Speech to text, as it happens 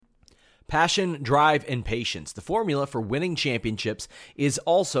Passion, drive, and patience. The formula for winning championships is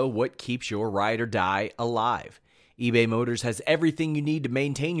also what keeps your ride or die alive. eBay Motors has everything you need to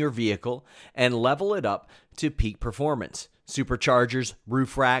maintain your vehicle and level it up to peak performance. Superchargers,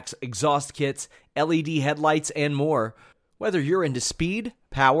 roof racks, exhaust kits, LED headlights, and more. Whether you're into speed,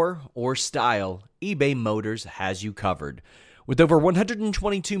 power, or style, eBay Motors has you covered. With over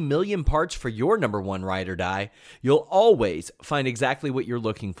 122 million parts for your number one ride or die, you'll always find exactly what you're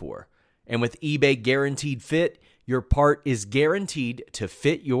looking for. And with eBay Guaranteed Fit, your part is guaranteed to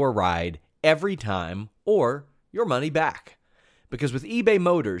fit your ride every time or your money back. Because with eBay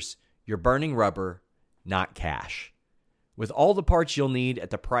Motors, you're burning rubber, not cash. With all the parts you'll need at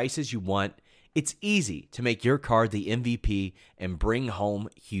the prices you want, it's easy to make your car the MVP and bring home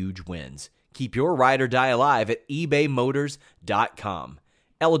huge wins. Keep your ride or die alive at ebaymotors.com.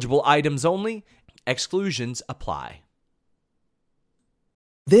 Eligible items only. Exclusions apply.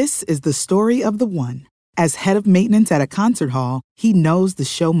 This is the story of the one. As head of maintenance at a concert hall, he knows the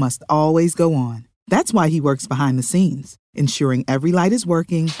show must always go on. That's why he works behind the scenes, ensuring every light is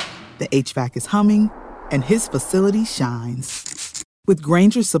working, the HVAC is humming, and his facility shines. With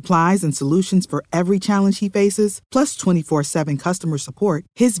Grainger's supplies and solutions for every challenge he faces, plus 24/7 customer support,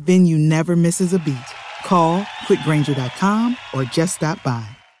 his venue never misses a beat. Call quickgrainger.com or just stop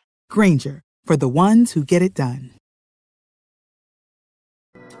by. Grainger, for the ones who get it done.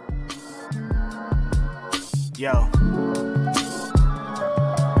 Yo.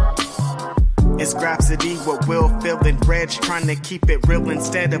 It's Grapsody with Will, Phil, and Reg, trying to keep it real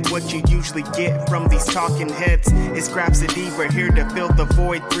instead of what you usually get from these talking heads. It's Grapsody, we're here to fill the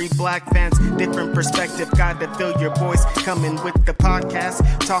void. 3 black fans, different perspective, got to fill your voice. Coming with the podcast,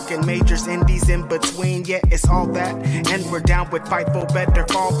 talking majors, indies in between. Yeah, it's all that, and we're down with Fightful, better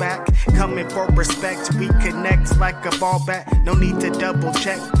fall back. Coming for respect, we connect like a ball bat. No need to double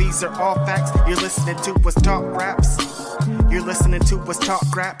check, these are all facts. You're listening to us talk raps. You're listening to us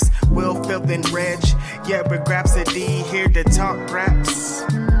talk raps. Will, Phil, and Reg. Yeah, we're Grapsody, here to talk raps.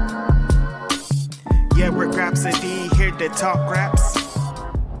 Yeah, we're Grapsody, here to talk raps.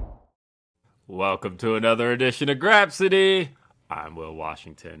 Welcome to another edition of Grapsody. I'm Will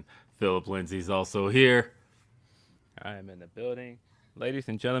Washington. Philip Lindsay's also here. I am in the building. Ladies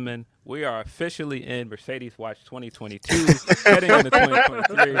and gentlemen, we are officially in Mercedes Watch 2022, heading into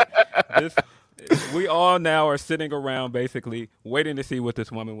 2023. We all now are sitting around basically waiting to see what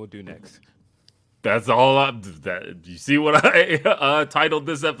this woman will do next. That's all. You see what I titled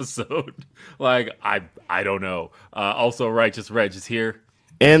this episode? Like, I don't know. Also, Righteous Reg is here.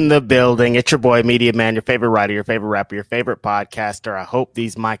 In the building. It's your boy, Media Man, your favorite writer, your favorite rapper, your favorite podcaster. I hope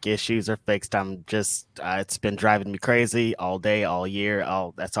these mic issues are fixed. I'm just, it's been driving me crazy all day, all year.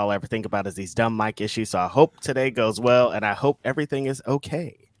 That's all I ever think about is these dumb mic issues. So I hope today goes well, and I hope everything is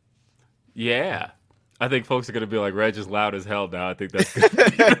okay. Yeah. I think folks are going to be like, Reg is loud as hell now. I think that's going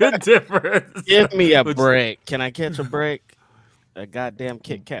to be the difference. Give me a break. Can I catch a break? A goddamn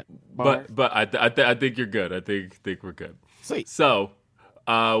Kit Kat bar. But I think you're good. I think we're good. Sweet. So,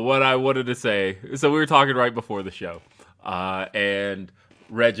 what I wanted to say, so we were talking right before the show, and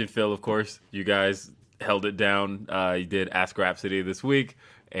Reg and Phil, of course, you guys held it down. You did Ask Grapsody this week,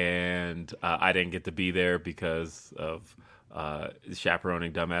 and I didn't get to be there because of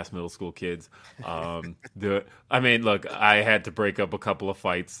chaperoning dumbass middle school kids. Look, I had to break up a couple of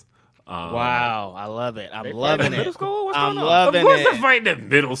fights. Wow, I love it. I'm loving it. Middle school? What's I'm going on? loving Of course it. they're fighting in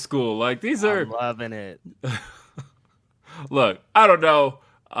middle school. Like, these are... I'm loving it. Look, I don't know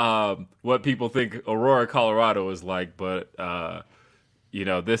what people think Aurora, Colorado is like, but,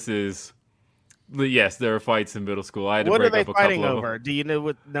 this is... Yes, there are fights in middle school. I had to What are break they up a couple fighting of over? them. Do you know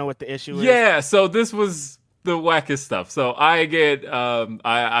what the issue is? Yeah, so this was the wackest stuff. So I get,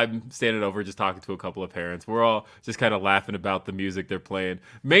 I'm standing over just talking to a couple of parents. We're all just kind of laughing about the music they're playing,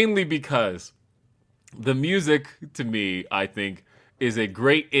 mainly because the music, to me, I think, is a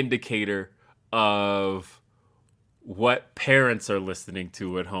great indicator of what parents are listening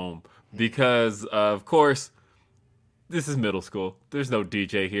to at home. Because, of course, this is middle school. There's no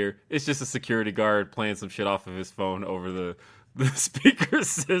DJ here. It's just a security guard playing some shit off of his phone over the speaker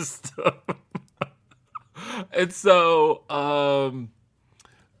system. And so,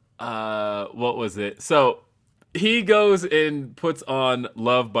 what was it? So he goes and puts on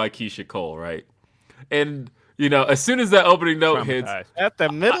Love by Keisha Cole, right? And, as soon as that opening note hits... At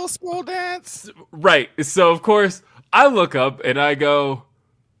the middle school dance? Right. So, of course, I look up and I go,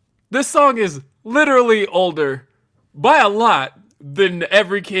 this song is literally older by a lot than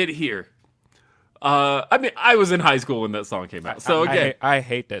every kid here. I was in high school when that song came out. So again, I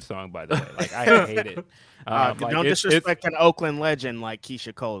hate that song, by the way. Like, I hate it. Don't disrespect an Oakland legend like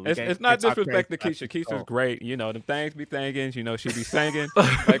Keisha Cole. It's not disrespect to Keisha. Keisha's great. You know, them things be thinking. You know, she be singing.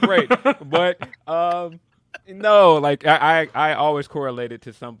 Like, great. But no, like I always correlated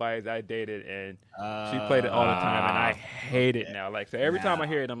to somebody that I dated, and she played it all the time, and I hate it now. Like, so every time I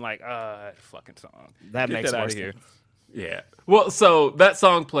hear it, I'm like, that fucking song. That Get makes that more out of here. sense. Yeah. Well, so that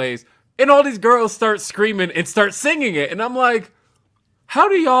song plays, and all these girls start screaming and start singing it, and I'm like, how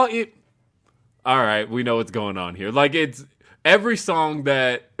do y'all? All right, we know what's going on here. Like, it's every song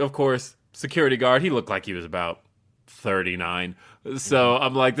that, of course, security guard. He looked like he was about 39. So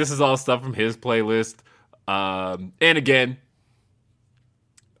I'm like, this is all stuff from his playlist. And again,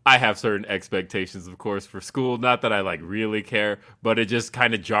 I have certain expectations, of course, for school. Not that I like really care, but it just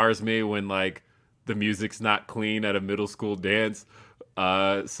kind of jars me when like the music's not clean at a middle school dance.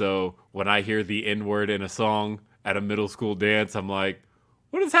 So when I hear the N-word in a song at a middle school dance, I'm like,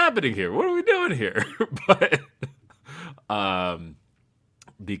 what is happening here? What are we doing here? But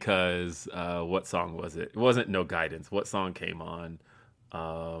because what song was it? It wasn't No Guidance. What song came on?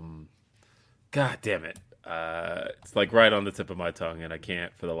 God damn it. It's like right on the tip of my tongue, and I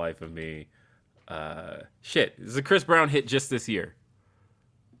can't for the life of me. Shit. It's a Chris Brown hit just this year.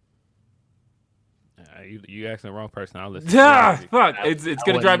 You asking the wrong person. I'll listen. Fuck. It's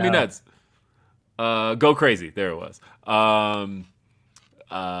going to drive me nuts. Go Crazy. There it was.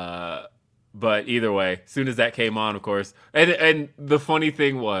 But either way, as soon as that came on, of course, and the funny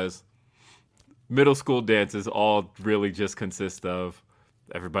thing was, middle school dances all really just consist of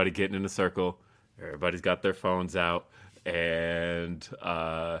everybody getting in a circle, everybody's got their phones out, and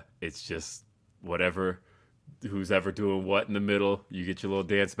it's just whatever, who's ever doing what in the middle. You get your little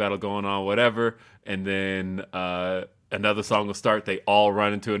dance battle going on, whatever, and then another song will start. They all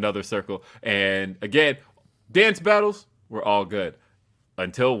run into another circle, and again, dance battles were all good.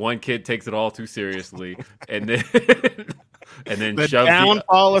 Until one kid takes it all too seriously, and then the shoves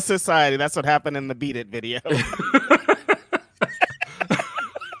downfall of society. That's what happened in the Beat It video.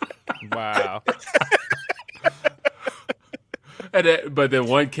 Wow. But then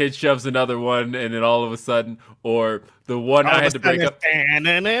one kid shoves another one, and then all of a sudden, or the one I had to break up.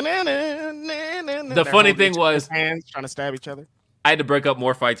 The funny thing was, hands trying to stab each other. I had to break up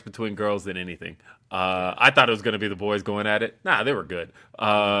more fights between girls than anything. I thought it was going to be the boys going at it. Nah, they were good.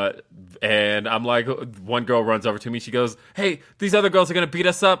 And I'm like, one girl runs over to me. She goes, "Hey, these other girls are going to beat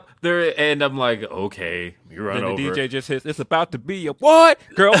us up." And I'm like, "Okay, you run over." The DJ just hits, "It's about to be a what?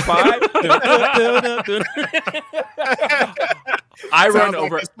 Girl fight." I run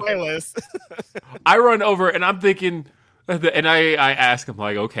over. Like playlist. I run over, and I'm thinking, and I ask them,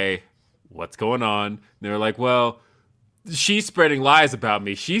 like, "Okay, what's going on?" And they're like, "Well, she's spreading lies about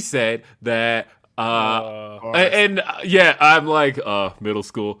me. She said that." Yeah, I'm like, middle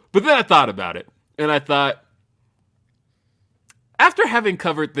school. But then I thought about it, and I thought, after having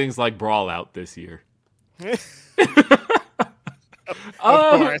covered things like Brawl Out this year, Of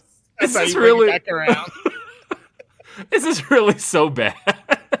course. is That's how this you bring it really back around. is this really so bad?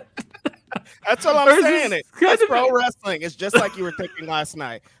 That's all Or I'm is saying. this It's kind of- pro wrestling. It's just like you were thinking last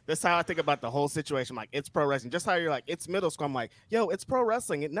night. That's how I think about the whole situation. Like, it's pro wrestling. Just how you're like, it's middle school. I'm like, yo, it's pro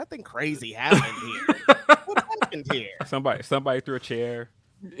wrestling. Nothing crazy happened here. What happened here? Somebody threw a chair.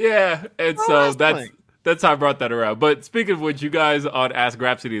 Yeah, and Pro so wrestling. that's how I brought that around. But speaking of which, you guys on Ask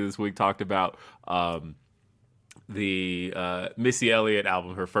Rhapsody this week talked about the Missy Elliott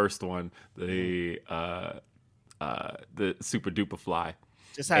album, her first one, the Super Duper Fly.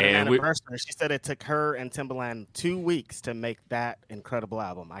 Just had an And anniversary. She said it took her and Timbaland 2 weeks to make that incredible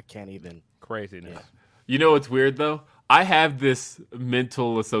album. I can't even. Craziness. You know what's weird though? I have this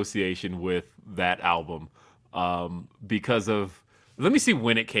mental association with that album because of. Let me see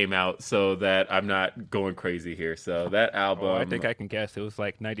when it came out so that I'm not going crazy here. So that album. Oh, I think I can guess. It was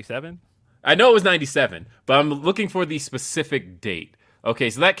like 97. I know it was 97, but I'm looking for the specific date.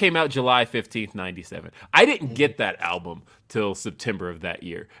 Okay, so that came out July 15th, 97. I didn't get that album till September of that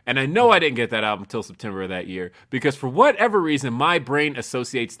year. And I know I didn't get that album till September of that year because for whatever reason, my brain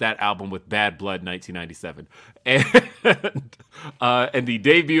associates that album with Bad Blood 1997. And the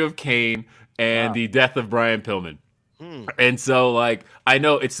debut of Kane and the death of Brian Pillman. And so, like, I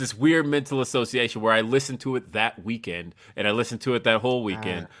know it's this weird mental association where I listened to it that weekend and I listened to it that whole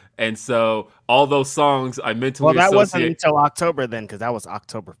weekend. And so, all those songs I mentally Well, that wasn't associate. until October then, because that was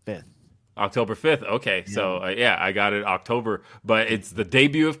October 5th. October 5th. Okay. So, yeah, I got it October. But it's the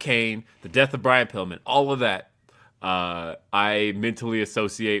debut of Kane, the death of Brian Pillman, all of that. I mentally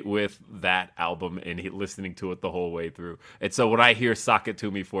associate with that album and listening to it the whole way through. And so, when I hear Sock It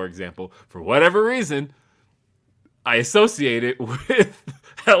To Me, for example, for whatever reason, I associate it with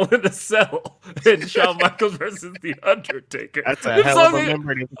Hell in a Cell and Shawn Michaels versus The Undertaker. That's a hell of a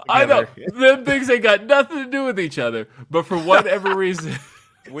memory. I know. Them things ain't got nothing to do with each other, but for whatever reason...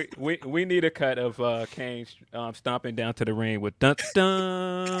 We need a cut of Kane stomping down to the ring with dun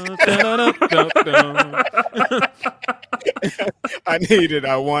dun dun dun dun dun. I need it.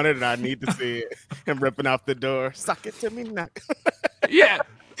 I want it. And I need to see it. Him ripping off the door. Suck it to me now. Yeah.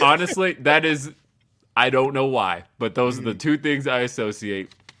 Honestly, that is, I don't know why, but those are the two things I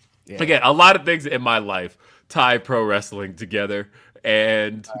associate. Yeah. Again, a lot of things in my life tie pro wrestling together,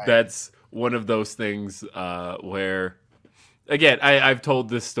 and that's one of those things where. Again, I've told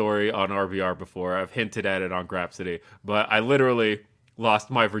this story on RBR before. I've hinted at it on Grapsody, but I literally lost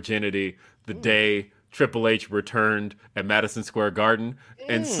my virginity the day Triple H returned at Madison Square Garden,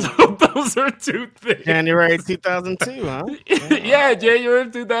 and so those are two things. January 2002, huh? Yeah,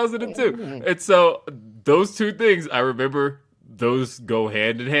 January 2002. And so those two things, I remember those go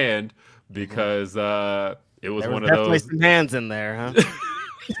hand in hand because it was one of those. Definitely some hands in there, huh?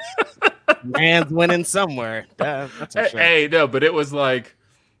 Man's winning somewhere. That's for sure. Hey, no, but it was like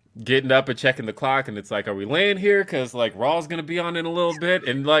getting up and checking the clock, and it's like, are we laying here? Because like Raw's gonna be on in a little bit,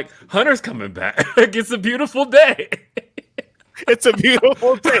 and like Hunter's coming back. It's a beautiful day. It's a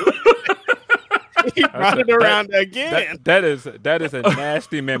beautiful day. He brought it around again. That is a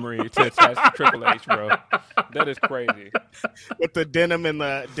nasty memory to attach to Triple H, bro. That is crazy. With the denim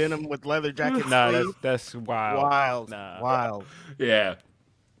with leather jacket. Nah, that's wild. Wild. Yeah.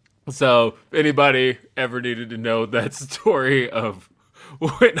 So, if anybody ever needed to know that story of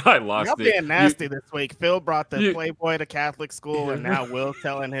when I lost Y'all being nasty this week. Phil brought the Playboy to Catholic school, and now Will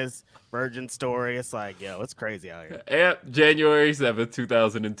telling his virgin story. It's like, yo, it's crazy out here. Yep, January 7th,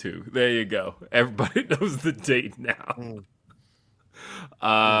 2002. There you go. Everybody knows the date now.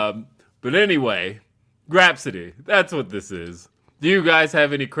 But anyway, Grapsody, that's what this is. Do you guys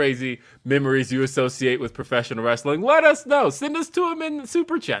have any crazy memories you associate with professional wrestling? Let us know. Send us to them in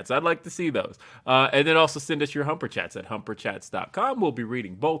super chats. I'd like to see those. And then also send us your Humper Chats at humperchats.com. We'll be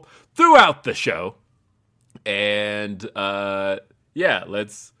reading both throughout the show. And yeah,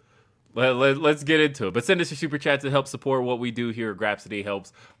 let's get into it. But send us your super chats to help support what we do here at Grapsody.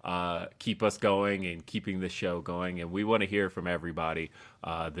 Helps keep us going and keeping the show going. And we want to hear from everybody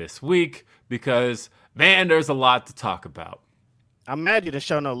this week because, man, there's a lot to talk about. I'm mad you to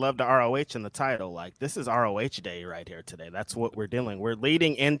show no love to ROH in the title. Like, this is ROH day right here today. That's what we're doing. We're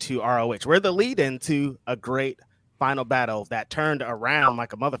leading into ROH. We're the lead into a great final battle that turned around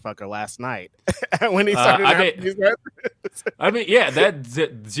like a motherfucker last night when he started. Yeah, that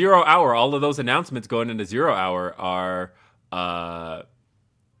 0 hour, all of those announcements going into 0 hour are,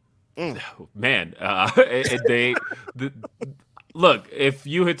 look, if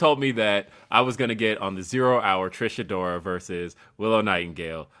you had told me that I was going to get on the 0 hour Trish Adora versus Willow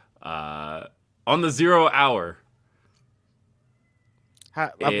Nightingale on the 0 hour.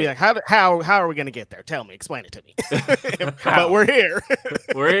 I'll be like, how are we going to get there? Tell me, explain it to me. But we're here.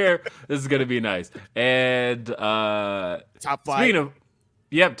 We're here. This is going to be nice. And Top Flight.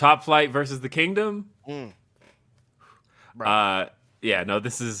 Top Flight versus the Kingdom. Yeah, no,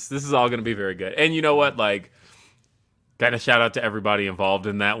 this is all going to be very good. And you know what? Like, kind of shout out to everybody involved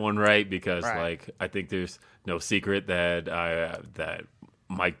in that one, right? Because like I think there's no secret that that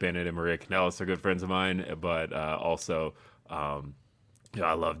Mike Bennett and Maria Kanellis are good friends of mine, but also I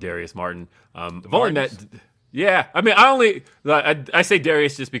love Darius Martin. I've only met, I mean, I say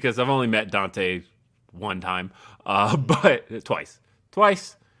Darius just because I've only met Dante one time, but twice.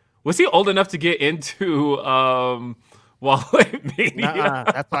 Was he old enough to get into Wale Mania?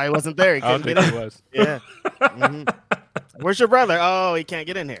 That's why he wasn't there. He couldn't get in. He was. Yeah. Mm-hmm. Where's your brother? Oh, he can't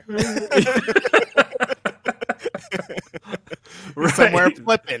get in here. Somewhere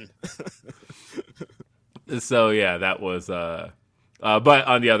flipping. So yeah, that was. But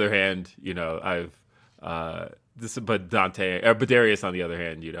on the other hand, but Darius on the other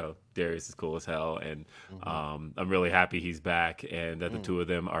hand, Darius is cool as hell, and I'm really happy he's back, and that the two of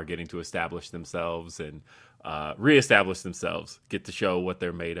them are getting to establish themselves and reestablish themselves, get to show what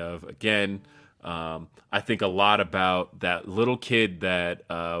they're made of again. I think a lot about that little kid that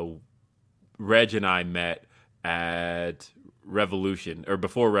Reg and I met at Revolution or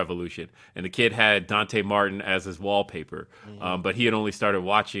before Revolution, and the kid had Dante Martin as his wallpaper, but he had only started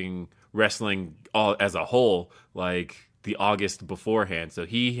watching wrestling all as a whole like the August beforehand, so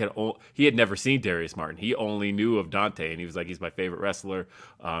he had never seen Darius Martin. He only knew of Dante, and he was like, he's my favorite wrestler.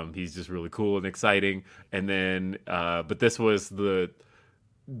 He's just really cool and exciting. And then but this was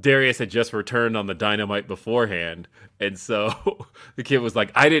Darius had just returned on the Dynamite beforehand, and so the kid was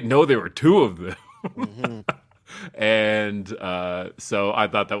like, I didn't know there were two of them. And so I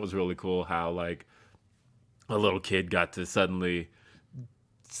thought that was really cool how like a little kid got to suddenly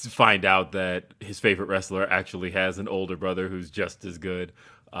find out that his favorite wrestler actually has an older brother who's just as good.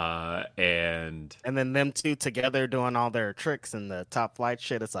 And then them two together doing all their tricks and the top flight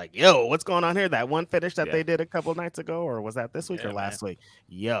shit. It's like, yo, what's going on here? That one finish that they did a couple nights ago, or was that this week or last week?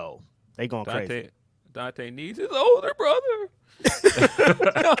 Yo, they going crazy. Dante needs his older brother.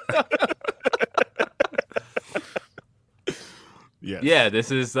 Yes. Yeah,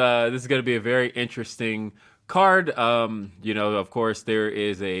 this is going to be a very interesting card. Of course, there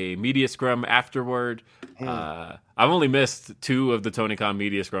is a media scrum afterward. I've only missed 2 of the Tony Khan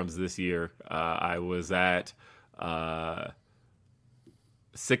media scrums this year. I was at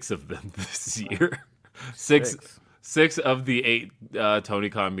 6 of them this year. Six of the 8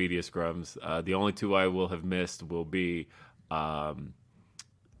 Tony Khan media scrums. The only 2 I will have missed will be what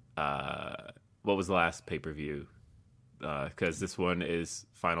was the last pay-per-view? Because this one is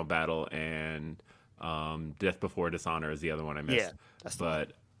Final Battle and Death Before Dishonor is the other one I missed.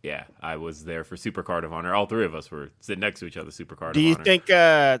 Yeah, I was there for Super Card of Honor. All 3 of us were sitting next to each other, Super Card of Honor. Do you think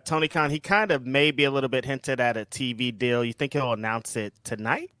Tony Khan, he kind of maybe a little bit hinted at a TV deal. You think he'll announce it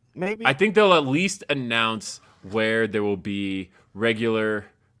tonight, maybe? I think they'll at least announce where there will be regular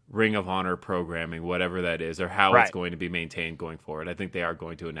Ring of Honor programming, whatever that is, or how it's going to be maintained going forward. I think they are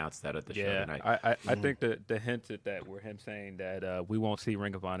going to announce that at the show tonight. I think the hints at that were him saying that we won't see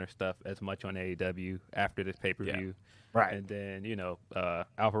Ring of Honor stuff as much on AEW after this pay-per-view. Yeah. Right. And then,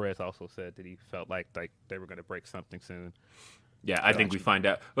 Alvarez also said that he felt like they were going to break something soon. Yeah, I think we find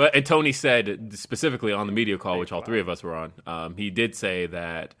out. Well, and Tony said specifically on the media call, which all 3 of us were on, he did say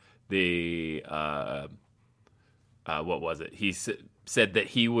that the what was it? He said that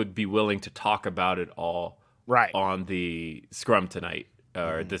he would be willing to talk about it all on the scrum tonight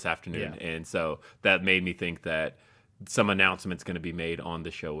or this afternoon. Yeah. And so that made me think that some announcement's going to be made on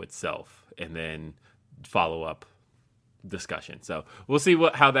the show itself and then follow up discussion. So we'll see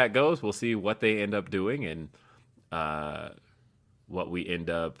how that goes. We'll see what they end up doing and what we end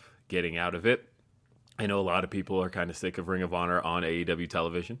up getting out of it. I know a lot of people are kind of sick of Ring of Honor on AEW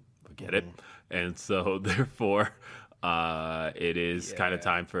television. I get it. And so therefore it is kind of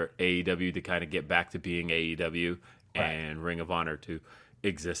time for AEW to kind of get back to being AEW and Ring of Honor to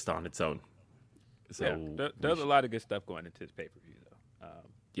exist on its own. So there's a lot of good stuff going into this pay-per-view though.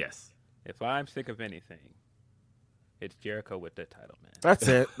 Yes. If I'm sick of anything, it's Jericho with the title, man. That's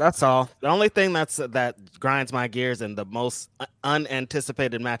it. That's all. The only thing that grinds my gears and the most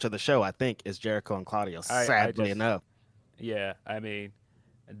unanticipated match of the show, I think, is Jericho and Claudio. Sadly enough. Yeah, I mean,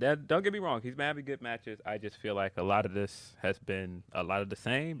 don't get me wrong. He's been having good matches. I just feel like a lot of this has been a lot of the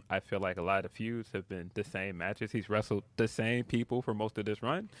same. I feel like a lot of feuds have been the same matches. He's wrestled the same people for most of this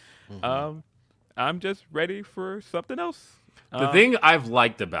run. I'm just ready for something else. The thing I've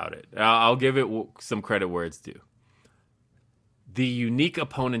liked about it, I'll give it some credit where it's due. The unique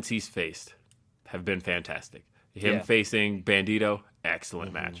opponents he's faced have been fantastic. Him facing Bandito,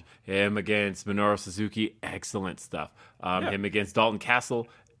 excellent match. Him against Minoru Suzuki, excellent stuff. Him against Dalton Castle,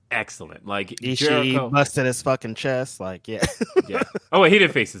 excellent. Like Ishii busted his fucking chest. Like, yeah. Oh, wait, he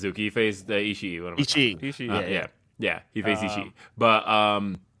didn't face Suzuki. He faced Ishii. What am I Ishii. Yeah. He faced Ishii. But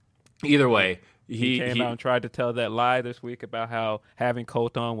either way, he came out and tried to tell that lie this week about how having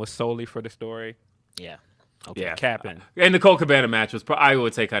Colton was solely for the story. Yeah. Okay. Yeah, capping. And the Colt Cabana match was, I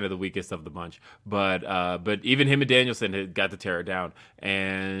would say, kind of the weakest of the bunch. But even him and Danielson had got to tear it down.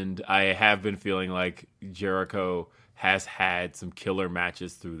 And I have been feeling like Jericho has had some killer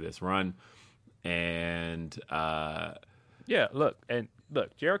matches through this run. And look,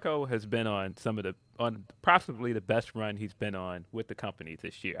 Jericho has been on possibly the best run he's been on with the company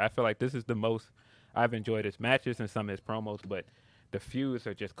this year. I feel like this is the most I've enjoyed his matches and some of his promos, but the feuds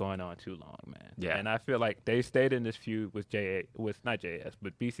are just going on too long, man. Yeah. And I feel like they stayed in this feud with not JS,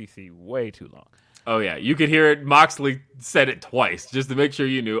 but BCC way too long. Oh, yeah. You could hear it. Moxley said it twice just to make sure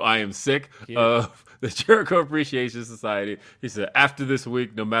you knew. I am sick of the Jericho Appreciation Society. He said, after this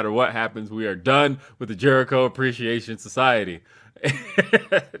week, no matter what happens, we are done with the Jericho Appreciation Society.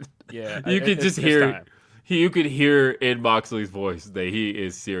 Yeah. You could just hear it. You could hear in Moxley's voice that he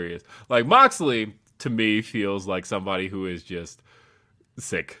is serious. Like, Moxley, to me, feels like somebody who is just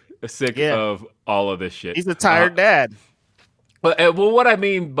sick of all of this shit. He's a tired dad. Well, what I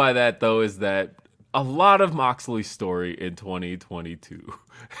mean by that, though, is that a lot of Moxley's story in 2022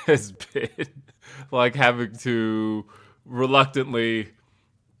 has been like having to reluctantly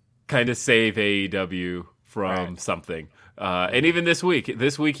kind of save AEW from something. And even this week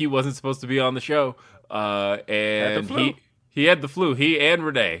he wasn't supposed to be on the show. And He had the flu. He and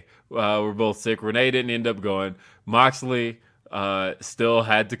Renee were both sick. Renee didn't end up going. Moxley still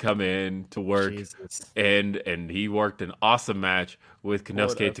had to come in to work, and he worked an awesome match with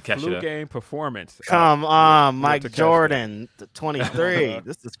Konosuke Takeshita. Flu game performance. Come on, Mike Jordan, 23.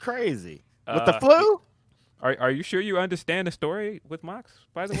 This is crazy. With the flu? Are you sure you understand the story with Mox,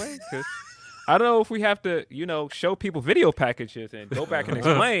 by the way? Because I don't know if we have to, show people video packages and go back and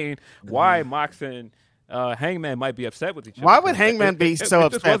explain why Mox and Hangman might be upset with each other. Why would Hangman be so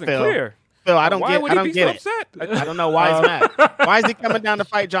upset, Phil? Clear. Phil, I don't get it. Upset? I don't know why he's mad. Why is he coming down to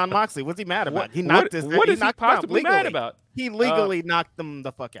fight John Moxley? What's he mad about? What is he possibly mad about? He legally knocked them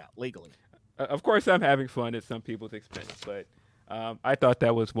the fuck out. Legally. Of course, I'm having fun at some people's expense, but I thought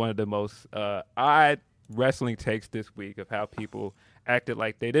that was one of the most odd wrestling takes this week of how people acted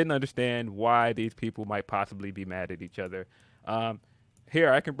like they didn't understand why these people might possibly be mad at each other.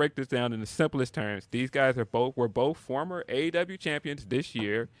 Here, I can break this down in the simplest terms. These guys were both former AEW champions this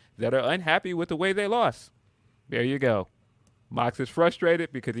year that are unhappy with the way they lost. There you go. Mox is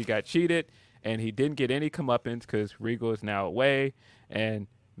frustrated because he got cheated, and he didn't get any comeuppance because Regal is now away, and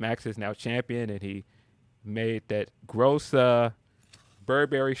Max is now champion, and he made that gross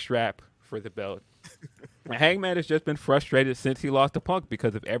Burberry strap for the belt. Hangman has just been frustrated since he lost to Punk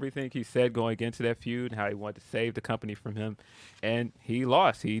because of everything he said going into that feud and how he wanted to save the company from him. And he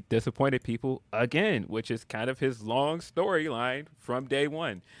lost. He disappointed people again, which is kind of his long storyline from day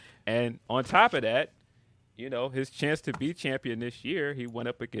one. And on top of that, his chance to be champion this year, he went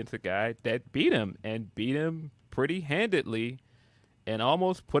up against a guy that beat him pretty handedly and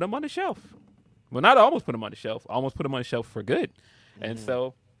almost put him on the shelf. Well, not almost put him on the shelf, almost put him on the shelf for good. Mm-hmm. And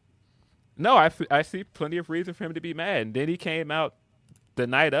so, no, I see plenty of reason for him to be mad. And then he came out the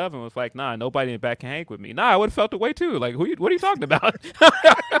night of and was like, nah, nobody in the back can hang with me. Nah, I would have felt the way too. Like, what are you talking about? What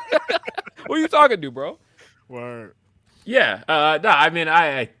are you talking to, bro? Word. Yeah. No, I mean,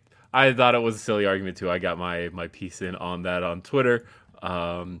 I thought it was a silly argument too. I got my piece in on that on Twitter.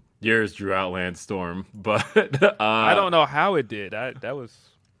 Yours drew out Lance Storm, but I don't know how it did. That was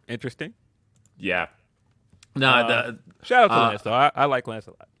interesting. Yeah. No, shout out to Lance though. I like Lance a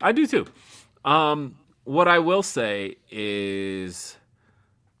lot. I do too. What I will say is,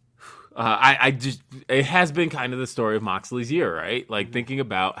 it has been kind of the story of Moxley's year, right? Like thinking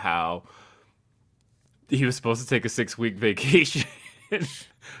about how he was supposed to take a 6-week vacation.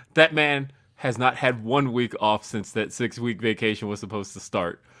 That man has not had 1 week off since that 6-week vacation was supposed to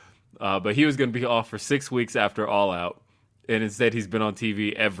start. But he was going to be off for 6 weeks after All Out. And instead, he's been on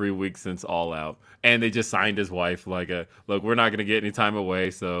TV every week since All Out. And they just signed his wife look, we're not going to get any time away,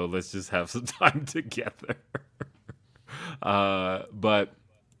 so let's just have some time together. But,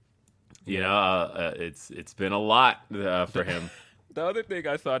 it's been a lot for him. The other thing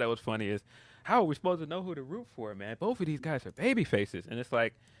I saw that was funny is, how are we supposed to know who to root for, man? Both of these guys are baby faces. And it's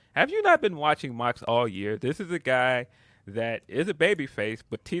like, have you not been watching Mox all year? This is a guy that is a baby face,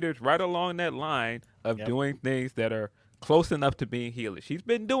 but teeters right along that line of doing things that are close enough to being heelish. He's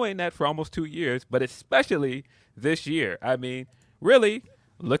been doing that for almost 2 years, but especially this year. I mean, really,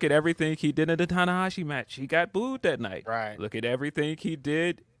 look at everything he did in the Tanahashi match. He got booed that night. Right. Look at everything he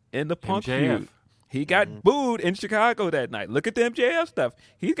did in the Punk MJF. feud. He got booed in Chicago that night. Look at the MJF stuff.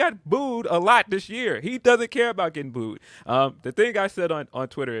 He got booed a lot this year. He doesn't care about getting booed. The thing I said on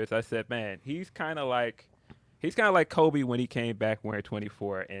Twitter is, I said, man, he's kind of like Kobe when he came back wearing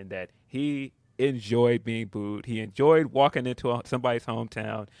 24, and that he enjoyed being booed. He enjoyed walking into somebody's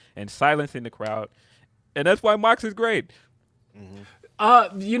hometown and silencing the crowd, and that's why Mox is great.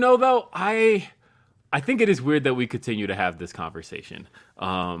 Though, I think it is weird that we continue to have this conversation,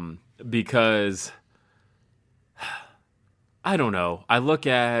 because I don't know. I look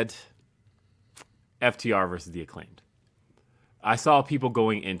at FTR versus The Acclaimed. I saw people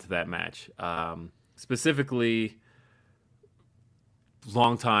going into that match, specifically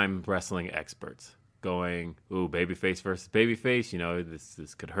longtime wrestling experts going, ooh, babyface versus babyface,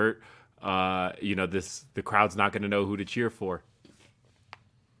 this could hurt. The crowd's not going to know who to cheer for.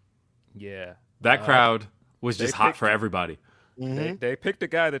 Yeah. That crowd was just hot for everybody. Mm-hmm. They picked a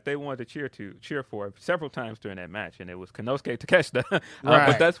guy that they wanted to cheer for several times during that match, and it was Konosuke Takeshita.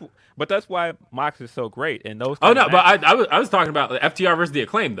 Right. But that's why Mox is so great. And those. Oh no, but I was talking about FTR versus The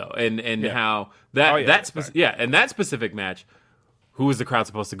Acclaim though, and how that specific match, who was the crowd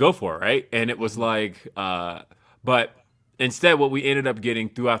supposed to go for, right? And it was like, but instead, what we ended up getting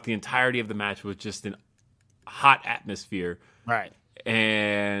throughout the entirety of the match was just an hot atmosphere, Right.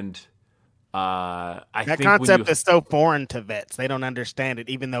 And That think concept is so foreign to vets. They don't understand it,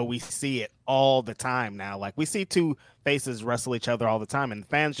 even though we see it all the time now. Like, we see two faces wrestle each other all the time, and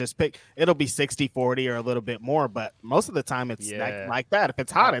fans just pick. It'll be 60-40 or a little bit more, but most of the time it's like that. If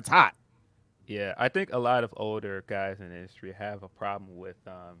it's hot, it's hot. Yeah, I think a lot of older guys in the industry have a problem with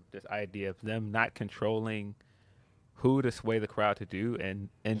this idea of them not controlling who to sway the crowd to do,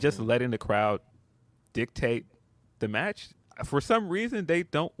 and just letting the crowd dictate the match. For some reason, they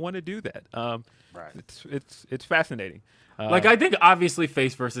don't want to do that. Right. It's fascinating. Like, I think obviously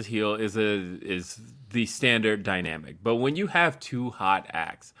face versus heel is the standard dynamic, but when you have two hot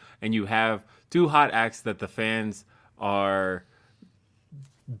acts and you have two hot acts that the fans are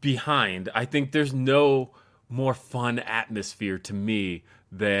behind, I think there's no more fun atmosphere to me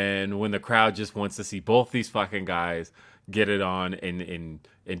than when the crowd just wants to see both these fucking guys get it on and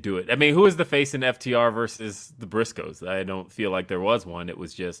do it. I mean, who is the face in FTR versus the Briscoes? I don't feel like there was one. It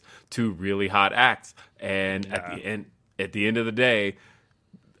was just two really hot acts. And at the end of the day,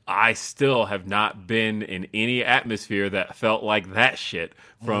 I still have not been in any atmosphere that felt like that shit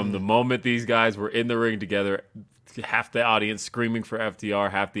from the moment these guys were in the ring together. Half the audience screaming for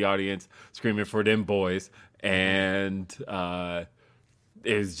FTR, half the audience screaming for them boys. And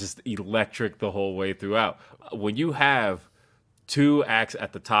it was just electric the whole way throughout. When you have two acts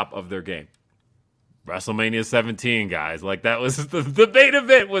at the top of their game, WrestleMania 17, guys, like, that was the main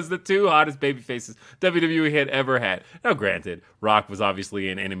event was the two hottest baby faces WWE had ever had. Now, granted, Rock was obviously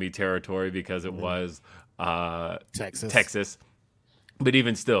in enemy territory because it was Texas. But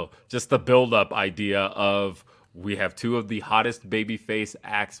even still, just the build-up idea of we have two of the hottest babyface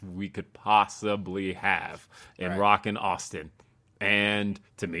acts we could possibly have in Rock and Austin. And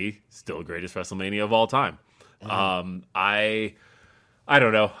to me, still greatest WrestleMania of all time. I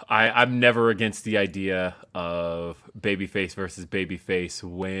don't know. I'm never against the idea of babyface versus babyface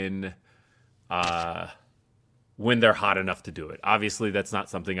when they're hot enough to do it. Obviously, that's not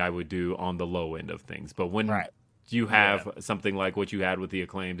something I would do on the low end of things. But when you have something like what you had with the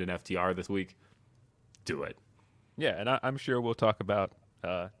Acclaimed and FTR this week, do it. Yeah, and I'm sure we'll talk about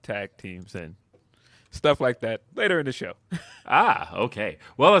tag teams and stuff like that later in the show. Okay.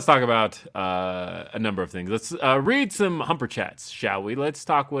 Well, let's talk about a number of things. Let's read some Humper Chats, shall we? Let's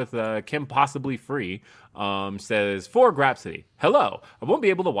talk with Kim Possibly Free. Says, for Grapsody, hello. I won't be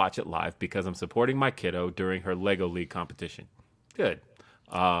able to watch it live because I'm supporting my kiddo during her Lego League competition. Good.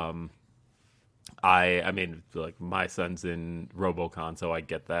 I mean, like, my son's in RoboCon, so I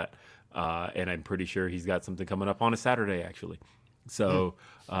get that. And I'm pretty sure he's got something coming up on a Saturday, actually. So,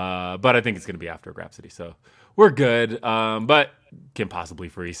 but I think it's going to be after Grapsody, so we're good. But Kim Possibly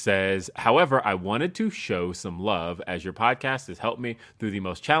Free says, however, I wanted to show some love as your podcast has helped me through the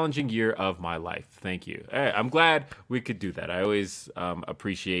most challenging year of my life. Thank you. I'm glad we could do that. I always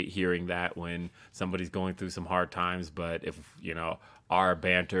appreciate hearing that when somebody's going through some hard times, but if, you know, our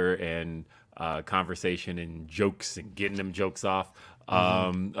banter and conversation and jokes and getting them jokes off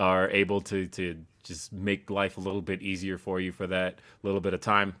are able to just make life a little bit easier for you for that little bit of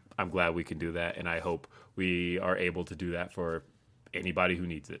time, I'm glad we can do that, and I hope we are able to do that for anybody who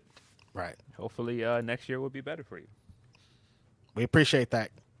needs it. Right. Hopefully next year will be better for you. We appreciate that.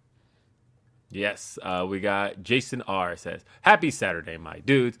 Yes, we got Jason R. says, happy Saturday, my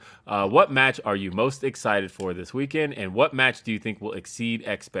dudes. What match are you most excited for this weekend, and what match do you think will exceed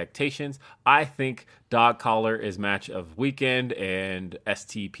expectations? I think Dog Collar is match of weekend, and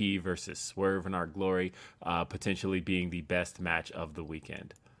STP versus Swerve in Our Glory potentially being the best match of the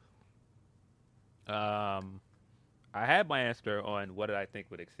weekend. I had my answer on what I think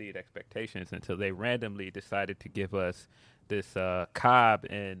would exceed expectations until they randomly decided to give us this Cobb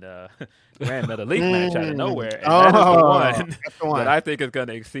and Grand Metalik match out of nowhere. And that is the one that I think is going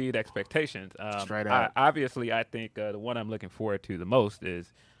to exceed expectations. Straight up. Obviously, I think the one I'm looking forward to the most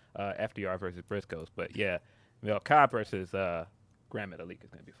is FDR versus Briscoes. But, yeah, Cobb versus Grand Metalik is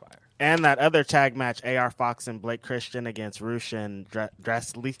going to be fire. And that other tag match, AR Fox and Blake Christian against Rush and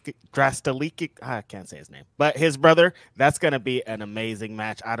Drastaliki. I can't say his name. But his brother, that's going to be an amazing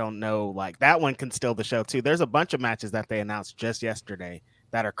match. I don't know. Like, that one can steal the show, too. There's a bunch of matches that they announced just yesterday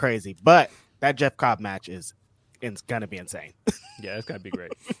that are crazy. But that Jeff Cobb match is going to be insane. Yeah, it's going to be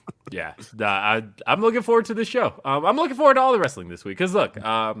great. Yeah. I'm looking forward to the show. I'm looking forward to all the wrestling this week. Because, look,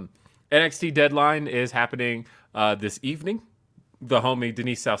 NXT Deadline is happening this evening. The homie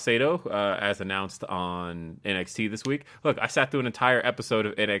Denise Salcedo, as announced on NXT this week. Look, I sat through an entire episode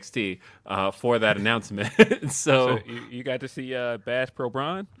of NXT for that announcement. so you got to see Bash Pro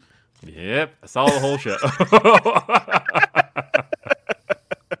Braun? Yep, I saw the whole show.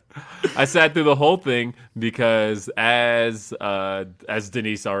 I sat through the whole thing because as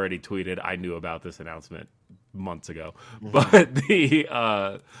Denise already tweeted, I knew about this announcement months ago. But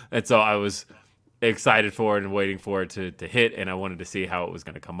and so I was excited for it and waiting for it to hit, and I wanted to see how it was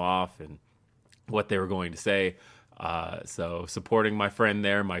going to come off and what they were going to say. So supporting my friend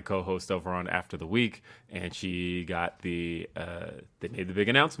there, my co-host over on After the Week, and she got they made the big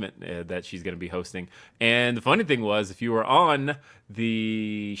announcement that she's going to be hosting. And the funny thing was, if you were on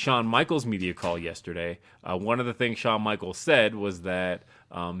the Shawn Michaels media call yesterday, one of the things Shawn Michaels said was that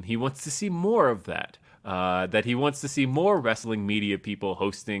he wants to see more of that. That he wants to see more wrestling media people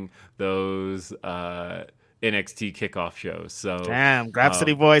hosting those NXT kickoff shows. So damn, Grab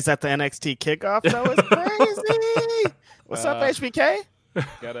City Boys at the NXT kickoff show is crazy. What's up, HBK?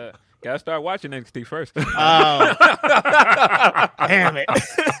 Gotta start watching NXT first. Oh, damn it!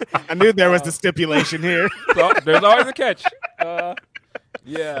 I knew there was the stipulation here. So, there's always a catch.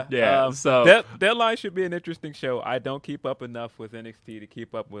 Yeah. So Deadline should be an interesting show. I don't keep up enough with NXT to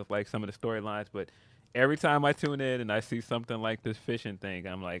keep up with like some of the storylines, but every time I tune in and I see something like this fishing thing,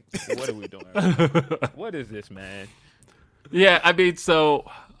 I'm like, what are we doing? What is this, man? Yeah, I mean,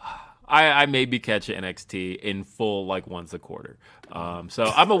 so I maybe catch NXT in full like once a quarter. So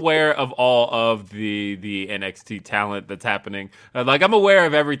I'm aware of all of the NXT talent that's happening. Like I'm aware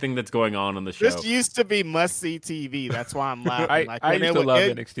of everything that's going on the show. This used to be must-see TV. That's why I'm laughing. I used to love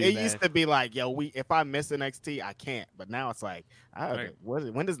NXT. It used to be like, yo, if I miss NXT, I can't. But now it's like,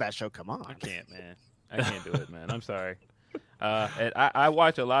 when does that show come on? I can't, man. I can't do it, man. I'm sorry. And I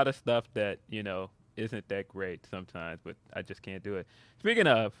watch a lot of stuff that, isn't that great sometimes, but I just can't do it. Speaking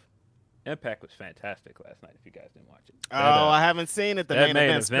of, Impact was fantastic last night if you guys didn't watch it. I haven't seen it. The main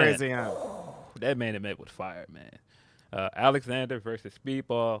event's crazy, huh? That main event was fire, man. Alexander versus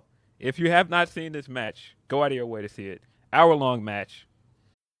Speedball. If you have not seen this match, go out of your way to see it. Hour-long match.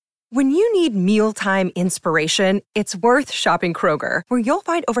 When you need mealtime inspiration, it's worth shopping Kroger, where you'll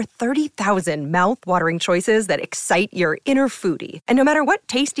find over 30,000 mouth-watering choices that excite your inner foodie. And no matter what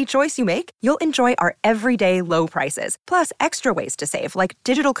tasty choice you make, you'll enjoy our everyday low prices, plus extra ways to save, like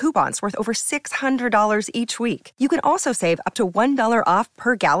digital coupons worth over $600 each week. You can also save up to $1 off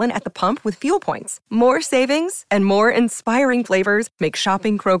per gallon at the pump with fuel points. More savings and more inspiring flavors make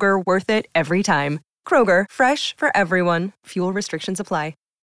shopping Kroger worth it every time. Kroger, fresh for everyone. Fuel restrictions apply.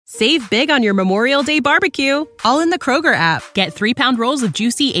 Save big on your Memorial Day barbecue, all in the Kroger app. Get 3-pound rolls of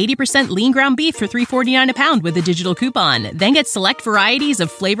juicy 80% lean ground beef for $3.49 a pound with a digital coupon. Then get select varieties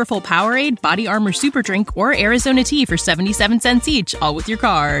of flavorful Powerade, Body Armor Super Drink, or Arizona tea for 77 cents each, all with your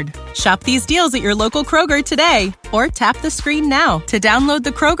card. Shop these deals at your local Kroger today, or tap the screen now to download the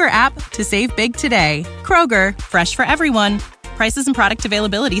Kroger app to save big today. Kroger, fresh for everyone. Prices and product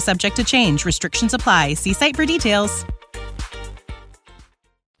availability subject to change. Restrictions apply. See site for details.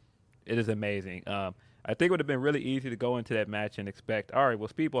 It is amazing. I think it would have been really easy to go into that match and expect, all right, well,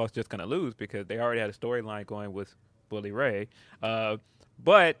 Speedball's just going to lose because they already had a storyline going with Bully Ray.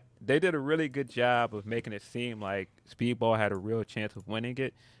 But they did a really good job of making it seem like Speedball had a real chance of winning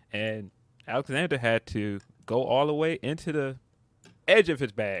it. And Alexander had to go all the way into the edge of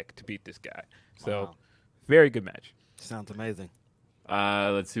his bag to beat this guy. So, very good match. Sounds amazing.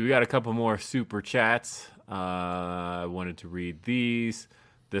 Let's see. We got a couple more super chats. I wanted to read these.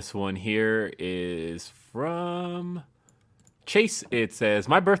 This one here is from Chase. It says,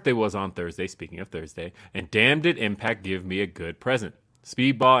 my birthday was on Thursday, speaking of Thursday, and damn did Impact give me a good present.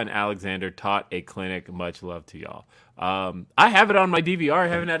 Speedball and Alexander taught a clinic. Much love to y'all. I have it on my DVR. I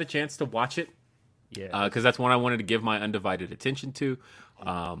haven't had a chance to watch it. Yeah. Because that's one I wanted to give my undivided attention to.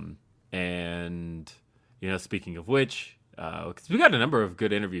 And, speaking of which, because we got a number of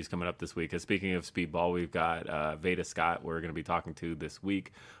good interviews coming up this week. Speaking of Speedball, we've got Veda Scott we're going to be talking to this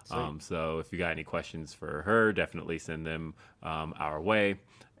week. So if you got any questions for her, definitely send them our way.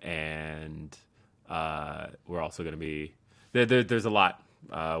 And we're also going to be there's a lot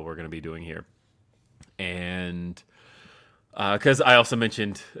we're going to be doing here. And because I also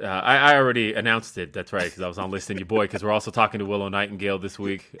mentioned, I already announced it. That's right, because I was on Listen Your Boy, because we're also talking to Willow Nightingale this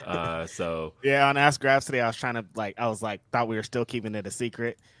week. So yeah, on Ask Grapsody, I was trying to thought we were still keeping it a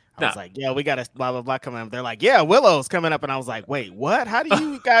secret. I was like, yeah, we got a blah blah blah coming up. They're like, yeah, Willow's coming up, and I was like, wait, what? How do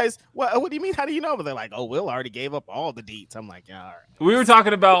you guys? What do you mean? How do you know? But they're like, oh, Will already gave up all the deets. I'm like, yeah, all right. We were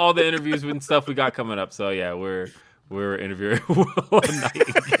talking about all the interviews and stuff we got coming up. So yeah, we're interviewing Willow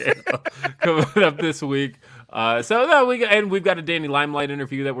Nightingale coming up this week. We've got a Danny Limelight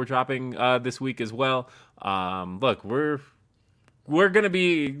interview that we're dropping this week as well. Look, we're gonna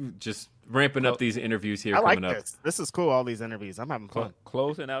be just ramping up these interviews here. I coming like up. This is cool. All these interviews, I'm having fun.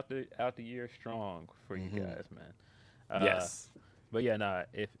 Closing out the year strong for you guys, man. Yes. But yeah, nah.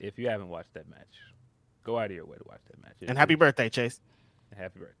 If you haven't watched that match, go out of your way to watch that match. And happy birthday, Chase.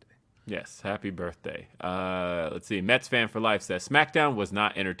 Happy birthday. Yes, happy birthday. Let's see. Mets fan for life says SmackDown was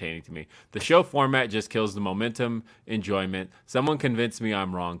not entertaining to me. The show format just kills the momentum, enjoyment. Someone convince me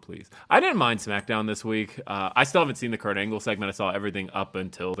I'm wrong, please. I didn't mind SmackDown this week. I still haven't seen the Kurt Angle segment. I saw everything up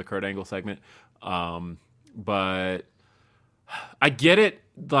until the Kurt Angle segment. But I get it.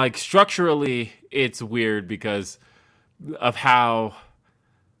 Like, structurally, it's weird because of how,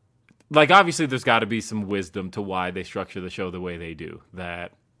 like, obviously there's got to be some wisdom to why they structure the show the way they do.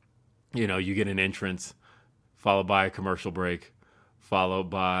 That, you know, you get an entrance followed by a commercial break, followed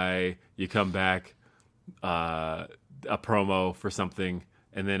by you come back, a promo for something,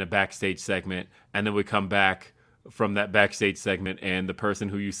 and then a backstage segment, and then we come back from that backstage segment, and the person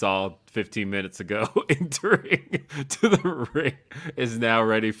who you saw 15 minutes ago entering to the ring is now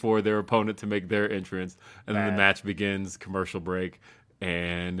ready for their opponent to make their entrance, and then the match begins, commercial break,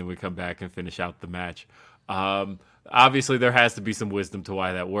 and then we come back and finish out the match. Obviously, there has to be some wisdom to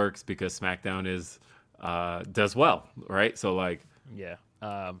why that works because SmackDown does well, right? So, like, Yeah.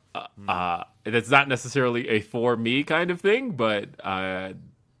 that's not necessarily a for me kind of thing, but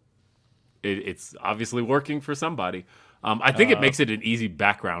it's obviously working for somebody. I think it makes it an easy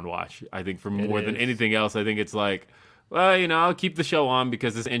background watch. I think for more than anything else, I think it's like, well, you know, I'll keep the show on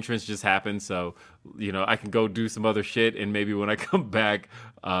because this entrance just happened. So, you know, I can go do some other shit. And maybe when I come back,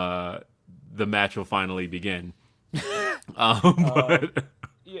 the match will finally begin. But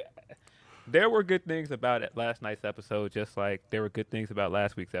Yeah. There were good things about it last night's episode, just like there were good things about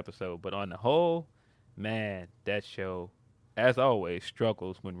last week's episode. But on the whole, man, that show, as always,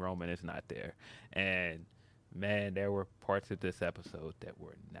 struggles when Roman is not there. And, man, there were parts of this episode that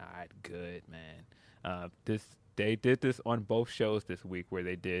were not good, man. They did this on both shows this week where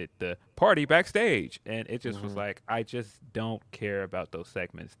they did the party backstage. And it just was like, I just don't care about those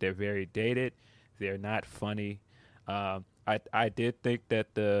segments. They're very dated. They're not funny. I did think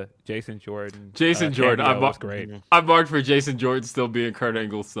that the Jason Jordan was great. I marked for Jason Jordan still being Kurt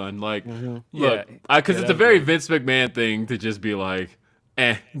Angle's son. Like, look, Yeah. because Yeah, it's a that very was Vince McMahon thing to just be like,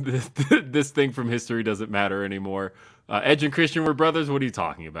 this thing from history doesn't matter anymore. Edge and Christian were brothers. What are you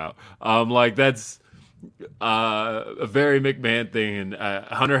talking about? Like, that's a very McMahon thing. And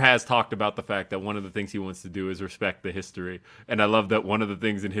Hunter has talked about the fact that one of the things he wants to do is respect the history. And I love that one of the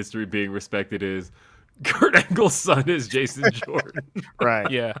things in history being respected is Kurt Angle's son is Jason Jordan. Right.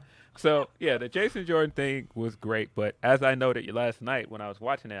 Yeah. So, yeah, the Jason Jordan thing was great. But as I noted last night when I was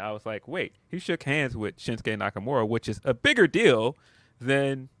watching it, I was like, wait, he shook hands with Shinsuke Nakamura, which is a bigger deal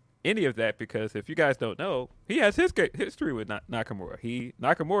than any of that because if you guys don't know, he has his history with Nakamura.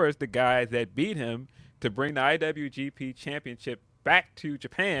 Nakamura is the guy that beat him to bring the IWGP Championship back to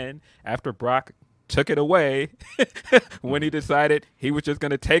Japan after Brock took it away when he decided he was just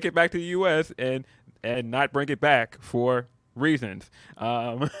going to take it back to the U.S. and not bring it back for reasons.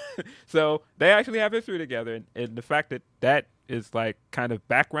 So they actually have history together. And the fact that is like kind of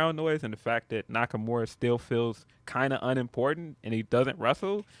background noise and the fact that Nakamura still feels kind of unimportant and he doesn't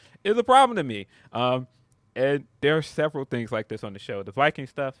wrestle is a problem to me. And there are several things like this on the show. The Viking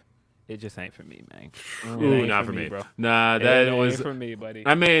stuff, it just ain't for me, man. Ooh, not for me, bro. Nah, that was ain't for me, buddy.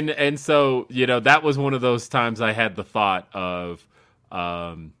 I mean, and so, you know, that was one of those times I had the thought of,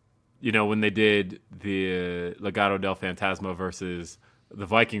 you know, when they did the Legado del Fantasma versus the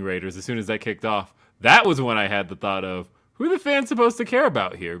Viking Raiders, as soon as that kicked off, that was when I had the thought of, who are the fans supposed to care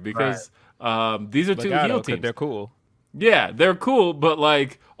about here? Because these are two Legado, heel 'cause teams. they're cool. Yeah, they're cool, but,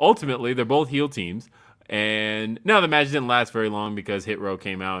 like, ultimately, they're both heel teams. And no, the match didn't last very long because Hit Row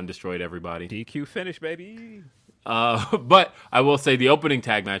came out and destroyed everybody. DQ finish, baby. But I will say the opening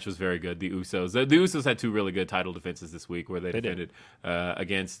tag match was very good. The Usos had two really good title defenses this week where they defended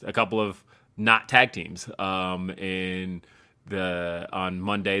against a couple of not tag teams. On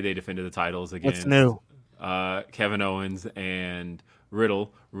Monday they defended the titles against What's new? Kevin Owens and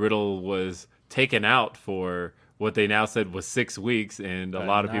Riddle. Riddle was taken out for what they now said was 6 weeks, and a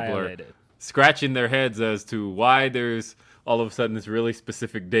lot of people are scratching their heads as to why there's all of a sudden this really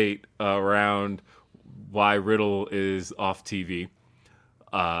specific date around why Riddle is off TV.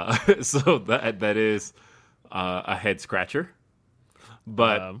 So that is a head scratcher.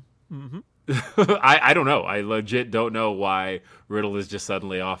 But I don't know. I legit don't know why Riddle is just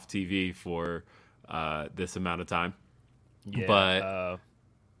suddenly off TV for this amount of time. Yeah, but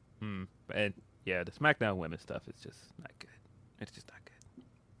and yeah, the SmackDown women stuff is just not good. It's just not good.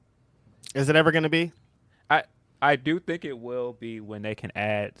 Is it ever going to be? I do think it will be when they can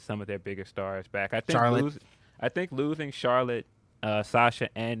add some of their bigger stars back. I think Charlotte. I think losing Charlotte, Sasha,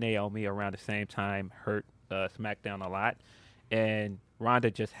 and Naomi around the same time hurt SmackDown a lot. and Ronda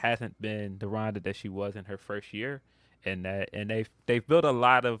just hasn't been the Ronda that she was in her first year, and they've built a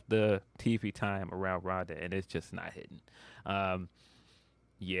lot of the TV time around Ronda, and it's just not hitting.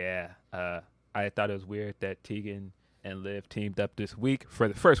 I thought it was weird that Tegan and Liv teamed up this week for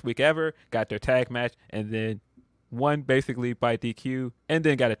the first week ever, got their tag match, and then won basically by DQ, and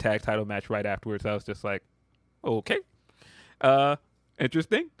then got a tag title match right afterwards. I was just like, okay,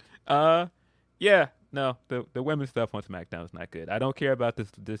 interesting. No, the women's stuff on SmackDown is not good. I don't care about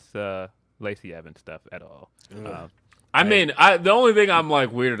this Lacey Evans stuff at all. The only thing I'm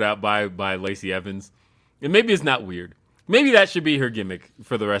like weirded out by Lacey Evans, and maybe it's not weird. Maybe that should be her gimmick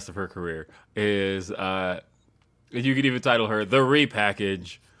for the rest of her career. Is you could even title her the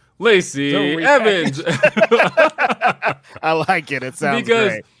repackage Lacey Evans. I like it. It sounds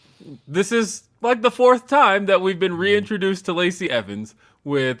great. This is like the fourth time that we've been reintroduced to Lacey Evans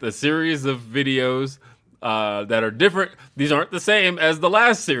with a series of videos that are different. These aren't the same as the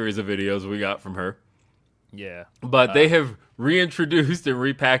last series of videos we got from her. Yeah. But they have reintroduced and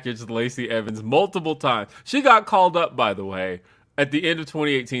repackaged Lacey Evans multiple times. She got called up, by the way, at the end of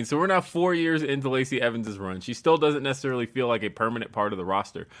 2018. So we're now 4 years into Lacey Evans' run. She still doesn't necessarily feel like a permanent part of the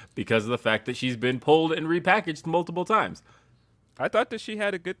roster because of the fact that she's been pulled and repackaged multiple times. I thought that she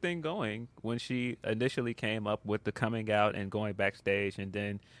had a good thing going when she initially came up with the coming out and going backstage, and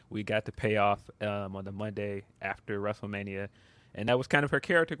then we got the payoff on the Monday after WrestleMania, and that was kind of her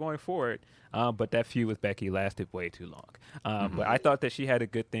character going forward. But that feud with Becky lasted way too long. But I thought that she had a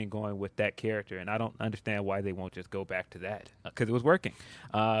good thing going with that character, and I don't understand why they won't just go back to that because it was working.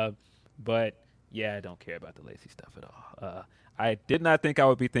 But yeah, I don't care about the Lacey stuff at all. I did not think I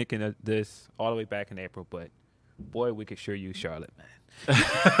would be thinking of this all the way back in April, but boy, we could sure use Charlotte, man.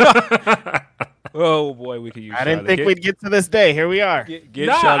 Oh boy, we could use. I didn't think we'd get to this day. Here we are. Get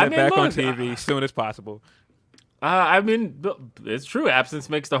Charlotte back on TV as soon as possible. It's true. Absence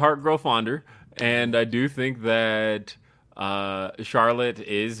makes the heart grow fonder, and I do think that Charlotte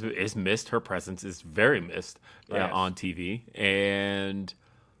is missed. Her presence is very missed on TV, and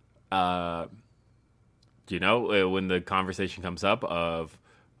when the conversation comes up of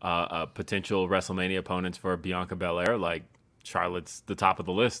potential WrestleMania opponents for Bianca Belair, like Charlotte's the top of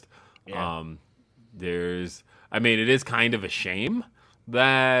the list. Yeah. It is kind of a shame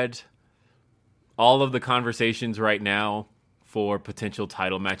that all of the conversations right now for potential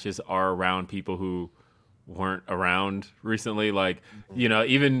title matches are around people who weren't around recently. Like,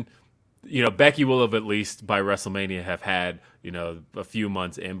 Becky will have at least by WrestleMania have had, a few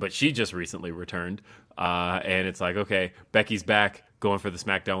months in, but she just recently returned. And it's like, okay, Becky's back going for the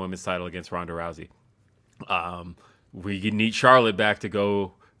SmackDown Women's title against Ronda Rousey. We need Charlotte back to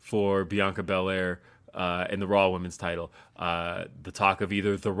go for Bianca Belair and the Raw Women's title. The talk of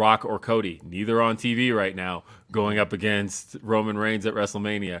either The Rock or Cody, neither on TV right now, going up against Roman Reigns at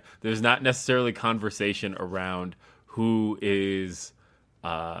WrestleMania. There's not necessarily conversation around who's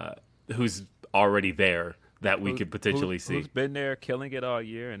already there that we could potentially see. Who's been there killing it all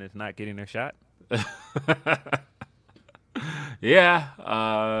year and is not getting their shot? Yeah.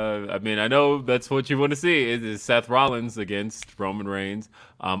 I know that's what you want to see is Seth Rollins against Roman Reigns.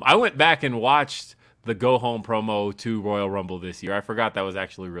 I went back and watched the Go Home promo to Royal Rumble this year. I forgot that was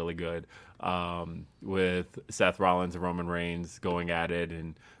actually really good, with Seth Rollins and Roman Reigns going at it,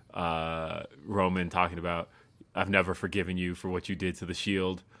 and Roman talking about, I've never forgiven you for what you did to the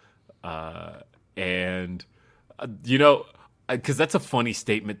Shield. Because that's a funny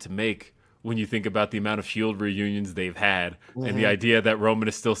statement to make when you think about the amount of Shield reunions they've had, and the idea that Roman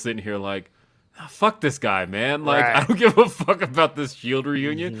is still sitting here like, fuck this guy, man. Like, right. I don't give a fuck about this Shield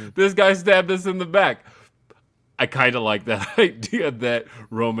reunion. This guy stabbed us in the back. I kind of like that idea that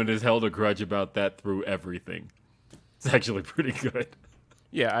Roman has held a grudge about that through everything. It's actually pretty good.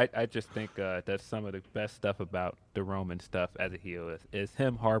 Yeah, I just think that's some of the best stuff about the Roman stuff as a heel is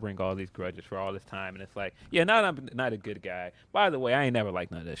him harboring all these grudges for all this time. And it's like, yeah, I'm not a good guy. By the way, I ain't never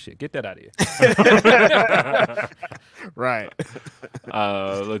liked none of that shit. Get that out of here. Right.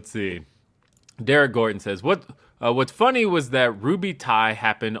 Let's see. Derek Gordon says, what's funny was that Ruby Ty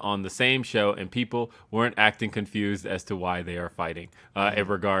happened on the same show and people weren't acting confused as to why they are fighting. In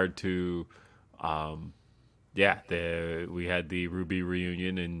regard to... we had the Ruby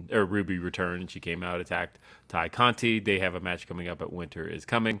reunion or Ruby return, and she came out, attacked Ty Conti. They have a match coming up at Winter is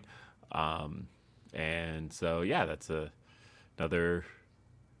Coming. And so, yeah, that's another...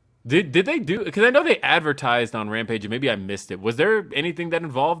 Did they do... Because I know they advertised on Rampage, and maybe I missed it. Was there anything that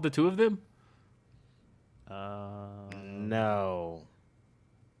involved the two of them? No.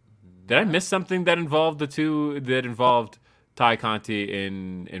 Did I miss something that involved the two, that involved Ty Conti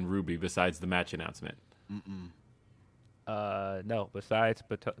and Ruby besides the match announcement? No. Besides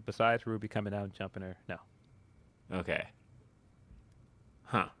Ruby coming out and jumping her, no. Okay.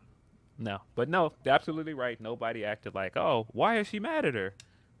 Huh. No. But no, absolutely right. Nobody acted like, oh, why is she mad at her?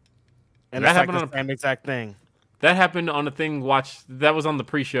 And that it's like happened the same exact thing. That happened on a thing that was on the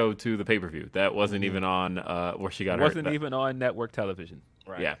pre-show to the pay-per-view. That wasn't even on where she got hurt. Wasn't even on network television.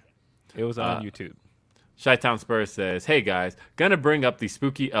 Right. Yeah. It was on YouTube. Chi-Town Spurs says, "Hey guys, gonna bring up the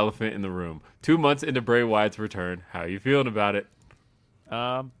spooky elephant in the room. 2 months into Bray Wyatt's return. How you feeling about it?"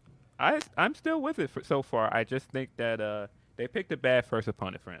 I'm still with it so far. I just think that they picked a bad first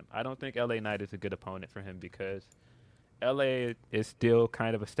opponent for him. I don't think LA Knight is a good opponent for him because LA is still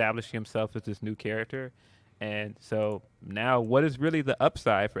kind of establishing himself as this new character. And so now what is really the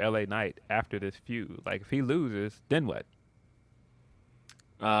upside for LA Knight after this feud? Like, if he loses, then what?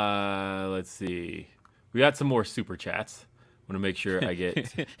 Let's see. We got some more super chats. Want to make sure I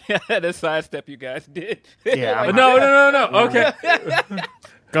get the sidestep you guys did. Yeah. But no. Okay.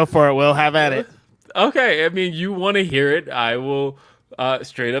 Go for it, Will. Have at it. Okay. I mean, you want to hear it. I will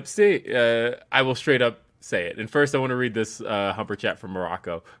straight up say it. And first, I want to read this Humper chat from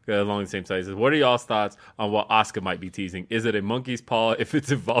Morocco along the same side. It says, "What are y'all's thoughts on what Asuka might be teasing? Is it a monkey's paw if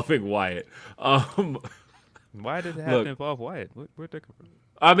it's involving Wyatt?" Why does it have to involve Wyatt? Where'd that come from?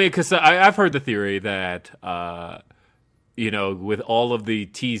 I mean, because I've heard the theory that, with all of the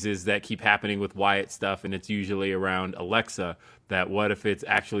teases that keep happening with Wyatt stuff, and it's usually around Alexa, that what if it's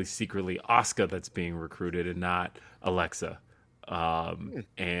actually secretly Asuka that's being recruited and not Alexa? And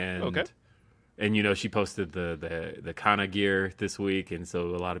she posted the Kana gear this week, and so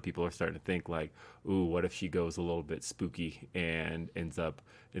a lot of people are starting to think like, ooh, what if she goes a little bit spooky and ends up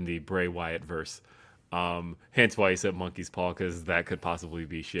in the Bray Wyatt verse? Hence why he said monkey's paw, because that could possibly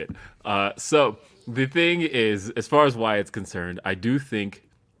be shit. So the thing is, as far as Wyatt's concerned, I do think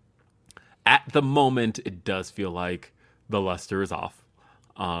at the moment it does feel like the luster is off.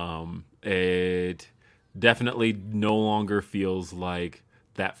 It definitely no longer feels like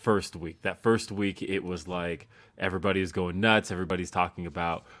that first week. That first week, it was like everybody's going nuts. Everybody's talking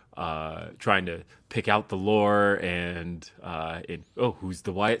about trying to pick out the lore and who's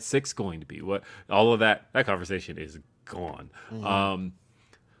the Wyatt Six going to be? What all of that conversation is gone. Mm-hmm.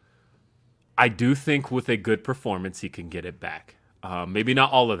 I do think with a good performance, he can get it back. Maybe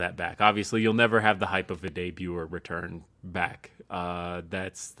not all of that back. Obviously, you'll never have the hype of a debut or return back.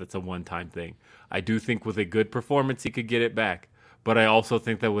 That's a one-time thing. I do think with a good performance, he could get it back. But I also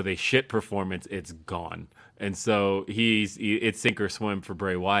think that with a shit performance, it's gone. And so it's sink or swim for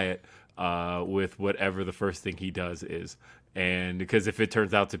Bray Wyatt with whatever the first thing he does is. And because if it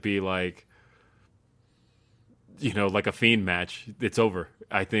turns out to be like a Fiend match, it's over.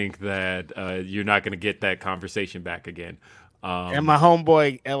 I think that you're not going to get that conversation back again. And my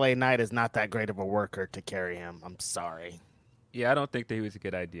homeboy, LA Knight, is not that great of a worker to carry him. I'm sorry. Yeah, I don't think that he was a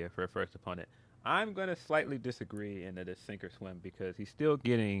good idea for a first opponent. I'm going to slightly disagree in that it's sink or swim because he's still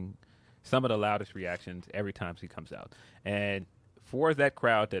getting some of the loudest reactions every time he comes out. And for that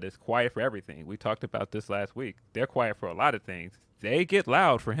crowd that is quiet for everything, we talked about this last week, they're quiet for a lot of things. They get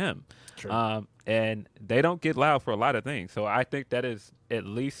loud for him. True. And they don't get loud for a lot of things. So I think that is at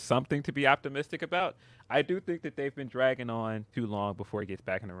least something to be optimistic about. I do think that they've been dragging on too long before he gets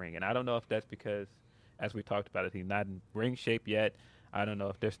back in the ring. And I don't know if that's because, as we talked about, he's not in ring shape yet. I don't know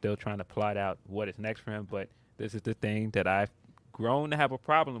if they're still trying to plot out what is next for him, but this is the thing that I've grown to have a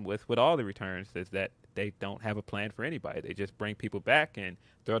problem with all the returns, is that they don't have a plan for anybody. They just bring people back and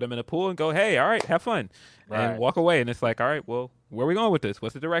throw them in a pool and go, hey, all right, have fun, and walk away. And it's like, all right, well, where are we going with this?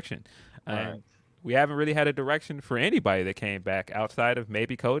 What's the direction? We haven't really had a direction for anybody that came back outside of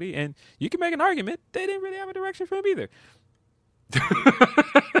maybe Cody, and you can make an argument they didn't really have a direction for him either.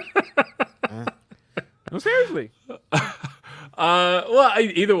 No, seriously.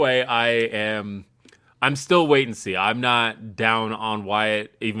 Either way, I'm still wait and see. I'm not down on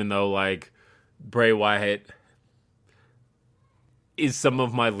Wyatt, even though like Bray Wyatt is some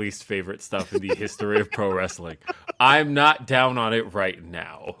of my least favorite stuff in the history of pro wrestling. I'm not down on it right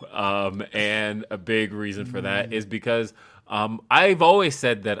now. And a big reason for that is because I've always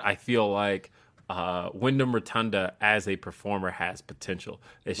said that I feel like Wyndham Rotunda as a performer has potential.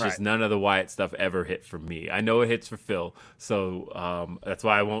 It's just none of the Wyatt stuff ever hit for me. I know it hits for Phil, so that's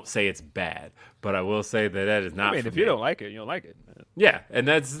why I won't say it's bad. But I will say that is not. I mean, if you don't like it, you don't like it. Yeah, but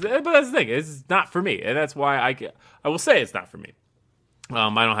that's the thing. It's not for me, and that's why I will say it's not for me.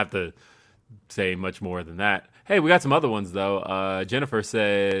 I don't have to say much more than that. Hey, we got some other ones, though. Jennifer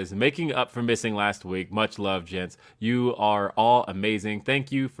says, making up for missing last week. Much love, gents. You are all amazing.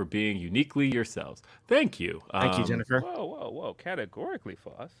 Thank you for being uniquely yourselves. Thank you. Thank you, Jennifer. Whoa. Categorically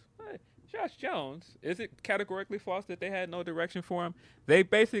for us. Josh Jones, is it categorically false that they had no direction for him? They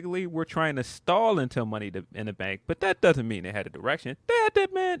basically were trying to stall until Money in the Bank, but that doesn't mean they had a direction. They had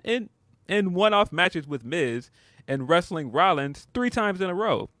that man in one-off matches with Miz and wrestling Rollins 3 times in a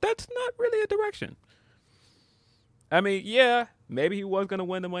row. That's not really a direction. I mean, yeah, maybe he was going to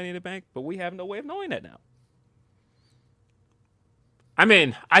win the Money in the Bank, but we have no way of knowing that now. I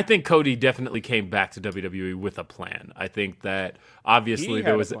mean, I think Cody definitely came back to WWE with a plan. I think that obviously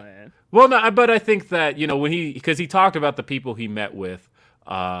there was a plan. Well, no, but I think that, you know, because he talked about the people he met with,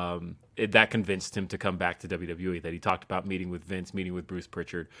 that convinced him to come back to WWE. That he talked about meeting with Vince, meeting with Bruce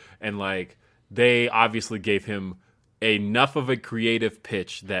Pritchard, and like they obviously gave him enough of a creative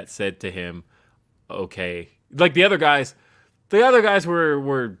pitch that said to him, okay, like the other guys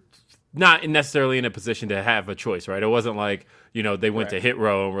were not necessarily in a position to have a choice, right? It wasn't like, you know, they went to Hit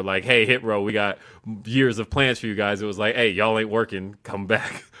Row and were like, hey, Hit Row, we got years of plans for you guys. It was like, hey, y'all ain't working, come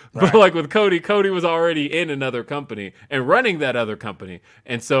back. Right. But like with Cody was already in another company and running that other company.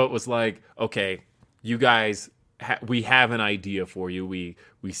 And so it was like, okay, you guys, we have an idea for you. We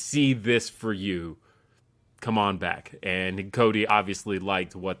see this for you. Come on back. And Cody obviously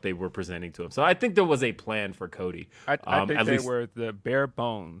liked what they were presenting to him. So I think there was a plan for Cody. I think they were the bare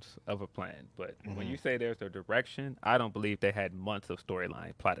bones of a plan. But when you say there's a direction, I don't believe they had months of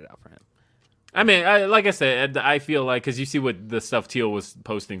storyline plotted out for him. I mean, like I said, I feel like, because you see what the stuff Teal was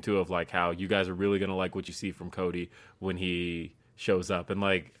posting too, of like how you guys are really going to like what you see from Cody when he shows up. And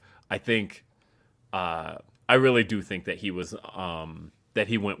like, I think, I really do think that he was, that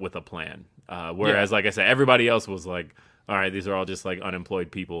he went with a plan. Whereas, like I said, everybody else was like, all right, these are all just like unemployed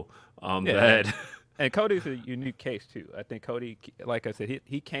people. And Cody's a unique case too. I think Cody, like I said,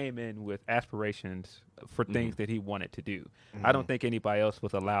 he came in with aspirations for things that he wanted to do. I don't think anybody else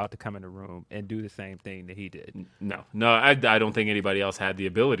was allowed to come in the room and do the same thing that he did. No, I don't think anybody else had the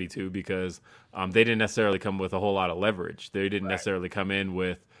ability to, because they didn't necessarily come with a whole lot of leverage. They didn't necessarily come in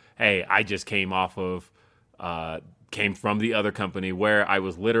with, hey, I just came from the other company where I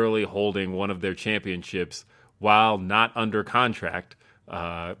was literally holding one of their championships while not under contract,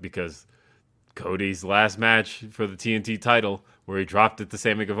 because Cody's last match for the TNT title, where he dropped it to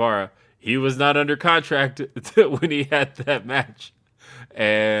Sammy Guevara, he was not under contract when he had that match.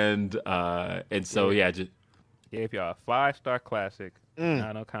 And so, just gave y'all a 5-star classic,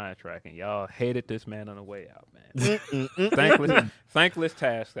 not on contract, and y'all hated this man on the way out, man. Thankless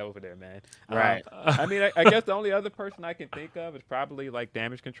task over there, man. Right. I mean, I guess the only other person I can think of is probably like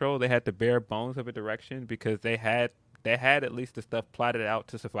Damage Control. They had the bare bones of a direction because they had at least the stuff plotted out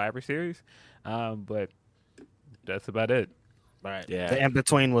to Survivor Series, but that's about it. Right. Yeah. The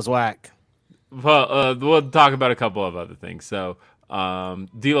in-between was whack. Well, we'll talk about a couple of other things. So,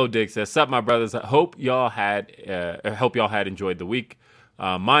 D-Lo Dick says, "Sup, my brothers. Hope y'all had enjoyed the week.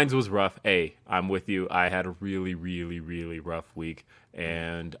 Mine was rough. I'm with you. I had a really, really, really rough week,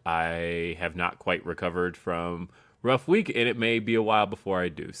 and I have not quite recovered from rough week, and it may be a while before I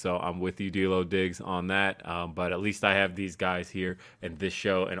do. So I'm with you, D-Lo Diggs, on that. But at least I have these guys here and this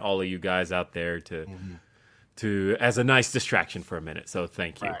show and all of you guys out there to as a nice distraction for a minute. So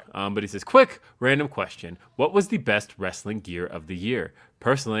thank you. Right. But he says, quick random question: what was the best wrestling gear of the year?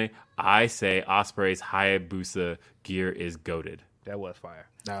 Personally, I say Ospreay's Hayabusa gear is goated. That was fire.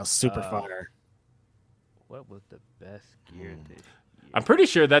 That was super fire. What was the best gear this year? I'm pretty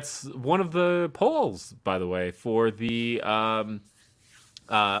sure that's one of the polls, by the way, for the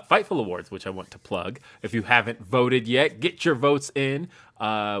Fightful Awards, which I want to plug. If you haven't voted yet, get your votes in.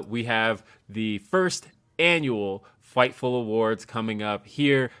 We have the first annual Fightful Awards coming up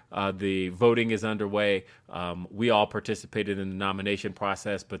here. The voting is underway. We all participated in the nomination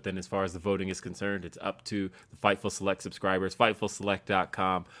process, but then as far as the voting is concerned, it's up to the Fightful Select subscribers,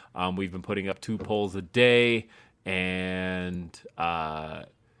 FightfulSelect.com. We've been putting up 2 polls a day, and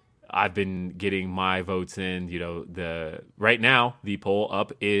I've been getting my votes in. You know, right now the poll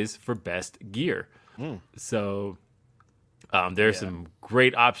up is for best gear. So there's some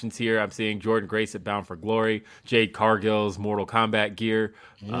great options here. I'm seeing Jordan Grace at Bound for Glory, Jade Cargill's Mortal Kombat gear,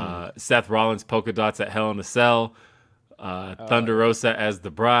 Seth Rollins polka dots at Hell in a Cell, Thunder Rosa as the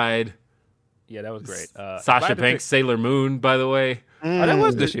bride. Yeah, that was great. Sasha Banks, Sailor Moon, by the way. Oh, that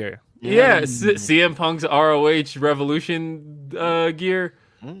was this year. Yeah, CM Punk's ROH Revolution gear.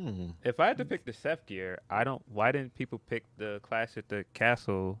 If I had to pick the Seth gear, why didn't people pick the Clash at the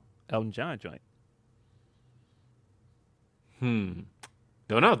Castle Elton John joint? Don't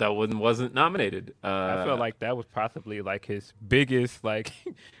know. That one wasn't nominated. I feel like that was possibly like his biggest, like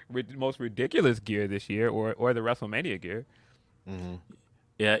most ridiculous gear this year, or the WrestleMania gear.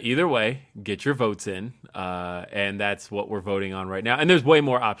 Yeah, either way, get your votes in, and that's what we're voting on right now. And there's way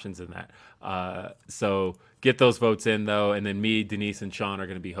more options than that. So get those votes in, though, and then me, Denise, and Sean are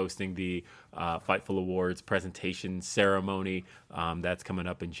going to be hosting the Fightful Awards presentation ceremony. That's coming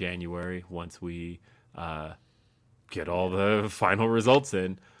up in January once we get all the final results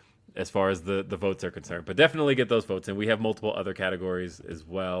in as far as the votes are concerned. But definitely get those votes in. We have multiple other categories as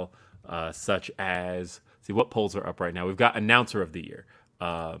well, such as, see what polls are up right now. We've got Announcer of the Year.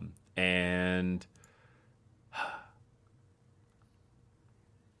 And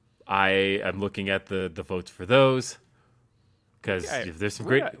I am looking at the votes for those because there's some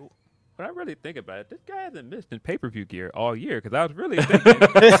great. When I really think about it, this guy hasn't missed in pay-per-view gear all year because I was really thinking,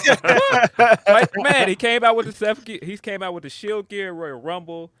 like, man, he came out with the Seth gear, he came out with the Shield gear, Royal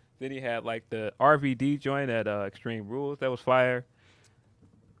Rumble. Then he had like the RVD joint at Extreme Rules that was fire.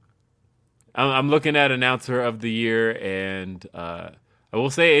 I'm looking at Announcer of the Year, and I will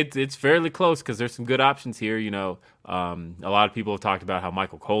say it's fairly close because there's some good options here. You know, a lot of people have talked about how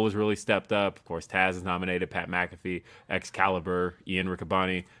Michael Cole has really stepped up. Of course, Taz is nominated, Pat McAfee, Excalibur, Ian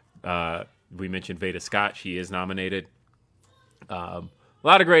Riccaboni. We mentioned Veda Scott. She is nominated. A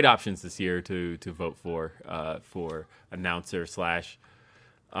lot of great options this year to vote for announcer slash.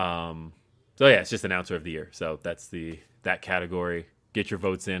 So yeah, it's just Announcer of the Year. So that's that category. Get your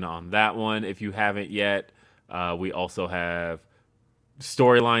votes in on that one if you haven't yet. We also have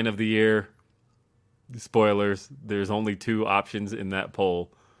Storyline of the Year. Spoilers, there's only 2 options in that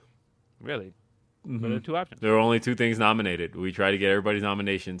poll. Really? Mm-hmm. What are the 2 options? There are only 2 things nominated. We try to get everybody's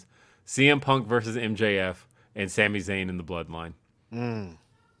nominations. CM Punk versus MJF and Sami Zayn in the Bloodline.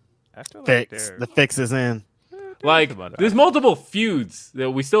 I feel Fix. The fix is in. Like, there's multiple feuds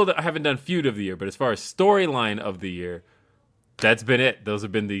that we still haven't done feud of the year, but as far as storyline of the year, that's been it. Those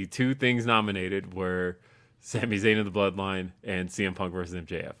have been the 2 things nominated were Sami Zayn in the Bloodline and CM Punk versus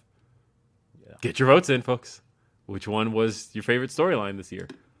MJF. Yeah. Get your votes in, folks. Which one was your favorite storyline this year?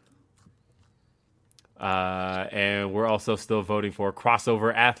 And we're also still voting for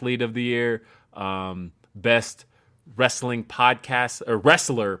Crossover Athlete of the Year, Best Wrestling Podcast or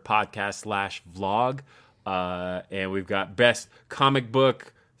Wrestler Podcast / Vlog, and we've got Best Comic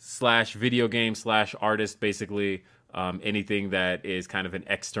Book / Video Game / Artist, basically anything that is kind of an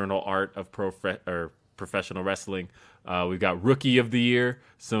external art of professional wrestling. We've got Rookie of the Year,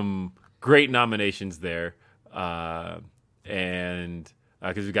 some great nominations there, and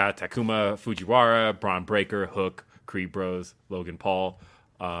because we got Takuma Fujiwara, Braun Breaker, Hook, Creed Bros, Logan Paul.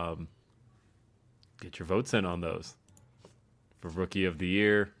 Get your votes in on those for Rookie of the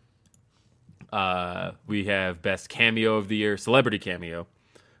Year. We have Best Cameo of the Year, Celebrity Cameo.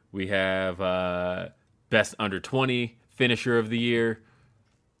 We have Best Under 20 Finisher of the Year.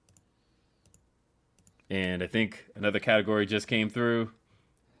 And I think another category just came through.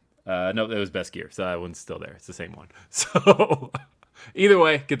 No, it was Best Gear, so that one's still there. It's the same one. So either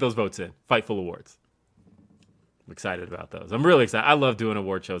way, get those votes in. Fightful Awards. I'm excited about those. I'm really excited. I love doing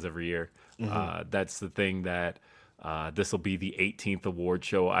award shows every year. Mm-hmm. That's the thing that this will be the 18th award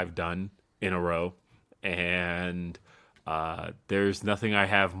show I've done in a row. And there's nothing I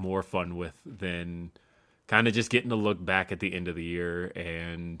have more fun with than kind of just getting to look back at the end of the year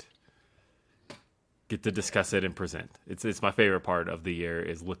and get to discuss it and present. It's my favorite part of the year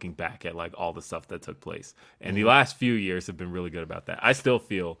is looking back at like all the stuff that took place. And the last few years have been really good about that. I still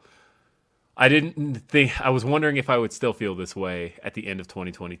feel I was wondering if I would still feel this way at the end of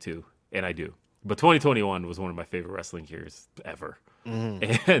 2022, and I do. But 2021 was one of my favorite wrestling years ever.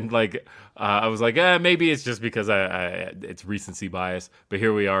 Mm-hmm. And like I was like, maybe it's just because it's recency bias. But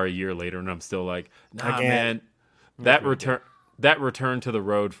here we are a year later, and I'm still like, man, that return to the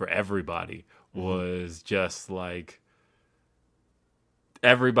road for everybody was just like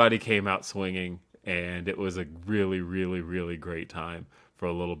everybody came out swinging, and it was a really, really, really great time for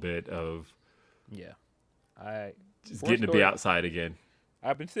a little bit of just getting to be outside again.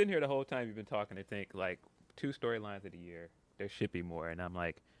 I've been sitting here the whole time you've been talking to think like 2 storylines of the year. There should be more, and I'm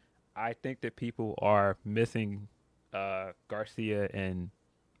like, I think that people are missing Garcia and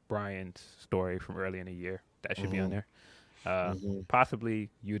Bryan's story from early in the year. That should be on there. Possibly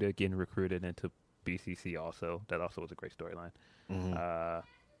Yuta getting recruited into BCC also. That also was a great storyline.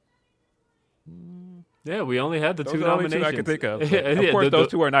 Yeah, we only had the those 2 are the only nominations 2 I can think of. Of course, those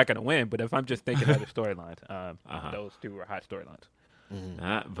 2 are not going to win, but if I'm just thinking other storylines, those 2 are hot storylines.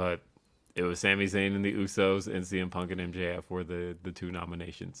 But it was Sami Zayn and the Usos, and CM Punk and MJF were the 2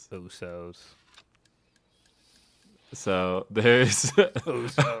 nominations. Usos. So there's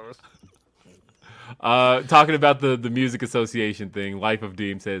Usos. Talking about the music association thing, Life of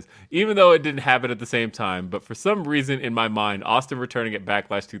Deem says, even though it didn't happen at the same time, but for some reason in my mind, Austin returning at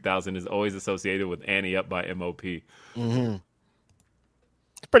Backlash 2000 is always associated with Annie Up by MOP. Mm-hmm.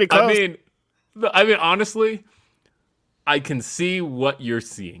 It's pretty close. I mean, honestly, I can see what you're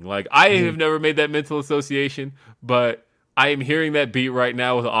seeing. Like, I have never made that mental association, but I am hearing that beat right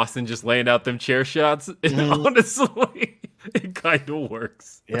now with Austin just laying out them chair shots. And honestly, it kind of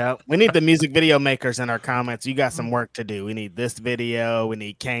works. Yeah, we need the music video makers in our comments. You got some work to do. We need this video. We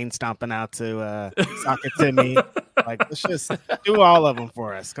need Kane stomping out to Sock It To Me. Like, let's just do all of them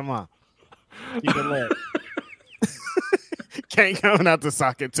for us. Come on. Keep it lit. Kane coming out to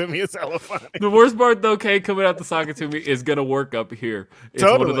Sock It To Me is hella funny. The worst part, though, Kane coming out to Sock It To Me is going to work up here. It's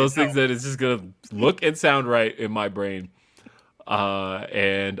one of those things that is just going to look and sound right in my brain.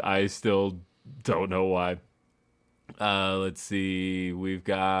 And I still don't know why. Let's see. We've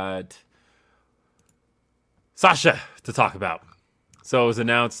got Sasha to talk about. So it was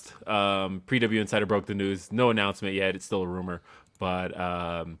announced. Pre-W Insider broke the news. No announcement yet. It's still a rumor.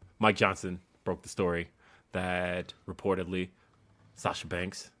 But Mike Johnson broke the story that reportedly Sasha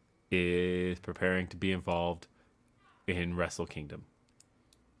Banks is preparing to be involved in Wrestle Kingdom.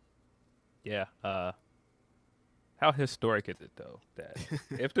 Yeah. How historic is it, though, that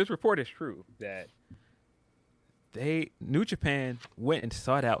if this report is true, that New Japan went and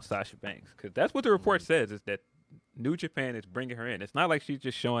sought out Sasha Banks? Because that's what the report says, is that New Japan is bringing her in. It's not like she's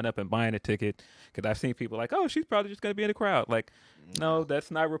just showing up and buying a ticket, because I've seen people like, oh, she's probably just going to be in the crowd. Like, no,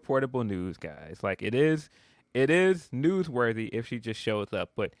 that's not reportable news, guys. Like, it is newsworthy if she just shows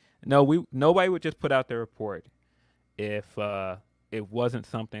up. But no, nobody would just put out their report if it wasn't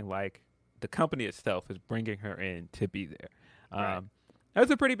something like the company itself is bringing her in to be there. Right.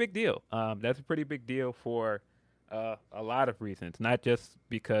 That's a pretty big deal. That's a pretty big deal for a lot of reasons, not just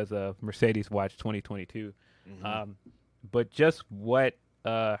because of Mercedes Watch 2022, but just what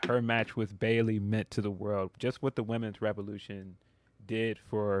her match with Bayley meant to the world, just what the women's revolution did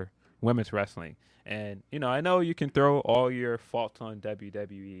for women's wrestling. And, you know, I know you can throw all your faults on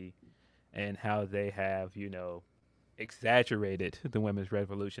WWE and how they have, you know, exaggerated the women's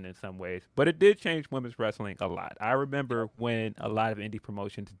revolution in some ways, but it did change women's wrestling a lot. I remember when a lot of indie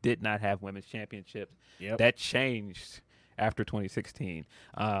promotions did not have women's championships. That changed after 2016.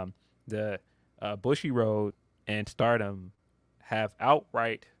 The Bushiroad and Stardom have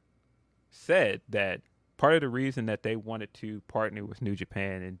outright said that part of the reason that they wanted to partner with New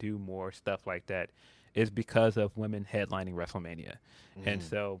Japan and do more stuff like that is because of women headlining WrestleMania. And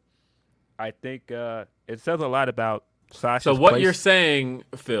so I think it says a lot about Sasha's So what place. you're saying,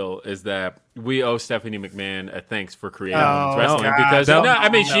 Phil, is that we owe Stephanie McMahon a thanks for creating women's wrestling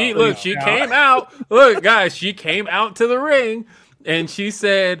because she came out. Look, guys, she came out to the ring and she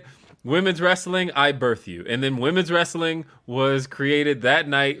said, "Women's wrestling, I birth you." And then women's wrestling was created that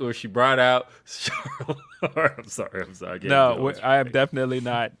night where she brought out Charlotte. I'm sorry. No, I am definitely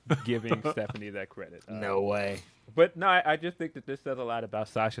not giving Stephanie that credit. No way. But no, I just think that this says a lot about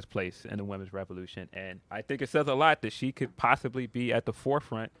Sasha's place in the women's revolution. And I think it says a lot that she could possibly be at the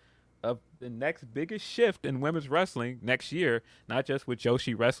forefront of the next biggest shift in women's wrestling next year, not just with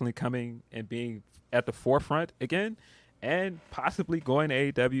Joshi Wrestling coming and being at the forefront again, and possibly going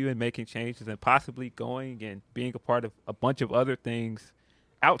to AEW and making changes, and possibly going and being a part of a bunch of other things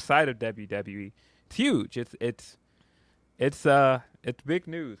outside of WWE. It's huge. It's big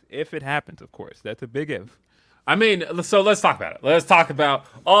news if it happens, of course. That's a big if. I mean, so let's talk about it. Let's talk about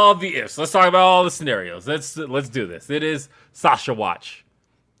all the ifs. Let's talk about all the scenarios. Let's do this. It is Sasha Watch.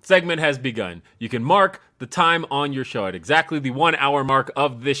 Segment has begun. You can mark the time on your show at exactly the 1 hour mark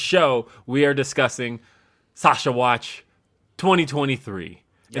of this show. We are discussing Sasha Watch 2023.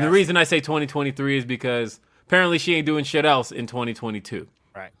 Yes. And the reason I say 2023 is because apparently she ain't doing shit else in 2022.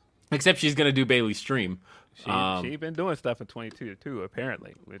 Right. Except she's going to do Bayley's stream. She been doing stuff in 22 too,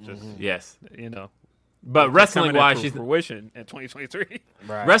 apparently. Which is, yes. You know. But wrestling-wise, she's fruition in 2023.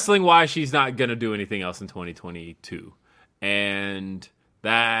 Right. Wrestling-wise, she's not going to do anything else in 2022. And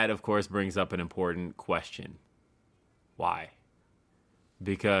that, of course, brings up an important question. Why?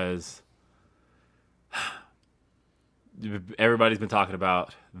 Because everybody's been talking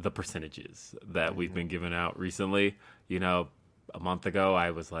about the percentages that we've been giving out recently. You know, a month ago, I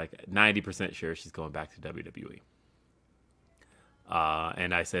was like 90% sure she's going back to WWE.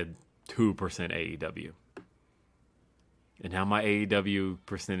 And I said 2% AEW. And now my AEW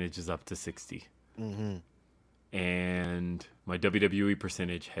percentage is up to 60. And my WWE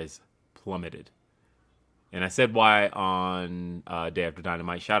percentage has plummeted. And I said why on Day After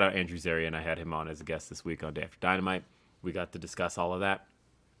Dynamite. Shout out Andrew Zarian. I had him on as a guest this week on Day After Dynamite. We got to discuss all of that.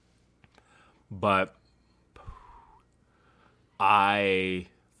 But I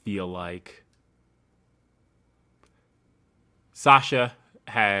feel like Sasha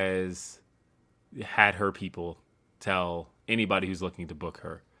has had her people tell anybody who's looking to book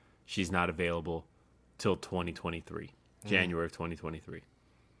her she's not available till 2023, January of 2023.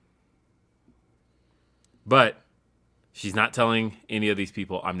 But she's not telling any of these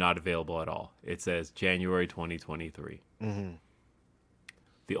people I'm not available at all. It says January 2023. Mm-hmm.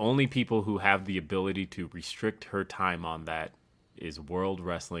 The only people who have the ability to restrict her time on that is World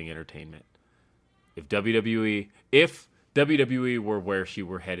Wrestling Entertainment. If WWE were where she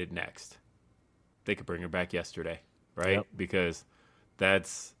were headed next, they could bring her back yesterday, right? Yep. Because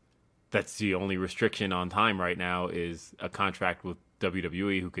that's the only restriction on time right now is a contract with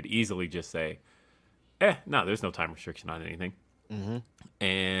WWE, who could easily just say, no, there's no time restriction on anything. Mm-hmm.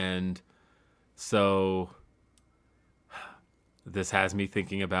 And so this has me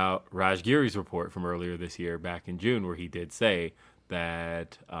thinking about Raj Giri's report from earlier this year, back in June, where he did say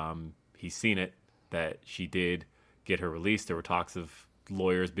that he's seen it, that she did get her release. There were talks of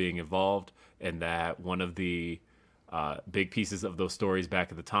lawyers being involved, and that one of the big pieces of those stories back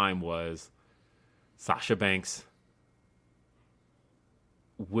at the time was Sasha Banks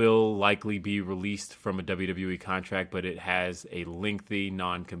will likely be released from a WWE contract, but it has a lengthy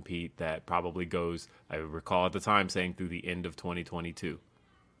non-compete that probably goes, I recall at the time saying, through the end of 2022.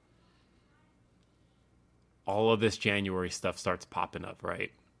 All of this January stuff starts popping up,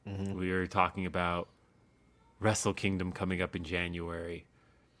 right? Mm-hmm. We are talking about Wrestle Kingdom coming up in January,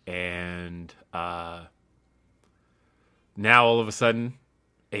 and now all of a sudden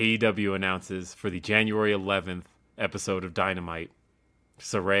AEW announces for the January 11th episode of Dynamite,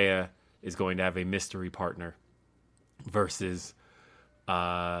 Saraya is going to have a mystery partner versus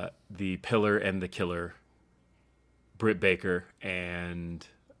the Pillar and the Killer, Britt Baker, and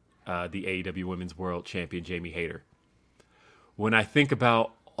the AEW Women's World Champion Jamie Hayter. When I think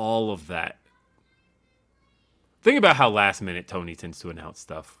about all of that, think about how last minute Tony tends to announce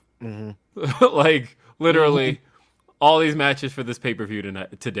stuff. Mm-hmm. Like, literally, all these matches for this pay-per-view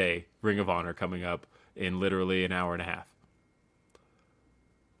today, Ring of Honor coming up in literally an hour and a half.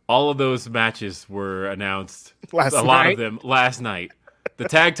 All of those matches were announced, a lot of them, last night. The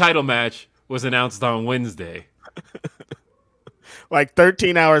tag title match was announced on Wednesday. Like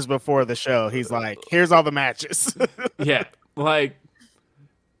 13 hours before the show, he's like, here's all the matches. Yeah, like,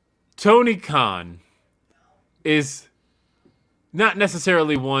 Tony Khan is not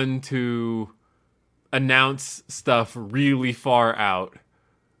necessarily one to announce stuff really far out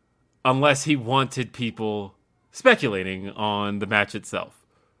unless he wanted people speculating on the match itself.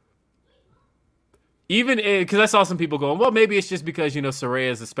 Even because I saw some people going, well, maybe it's just because,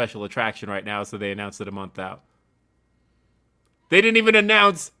 Saraya is a special attraction right now, so they announced it a month out. They didn't even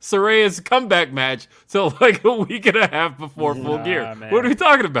announce Saraya's comeback match till like a week and a half before Full Gear. Man. What are we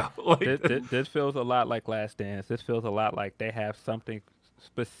talking about? Like, this feels a lot like Last Dance. This feels a lot like they have something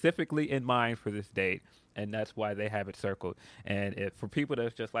specifically in mind for this date, and that's why they have it circled. And if for people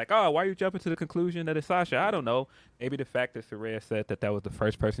that's just like, oh, why are you jumping to the conclusion that it's Sasha? I don't know. Maybe the fact that Saraya said that was the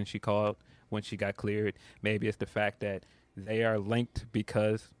first person she called when she got cleared. Maybe it's the fact that they are linked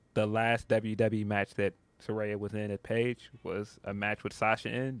because the last WWE match that Saraya was in at Page was a match with Sasha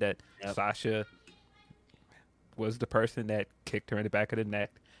in that Sasha was the person that kicked her in the back of the neck.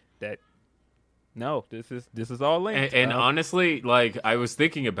 That no, this is all linked. And honestly, like, I was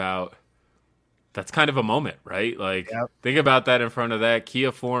thinking about, that's kind of a moment, right? Like, think about that in front of that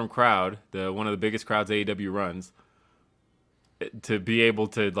Kia Forum crowd, one of the biggest crowds AEW runs. To be able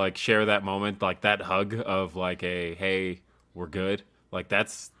to like share that moment, like that hug of like a hey, we're good. Like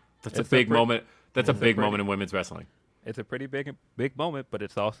that's a big moment. That's a big moment in women's wrestling. It's a pretty big moment, but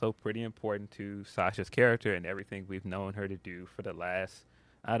it's also pretty important to Sasha's character and everything we've known her to do for the last,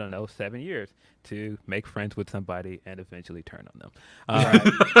 7 years, to make friends with somebody and eventually turn on them.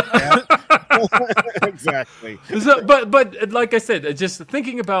 Exactly. So, but like I said, just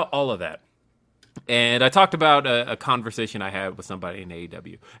thinking about all of that. And I talked about a conversation I had with somebody in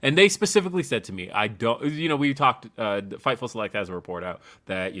AEW, and they specifically said to me, I don't, we talked, Fightful Select has a report out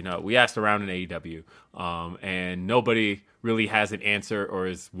that, we asked around in AEW, and nobody really has an answer or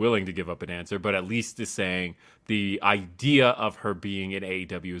is willing to give up an answer, but at least is saying the idea of her being in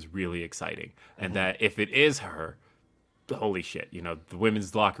AEW is really exciting. And that if it is her, holy shit, the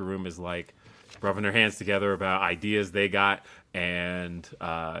women's locker room is like rubbing their hands together about ideas they got, and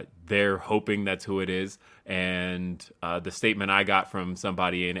they're hoping that's who it is. And the statement I got from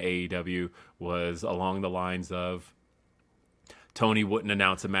somebody in AEW was along the lines of, Tony wouldn't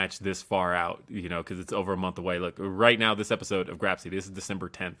announce a match this far out, because it's over a month away. Look, right now, this episode of Grapsy, this is December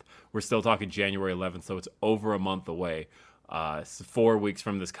 10th. We're still talking January 11th, so it's over a month away. It's 4 weeks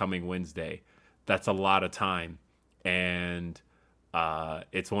from this coming Wednesday. That's a lot of time. And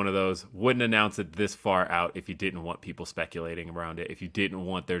it's one of those, wouldn't announce it this far out if you didn't want people speculating around it, if you didn't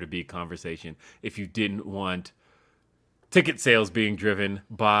want there to be conversation, if you didn't want ticket sales being driven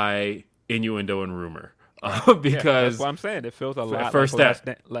by innuendo and rumor. Because that's what I'm saying. It feels a lot first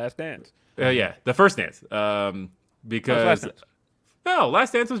like Last Dance. Yeah, the first dance. Because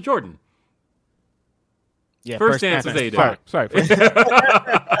Last Dance was Jordan. Yeah, first dance was AEW. Sorry.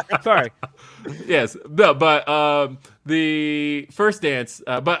 Sorry. Yes, no, but the first dance,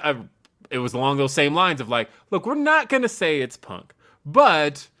 it was along those same lines of like, look, we're not gonna say it's Punk,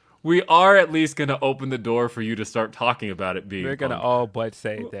 but we are at least gonna open the door for you to start talking about it being. They're Punk. gonna all but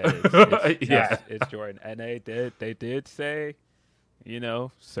say that it's Jordan, and they did say,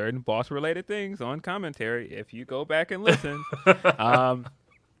 certain boss related things on commentary. If you go back and listen,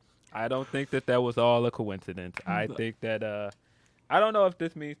 I don't think that was all a coincidence. I think that I don't know if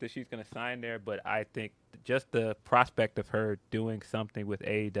this means that she's going to sign there, but I think just the prospect of her doing something with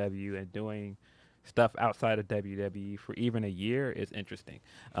AEW and doing stuff outside of WWE for even a year is interesting.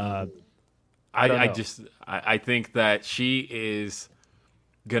 I think that she is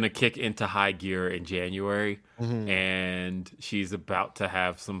going to kick into high gear in January, and she's about to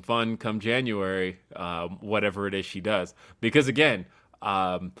have some fun come January, whatever it is she does. Because again,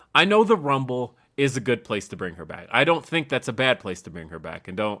 I know the Rumble is a good place to bring her back. I don't think that's a bad place to bring her back,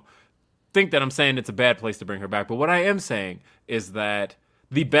 and don't think that I'm saying it's a bad place to bring her back. But what I am saying is that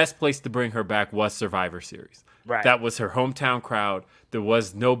the best place to bring her back was Survivor Series. Right. That was her hometown crowd. There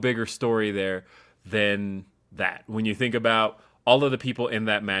was no bigger story there than that. When you think about all of the people in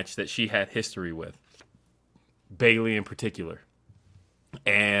that match that she had history with, Bayley in particular.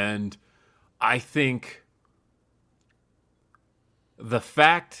 And I think the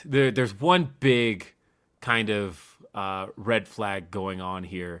fact there's one big kind of red flag going on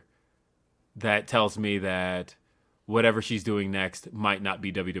here that tells me that whatever she's doing next might not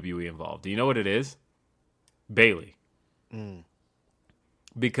be WWE involved. Do you know what it is? Bayley.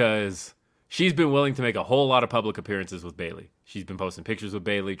 Because she's been willing to make a whole lot of public appearances with Bayley. She's been posting pictures with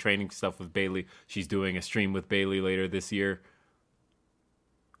Bayley, training stuff with Bayley. She's doing a stream with Bayley later this year.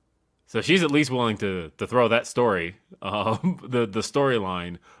 So she's at least willing to throw that story, the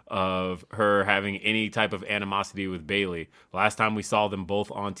storyline of her having any type of animosity with Bayley. Last time we saw them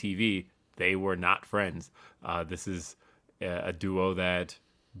both on TV, they were not friends. This is a duo that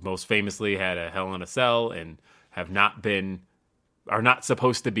most famously had a Hell in a Cell and are not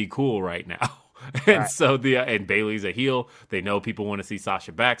supposed to be cool right now. And so and Bayley's a heel. They know people want to see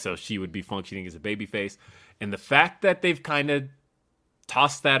Sasha back, so she would be functioning as a babyface. And the fact that they've kind of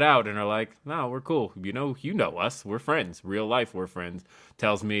toss that out and are like, no, we're cool. You know us. We're friends. Real life, we're friends.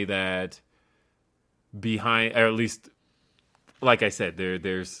 Tells me that behind, or at least, like I said,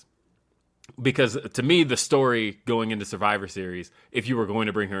 there's, because to me, the story going into Survivor Series, if you were going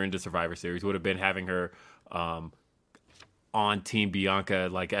to bring her into Survivor Series, would have been having her on Team Bianca,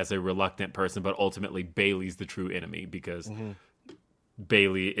 like as a reluctant person, but ultimately Bayley's the true enemy because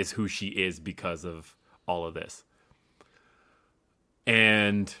Bayley is who she is because of all of this.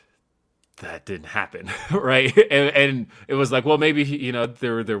 And that didn't happen, right? And it was like, well, maybe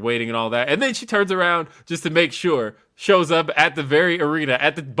they're waiting and all that. And then she turns around just to make sure, shows up at the very arena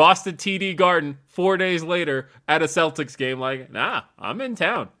at the Boston TD Garden 4 days later at a Celtics game. Like, nah, I'm in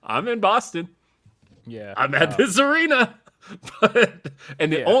town. I'm in Boston. Yeah, I'm at this arena.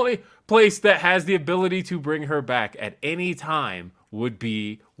 And the only place that has the ability to bring her back at any time would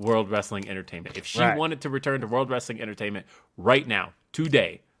be World Wrestling Entertainment. If she wanted to return to World Wrestling Entertainment right now,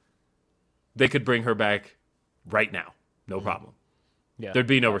 today, they could bring her back right now. No problem. Yeah. There'd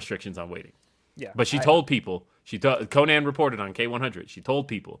be no restrictions on waiting. Yeah. But she told people, Conan reported on K100, she told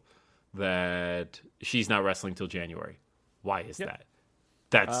people that she's not wrestling till January. Why is that?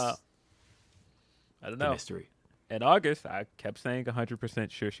 That's I don't know. The mystery. In August, I kept saying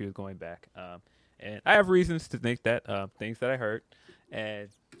 100% sure she was going back. And I have reasons to think that, things that I heard, and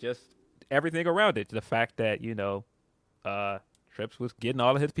just everything around it. The fact that, Trips was getting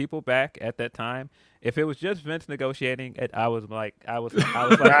all of his people back at that time. If it was just Vince negotiating, I was like, no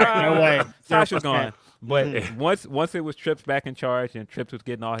way, Sasha's gone. But once it was Trips back in charge, and Trips was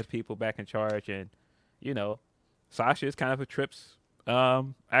getting all his people back in charge, and Sasha is kind of a Trips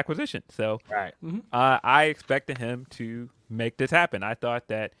acquisition. So I expected him to make this happen. I thought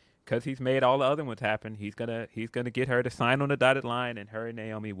that because he's made all the other ones happen, he's gonna get her to sign on the dotted line, and her and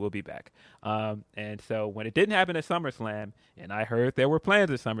Naomi will be back. And so when it didn't happen at SummerSlam, and I heard there were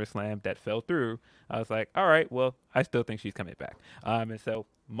plans at SummerSlam that fell through, I was like, all right, well, I still think she's coming back. And so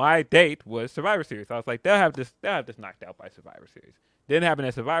my date was Survivor Series. I was like, they'll have this knocked out by Survivor Series. Didn't happen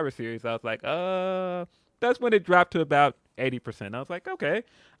at Survivor Series. I was like, that's when it dropped to about 80%. I was like, okay.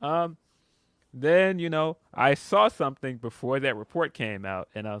 Then, you know, I saw something before that report came out,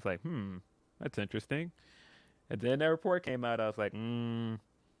 and I was like, that's interesting. And then that report came out, I was like,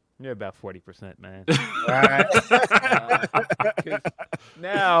 you're about 40%, man.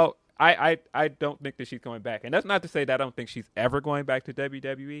 Now, I don't think that she's going back. And that's not to say that I don't think she's ever going back to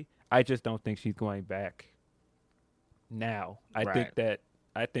WWE. I just don't think she's going back now. I think that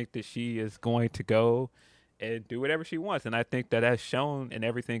she is going to go and do whatever she wants. And I think that has shown in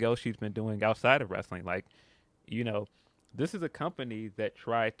everything else she's been doing outside of wrestling. Like, you know, this is a company that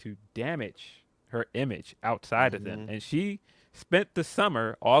tried to damage her image outside of them. And she spent the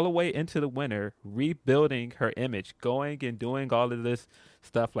summer all the way into the winter rebuilding her image, going and doing all of this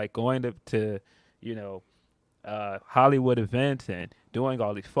stuff, like going to you know, Hollywood events and doing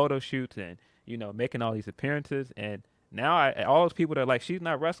all these photo shoots and, you know, making all these appearances. And now all those people that are like, she's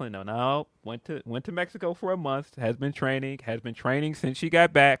not wrestling though. No, went to Mexico for a month, has been training since she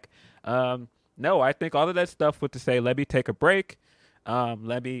got back. No, I think all of that stuff was to say, let me take a break.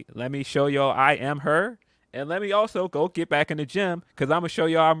 Let me show y'all I am her. And let me also go get back in the gym because I'm going to show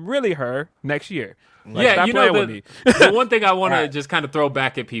y'all I'm really her next year. Like, yeah, you know, the one thing I want to just kind of throw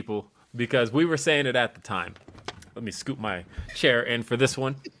back at people, because we were saying it at the time. Let me scoop my chair in for this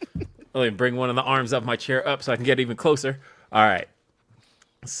one. Let me bring one of the arms of my chair up so I can get even closer. All right.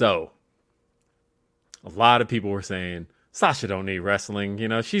 So, a lot of people were saying, Sasha don't need wrestling. You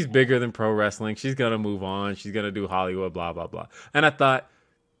know, she's bigger than pro wrestling. She's going to move on. She's going to do Hollywood, blah, blah, blah. And I thought,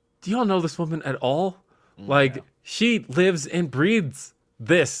 do y'all know this woman at all? Like, she lives and breathes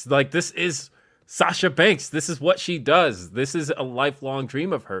this. Like, this is Sasha Banks. This is what she does. This is a lifelong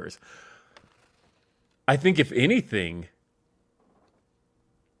dream of hers. I think, if anything,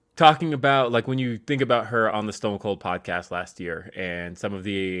 talking about, like, when you think about her on the Stone Cold podcast last year and some of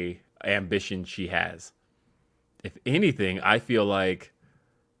the ambition she has, if anything, I feel like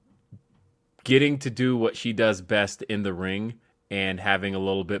getting to do what she does best in the ring and having a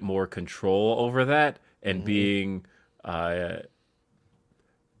little bit more control over that and being, having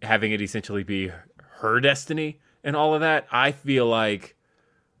it essentially be her destiny and all of that, I feel like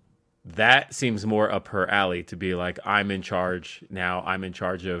that seems more up her alley, to be like, I'm in charge now. I'm in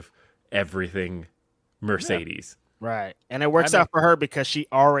charge of everything Mercedes. Right. And it works out for her because she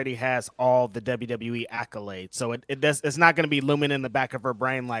already has all the WWE accolades. So it's not going to be looming in the back of her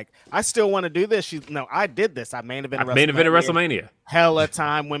brain like, I still want to do this. I did this. I main evented WrestleMania. Hell of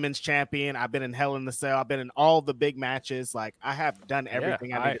Time women's champion. I've been in Hell in the Cell. I've been in all the big matches. Like, I have done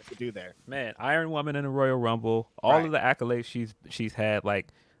everything I needed to do there. Man, Iron Woman in the Royal Rumble, all of the accolades she's had, like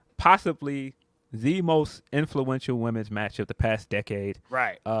possibly the most influential women's match of the past decade.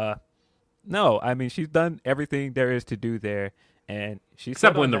 Right. No, I mean, she's done everything there is to do there, and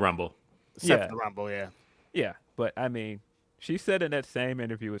except win the Rumble. Except the Rumble, yeah. Yeah, but I mean, she said in that same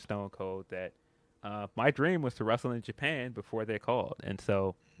interview with Stone Cold that my dream was to wrestle in Japan before they called, and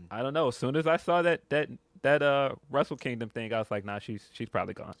so I don't know. As soon as I saw that Wrestle Kingdom thing, I was like, nah, she's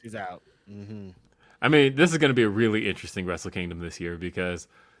probably gone. She's out. Mm-hmm. I mean, this is going to be a really interesting Wrestle Kingdom this year because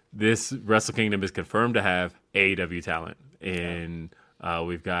this Wrestle Kingdom is confirmed to have AEW talent in.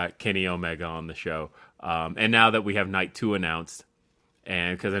 We've got Kenny Omega on the show. And now that we have Night 2 announced,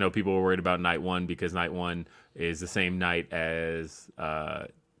 and because I know people were worried about Night 1 because Night 1 is the same night as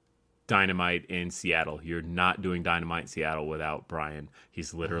Dynamite in Seattle. You're not doing Dynamite in Seattle without Brian.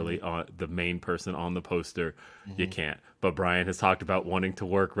 He's literally the main person on the poster. You can't. But Brian has talked about wanting to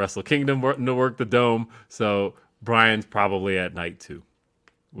work Wrestle Kingdom, to work the Dome. So Brian's probably at Night 2,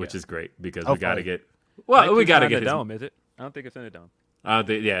 which is great because we got to get... Well, we got to get the Dome, is it? I don't think it's in the Dome. Night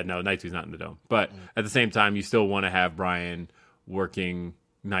 2's not in the Dome. But at the same time, you still want to have Brian working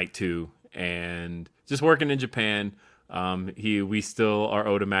Night 2 and just working in Japan. We still are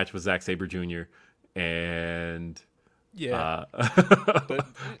owed a match with Zack Sabre Jr. And but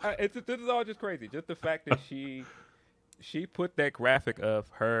this is all just crazy. Just the fact that she put that graphic of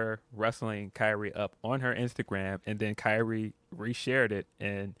her wrestling Kairi up on her Instagram, and then Kairi reshared it,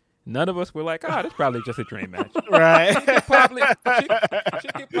 and none of us were like, that's probably just a dream match. Right. She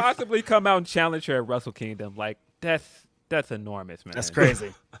could possibly come out and challenge her at Wrestle Kingdom. Like, that's enormous, man. That's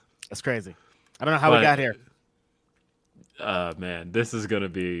crazy. That's crazy. I don't know how we got here. Man, this is going to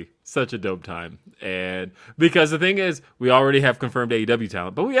be such a dope time. And because the thing is, we already have confirmed AEW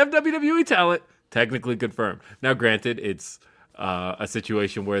talent, but we have WWE talent technically confirmed. Now, granted, it's a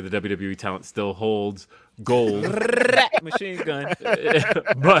situation where the WWE talent still holds gold. Machine gun.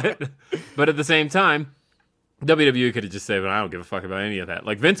 but at the same time, WWE could have just said, well, I don't give a fuck about any of that.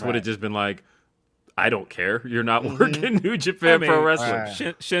 Like, Vince would have just been like, I don't care. You're not working New Japan Pro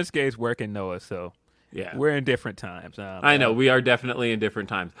Wrestling. Shinsuke's working Noah, so yeah, we're in different times. I know we are definitely in different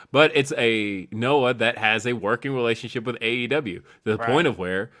times, but it's a Noah that has a working relationship with AEW to the point of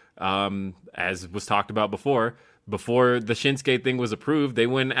where, as was talked about before the Shinsuke thing was approved, they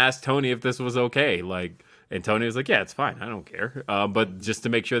went and asked Tony if this was okay. Like, and Tony was like, "Yeah, it's fine. I don't care." But just to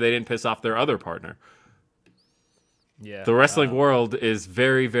make sure they didn't piss off their other partner. Yeah, the wrestling world is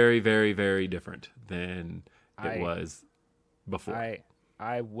very, very, very, very different than it was before.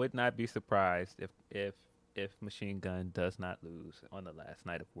 I would not be surprised if Machine Gun does not lose on the last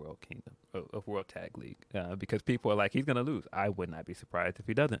night of World Tag League, because people are like, he's gonna lose. I would not be surprised if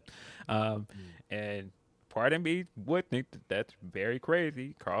he doesn't. And part of me would think that's very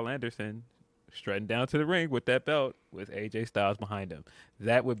crazy. Carl Anderson strutting down to the ring with that belt with AJ Styles behind him.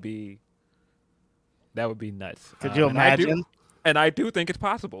 That would be nuts. Could you imagine? And I do think it's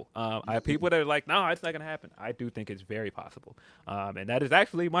possible. I have people that are like, no, it's not going to happen. I do think it's very possible. And that is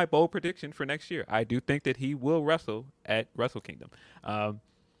actually my bold prediction for next year. I do think that he will wrestle at Wrestle Kingdom.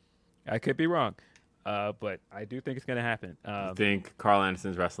 I could be wrong, but I do think it's going to happen. You think Carl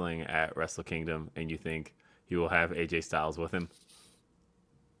Anderson's wrestling at Wrestle Kingdom, and you think he will have AJ Styles with him?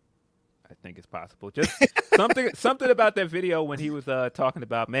 I think it's possible. Just something about that video when he was talking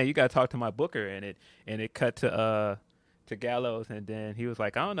about, man, you got to talk to my booker, and it cut to Gallows, and then he was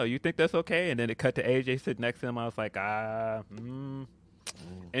like, I don't know, you think that's okay? And then it cut to AJ sitting next to him. I was like,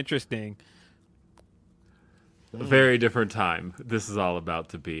 interesting. A very different time. This is all about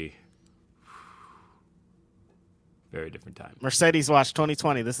to be very different time. Mercedes Watch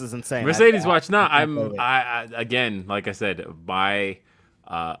 2020. This is insane. Mercedes Watch. No, I again, like I said, my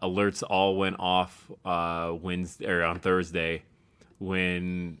alerts all went off Wednesday or on Thursday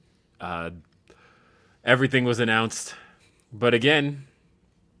when everything was announced. But again,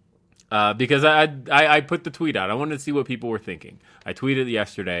 because I put the tweet out, I wanted to see what people were thinking. I tweeted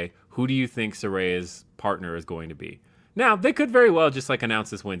yesterday, who do you think Saraya's partner is going to be? Now, they could very well just like announce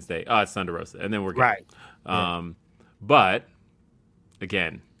this Wednesday, it's Thunder Rosa, and then we're good. Right. But,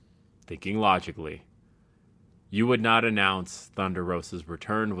 again, thinking logically, you would not announce Thunder Rosa's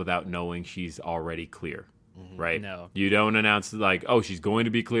return without knowing she's already clear, right? No. You don't announce like, oh, she's going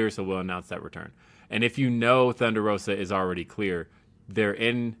to be clear, so we'll announce that return. And if you know Thunder Rosa is already clear, they're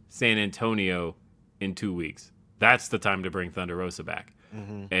in San Antonio in 2 weeks. That's the time to bring Thunder Rosa back.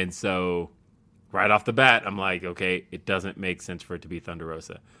 And so right off the bat, I'm like, okay, it doesn't make sense for it to be Thunder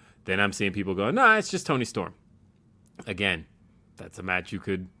Rosa. Then I'm seeing people going, nah, it's just Toni Storm. Again, that's a match you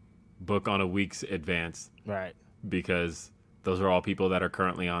could book on a week's advance. Right. Because those are all people that are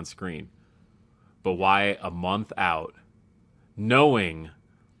currently on screen. But why a month out, knowing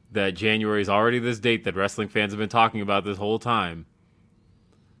that January is already this date that wrestling fans have been talking about this whole time,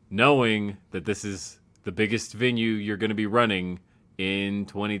 knowing that this is the biggest venue you're going to be running in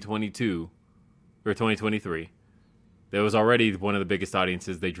 2022 or 2023. That was already one of the biggest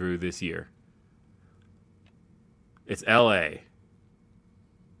audiences they drew this year. It's LA.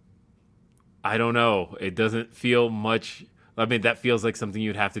 I don't know. It doesn't feel much. I mean, that feels like something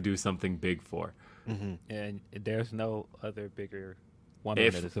you'd have to do something big for. And there's no other bigger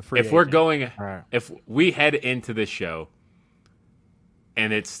woman that is a free If we're agent. going, if we head into this show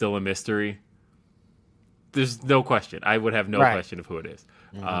and it's still a mystery, there's no question. I would have no question of who it is.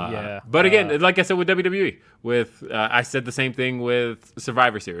 But again, like I said with WWE, I said the same thing with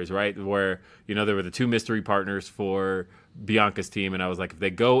Survivor Series, right? Where, there were the two mystery partners for Bianca's team, and I was like, if they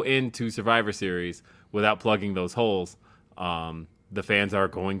go into Survivor Series without plugging those holes, the fans are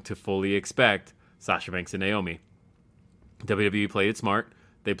going to fully expect Sasha Banks and Naomi. WWE played it smart.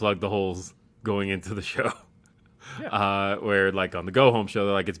 They plugged the holes going into the show. Where, like, on the Go Home show,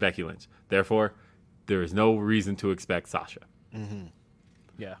 they're like, it's Becky Lynch. Therefore, there is no reason to expect Sasha.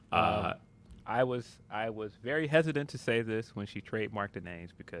 Yeah. I was very hesitant to say this when she trademarked the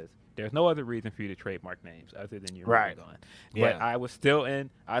names, because there's no other reason for you to trademark names other than you're moving on. Yeah. But I was still in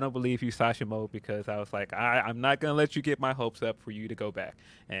I don't believe you Sasha mode, because I was like, I'm not going to let you get my hopes up for you to go back.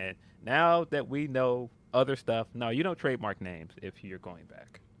 And now that we know other stuff, no, you don't trademark names if you're going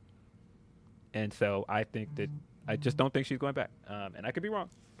back. And so I just don't think she's going back. And I could be wrong,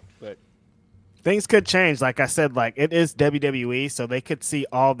 but things could change. Like I said, like, it is WWE, so they could see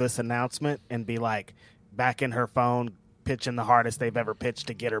all this announcement and be like, back in her phone, pitching the hardest they've ever pitched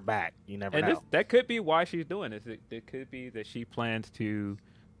to get her back. You never know. That could be why she's doing this. It could be that she plans to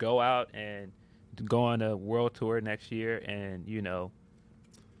go out and go on a world tour next year and, you know,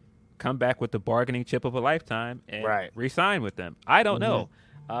 come back with the bargaining chip of a lifetime and re-sign with them. I don't know.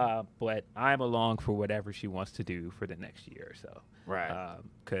 But I'm along for whatever she wants to do for the next year or so. Right.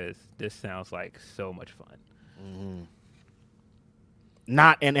 Because this sounds like so much fun. Mm-hmm.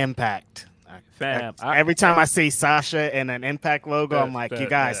 Not an Impact. Fam, every time I see Sasha and an Impact logo, I'm like, you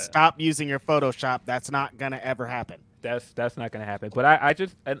guys, stop using your Photoshop. That's not going to ever happen. That's not going to happen. But I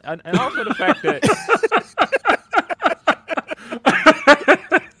just, and also the fact that,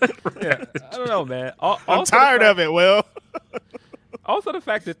 yeah, I don't know, man. I'm tired of it, Will. Also, the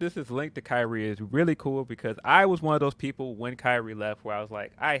fact that this is linked to Kyrie is really cool because I was one of those people when Kyrie left where I was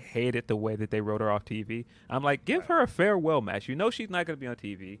like, I hated the way that they wrote her off TV. I'm like, give her a farewell match. You know she's not going to be on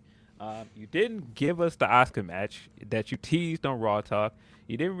TV. You didn't give us the Asuka match that you teased on Raw Talk.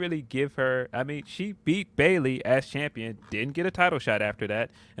 You didn't really give her – I mean, she beat Bayley as champion, didn't get a title shot after that.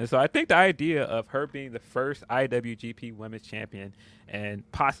 And so I think the idea of her being the first IWGP Women's Champion and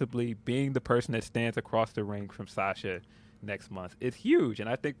possibly being the person that stands across the ring from Sasha – next month is huge, and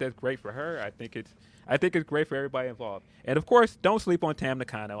I think that's great for her. I think it's great for everybody involved. And of course, don't sleep on Tam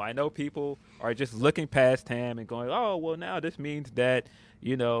Nakano. I know people are just looking past Tam and going, "Oh, well, now this means that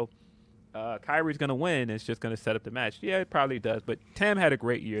Kyrie's going to win. It's just going to set up the match." Yeah, it probably does. But Tam had a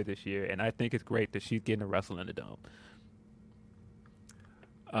great year this year, and I think it's great that she's getting to wrestle in the Dome.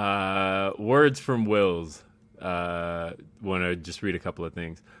 Words from Wills. Want to just read a couple of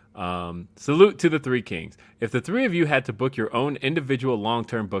things. Salute to the Three Kings. If the three of you had to book your own individual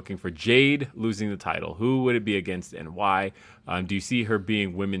long-term booking for Jade losing the title, who would it be against and why? Do you see her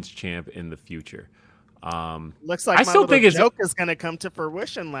being women's champ in the future? Looks like my little joke is going to come to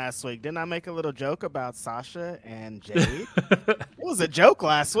fruition last week. Didn't I make a little joke about Sasha and Jade? It was a joke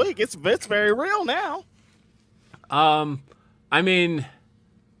last week. It's very real now. I mean,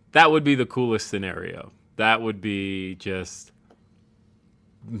 that would be the coolest scenario. That would be just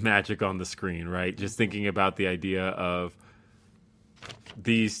magic on the screen, right? Just thinking about the idea of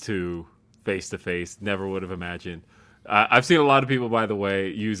these two face to face, never would have imagined. I've seen a lot of people, by the way,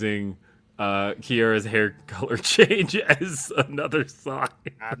 using Kiera's hair color change as another sign.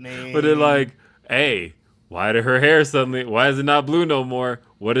 I mean, but they're like, hey, why is it not blue no more?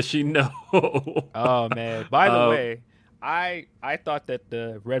 What does she know? Oh man. By the way, I thought that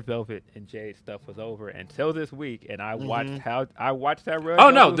the Red Velvet and Jade stuff was over until this week, and I watched how Red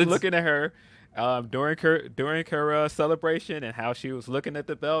Velvet was looking at her during her celebration and how she was looking at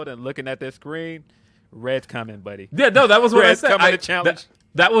the belt and looking at the screen. Red's coming, buddy. Yeah, no, that was what Red's I said. Coming to challenge.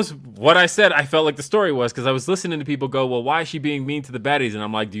 That was what I said. I felt like the story was because I was listening to people go, well, why is she being mean to the baddies? And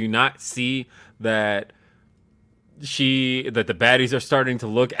I'm like, do you not see that the baddies are starting to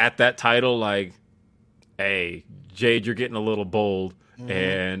look at that title like, hey, Jade, you're getting a little bold,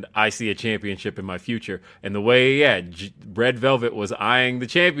 and I see a championship in my future. And the way, Red Velvet was eyeing the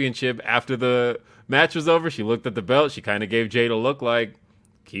championship after the match was over, she looked at the belt. She kind of gave Jade a look like,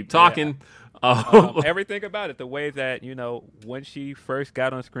 keep talking. Yeah. Everything about it, the way that, when she first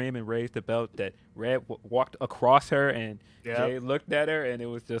got on screen and raised the belt, that Red walked across her and Jade looked at her, and it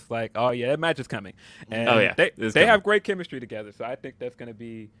was just like, oh, yeah, that match is coming. And they have great chemistry together, so I think that's going to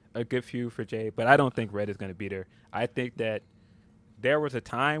be a good feud for Jade, but I don't think Red is going to beat her. I think that there was a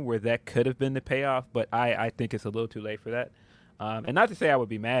time where that could have been the payoff, but I think it's a little too late for that. And not to say I would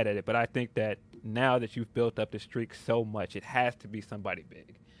be mad at it, but I think that now that you've built up the streak so much, it has to be somebody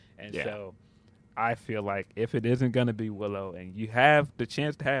big. And so I feel like if it isn't going to be Willow and you have the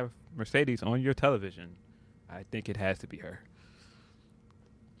chance to have Mercedes on your television, I think it has to be her.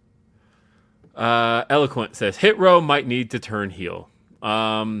 Eloquent says, Hit Row might need to turn heel.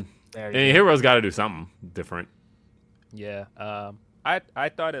 Hit Row's got to do something different. Yeah. I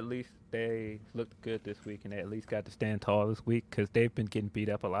thought at least they looked good this week and they at least got to stand tall this week because they've been getting beat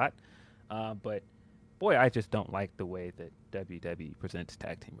up a lot. But, boy, I just don't like the way that WWE presents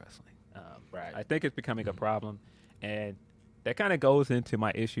tag team wrestling. Right. I think it's becoming a problem, and that kind of goes into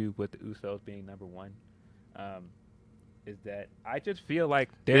my issue with the Usos being number one. Is that I just feel like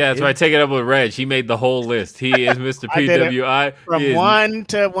that's why I take it up with Reg. He made the whole list. He is Mr. PWI. From 1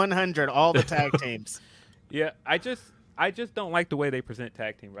 to 100, all the tag teams. Yeah, I just don't like the way they present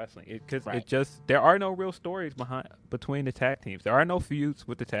tag team wrestling because there are no real stories between the tag teams. There are no feuds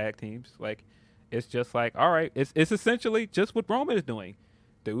with the tag teams. Like, it's just like, all right, it's essentially just what Roman is doing.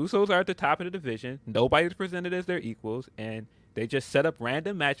 The Usos are at the top of the division. Nobody's presented as their equals, and they just set up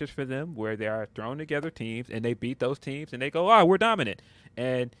random matches for them where they are thrown together teams, and they beat those teams, and they go, we're dominant.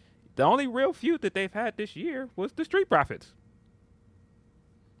 And the only real feud that they've had this year was the Street Profits.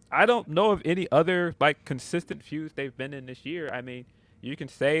 I don't know of any other like consistent feuds they've been in this year. I mean, you can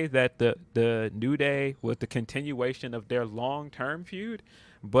say that the New Day was the continuation of their long-term feud,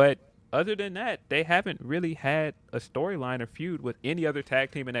 but other than that, they haven't really had a storyline or feud with any other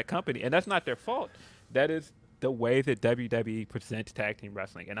tag team in that company, and that's not their fault. That is the way that WWE presents tag team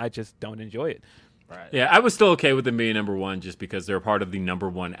wrestling, and I just don't enjoy it. Right. Yeah, I was still okay with them being number one just because they're part of the number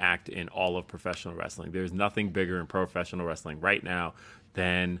one act in all of professional wrestling. There's nothing bigger in professional wrestling right now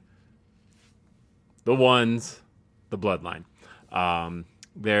than the Bloodline.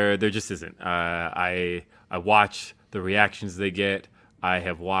 There just isn't. I watch the reactions they get. I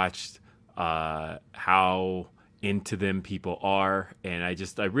have watched how into them people are, and I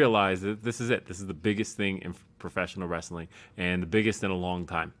realize that this is it. This is the biggest thing in professional wrestling, and the biggest in a long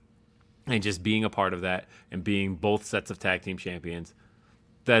time. And just being a part of that and being both sets of tag team champions,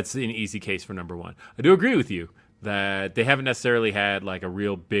 that's an easy case for number one. I do agree with you that they haven't necessarily had like a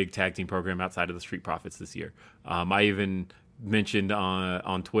real big tag team program outside of the Street Profits this year. I even mentioned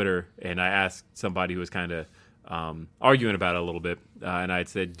on Twitter, and I asked somebody who was kind of arguing about it a little bit, and I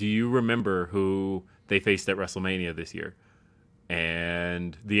said, do you remember who they faced at WrestleMania this year?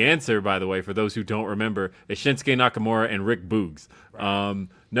 And the answer, by the way, for those who don't remember, is Shinsuke Nakamura and Rick Boogs. Right.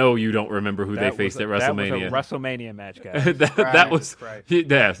 No, you don't remember who they faced at WrestleMania. That was a WrestleMania match, guys. that was right.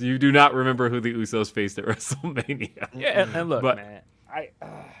 Yes, you do not remember who the Usos faced at WrestleMania. Yeah, and look, man,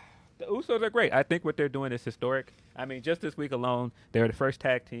 the Usos are great. I think what they're doing is historic. I mean, just this week alone, they're the first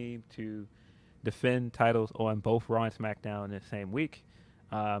tag team to defend titles on both Raw and SmackDown in the same week.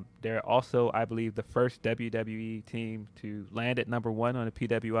 They're also, I believe, the first WWE team to land at number one on the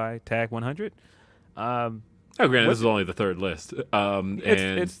PWI Tag 100. Granted, this is only the third list.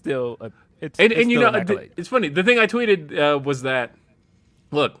 It's still it's funny. The thing I tweeted was that,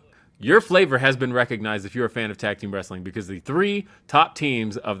 look, your flavor has been recognized if you're a fan of tag team wrestling, because the three top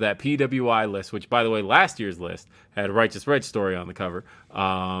teams of that PWI list, which, by the way, last year's list had Righteous Red story on the cover.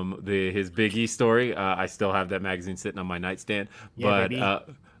 His Big E story. I still have that magazine sitting on my nightstand. Yeah,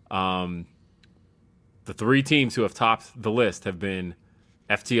 but the three teams who have topped the list have been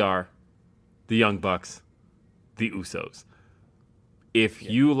FTR, the Young Bucks, the Usos. If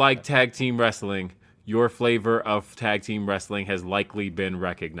you like tag team wrestling, your flavor of tag team wrestling has likely been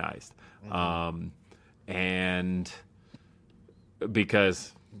recognized. And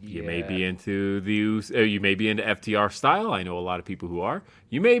because you may be into you may be into FTR style. I know a lot of people who are.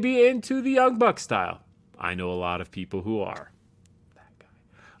 You may be into the Young Bucks style. I know a lot of people who are.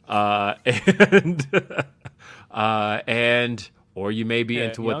 That guy. Or you may be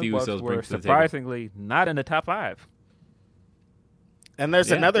into what the Usos bring to the table. Surprisingly, not in the top 5. And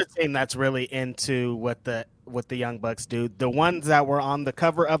there's another team that's really into what the Young Bucks do. The ones that were on the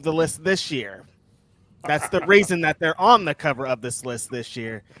cover of the list this year. That's the reason that they're on the cover of this list this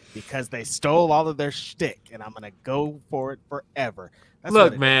year, because they stole all of their shtick, and I'm gonna go for it forever. That's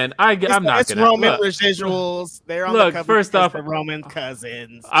look, man, I'm not gonna. It's Roman residuals. They're on the cover. First off, the Roman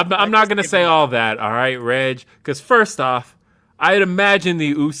cousins. I'm not gonna say all that. All right, Reg, because first off, I'd imagine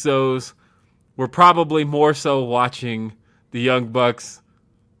the Usos were probably more so watching the Young Bucks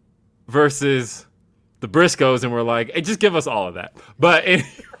versus the Briscoes, and we're like, hey, just give us all of that. But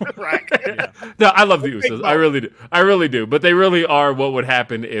right. Yeah. No, I love the Usos. I really do. But they really are what would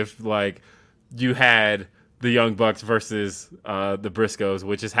happen if like you had the Young Bucks versus the Briscoes,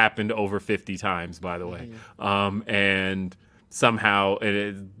 which has happened over 50 times, by the way. And somehow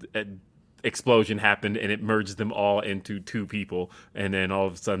an explosion happened, and it merged them all into two people, and then all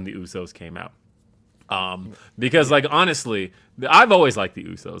of a sudden the Usos came out. Because like honestly, I've always liked the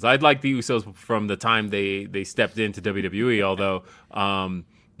Usos. I'd like the Usos from the time they stepped into WWE. Although,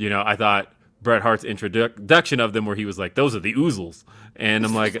 I thought Bret Hart's introduction of them, where he was like, "Those are the Oozles," and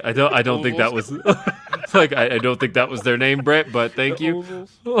I'm like, I don't think that was like I don't think that was their name, Bret. But thank you.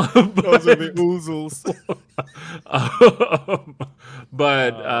 Those are the Oozles.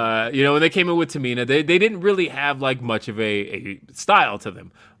 But when they came in with Tamina, they didn't really have like much of a style to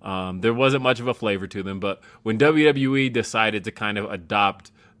them. There wasn't much of a flavor to them. But when WWE decided to kind of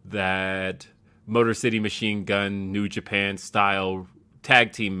adopt that Motor City Machine Gun New Japan style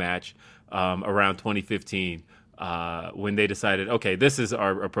tag team match around 2015, when they decided, okay, this is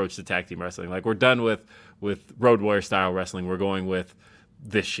our approach to tag team wrestling. Like, we're done with Road Warrior style wrestling. We're going with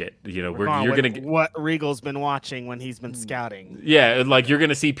this shit. You're gonna get what Regal's been watching when he's been scouting. Yeah, like you're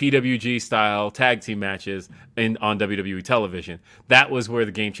gonna see PWG style tag team matches on WWE television. That was where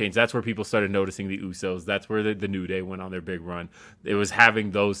the game changed. That's where people started noticing the Usos. That's where the New Day went on their big run. It was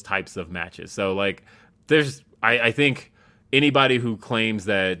having those types of matches. So like, I think anybody who claims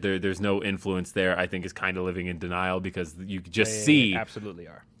that there's no influence there, I think is kind of living in denial, because you could just see absolutely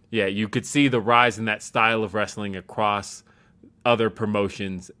are. Yeah, you could see the rise in that style of wrestling across other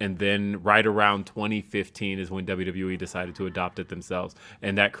promotions, and then right around 2015 is when WWE decided to adopt it themselves,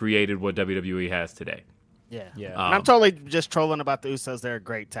 and that created what WWE has today. Yeah. And I'm totally just trolling about the Usos. They're a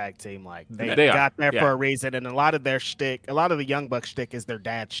great tag team. Like they got there for a reason, and a lot of their shtick, a lot of the Young Bucks shtick is their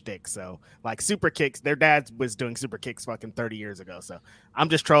dad's shtick. So like super kicks, their dad was doing super kicks fucking 30 years ago. So I'm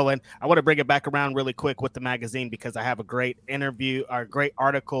just trolling. I want to bring it back around really quick with the magazine, because I have a great interview or a great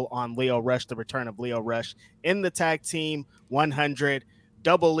article on Lio Rush, the return of Lio Rush in the tag team 100.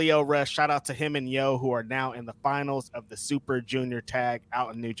 Double Lio Rush, shout out to him and Yo, who are now in the finals of the Super Junior tag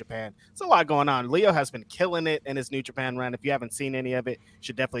out in New Japan. It's a lot going on. Lio has been killing it in his New Japan run. If you haven't seen any of it, you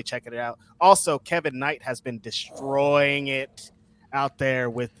should definitely check it out. Also, Kevin Knight has been destroying it out there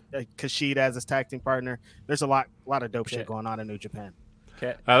with Kushida as his tag team partner. There's a lot of dope shit going on in New Japan.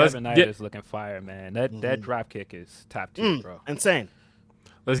 Kevin Knight is looking fire, man. That drop kick is top tier, bro. Insane.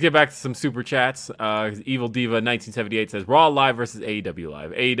 Let's get back to some super chats. Evil Diva 1978 says Raw Live versus AEW Live.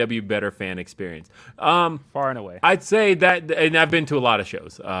 AEW better fan experience. Far and away. I'd say that, and I've been to a lot of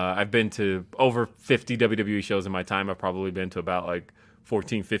shows. I've been to over 50 WWE shows in my time. I've probably been to about like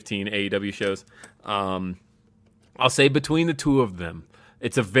 14, 15 AEW shows. I'll say between the two of them,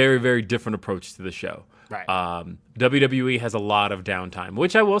 it's a very, very different approach to the show. Right. WWE has a lot of downtime,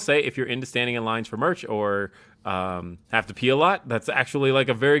 which I will say, if you're into standing in lines for merch or have to pee a lot, that's actually like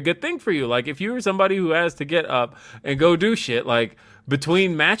a very good thing for you. Like if you're somebody who has to get up and go do shit, like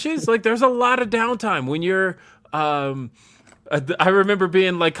between matches, like there's a lot of downtime when you're I remember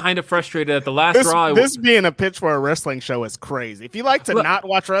being like kind of frustrated at the last Raw. This being a pitch for a wrestling show is crazy. If you like to not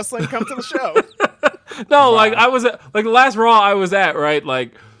watch wrestling, come to the show. No, like I was at, like the last Raw I was at, right?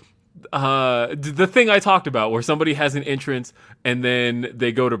 Like the thing I talked about where somebody has an entrance and then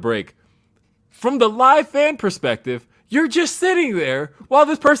they go to break. From the live fan perspective, you're just sitting there while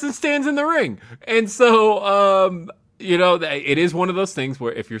this person stands in the ring. And so, it is one of those things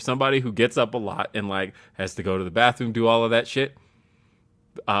where if you're somebody who gets up a lot and like has to go to the bathroom, do all of that shit,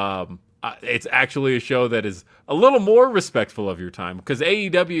 it's actually a show that is a little more respectful of your time, because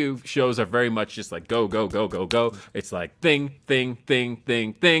AEW shows are very much just like go, go, go, go, go. It's like thing.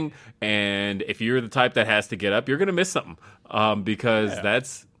 And if you're the type that has to get up, you're going to miss something because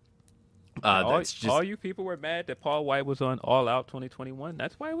that's just... all you people were mad that Paul White was on All Out 2021.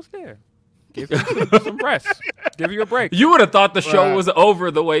 That's why it was there. Give you some rest. Give you a break. You would have thought the show was over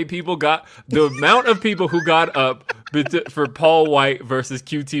the way people got, the amount of people who got up for Paul White versus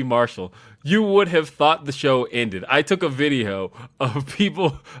QT Marshall. You would have thought the show ended. I took a video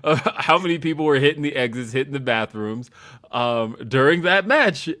of how many people were hitting the exits, hitting the bathrooms during that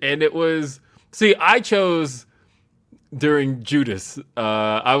match. And it was, I chose during Judas.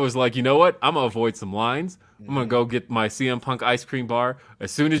 I was like, you know what? I'm going to avoid some lines. I'm going to go get my CM Punk ice cream bar. As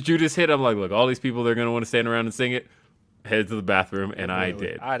soon as Judas hit, I'm like, look, all these people, they're going to want to stand around and sing it. Head to the bathroom, and I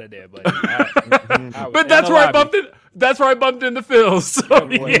did. Out of there, buddy. But that's where I bumped it. That's where I bumped into Phil. So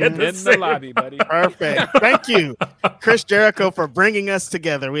in the lobby, buddy. Perfect. Thank you, Chris Jericho, for bringing us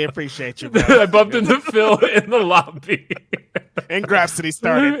together. We appreciate you, bro. I bumped into Phil in the lobby. And Grapsody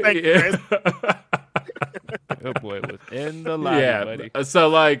started. Thank you, Chris. Oh boy, it was in the lobby, buddy. So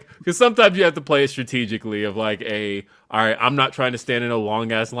like, because sometimes you have to play it strategically of like all right, I'm not trying to stand in a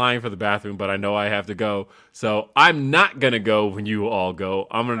long ass line for the bathroom, but I know I have to go. So I'm not going to go when you all go.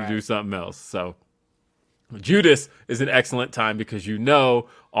 I'm going to do something else. So Judas is an excellent time because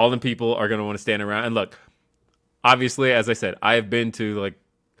all the people are going to want to stand around. And look, obviously, as I said, I have been to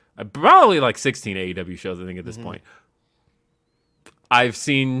probably 16 AEW shows, I think, at this point. I've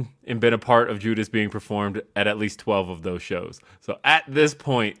seen and been a part of Judas being performed at least 12 of those shows. So at this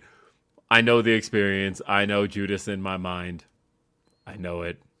point, I know the experience. I know Judas in my mind. I know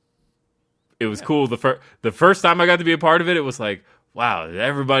it. It was cool. The first time I got to be a part of it, it was like, wow,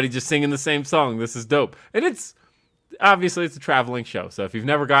 everybody just singing the same song. This is dope. And it's obviously it's a traveling show. So if you've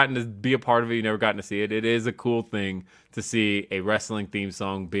never gotten to be a part of it, you've never gotten to see it, it is a cool thing to see a wrestling theme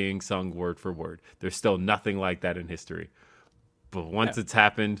song being sung word for word. There's still nothing like that in history. But once it's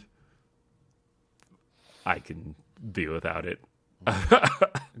happened, I can be without it.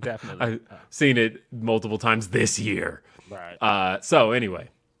 Definitely. I've seen it multiple times this year. Right. So anyway,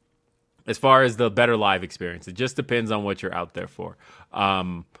 as far as the better live experience, it just depends on what you're out there for.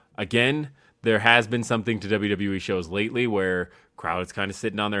 Again, there has been something to WWE shows lately where crowd is kind of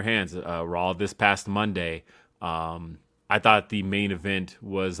sitting on their hands. Raw this past Monday, I thought the main event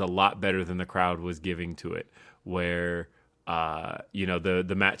was a lot better than the crowd was giving to it, where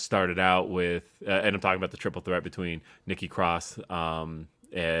the match started out with, and I'm talking about the triple threat between Nikki Cross,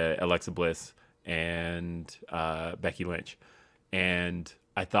 Alexa Bliss, and Becky Lynch. And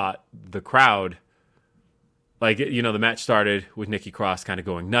I thought the crowd, the match started with Nikki Cross kind of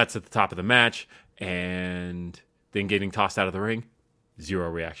going nuts at the top of the match and then getting tossed out of the ring. Zero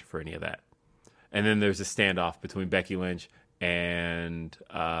reaction for any of that. And then there's a standoff between Becky Lynch and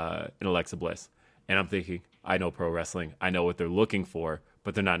Alexa Bliss. And I'm thinking, I know pro wrestling. I know what they're looking for,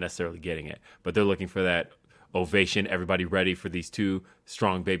 but they're not necessarily getting it. But they're looking for that ovation, everybody ready for these two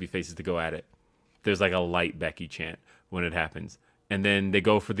strong baby faces to go at it. There's like a light Becky chant when it happens. And then they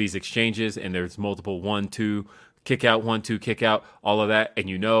go for these exchanges, and there's multiple 1-2, kick out, 1-2, kick out, all of that. And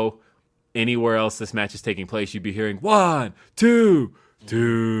anywhere else this match is taking place, you'd be hearing 1, 2,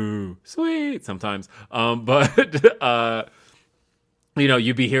 2, sweet sometimes. But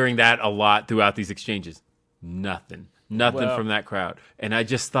you'd be hearing that a lot throughout these exchanges. Nothing from that crowd. And I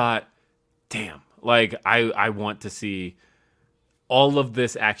just thought, damn, I want to see all of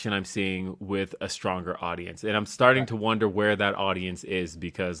this action I'm seeing with a stronger audience. And I'm starting to wonder where that audience is,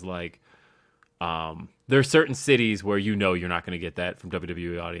 because there are certain cities where you're not going to get that from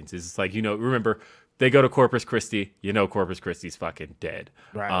WWE audiences. It's remember, they go to Corpus Christi, Corpus Christi's fucking dead.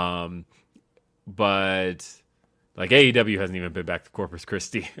 Right. But AEW hasn't even been back to Corpus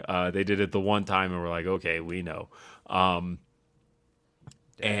Christi. They did it the one time, and we're like, okay, we know.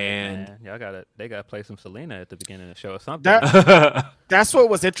 Man, they gotta play some Selena at the beginning of the show or something. That's what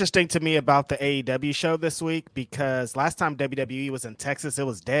was interesting to me about the AEW show this week, because last time WWE was in Texas, it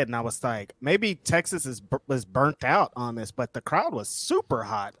was dead, and I was like, maybe Texas was burnt out on this, but the crowd was super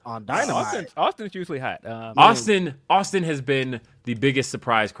hot on Dynamite. Austin's usually hot. Austin has been the biggest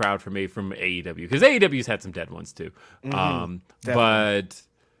surprise crowd for me from AEW, because AEW's had some dead ones too. But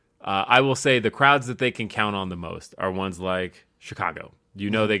I will say the crowds that they can count on the most are ones like Chicago. They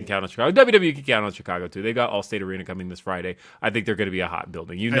can count on Chicago. WWE can count on Chicago too. They got Allstate Arena coming this Friday. I think they're going to be a hot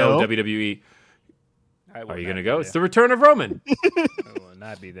building. WWE. Are you going to go? It's the return of Roman. I will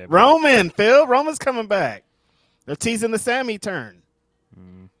not be there. Roman's coming back. They're teasing the Sammy turn.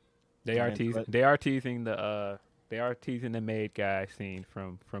 They are teasing the maid guy scene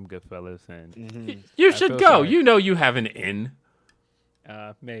from Goodfellas, and you should go. Sorry. You have an in.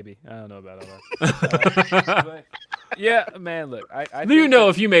 Maybe. I don't know about all that. But, yeah, man, look. I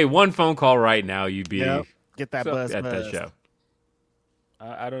if you made one phone call right now, you'd be get that buzz at that show.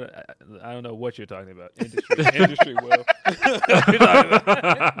 I don't know what you're talking about. Industry will.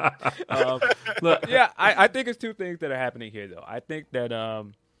 Look, yeah, I think it's two things that are happening here, though. I think that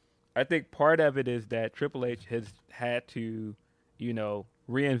I think part of it is that Triple H has had to,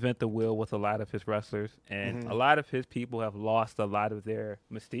 reinvent the wheel with a lot of his wrestlers, and a lot of his people have lost a lot of their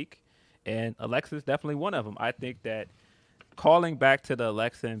mystique, and Alexa's definitely one of them. I think that calling back to the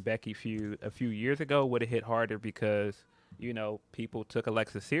Alexa and Becky feud a few years ago would have hit harder, because people took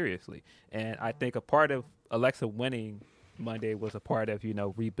Alexa seriously, and I think a part of Alexa winning Monday was a part of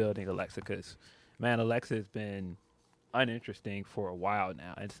rebuilding Alexa, because Alexa has been uninteresting for a while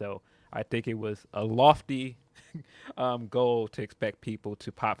now, and so I think it was a lofty goal to expect people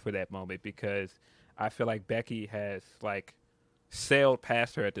to pop for that moment, because I feel like Becky has sailed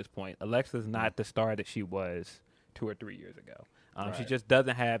past her at this point. Alexa's not the star that she was 2 or 3 years ago. Right. She just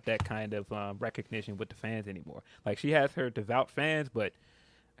doesn't have that kind of recognition with the fans anymore. She has her devout fans, but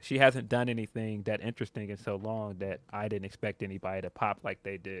she hasn't done anything that interesting in so long that I didn't expect anybody to pop like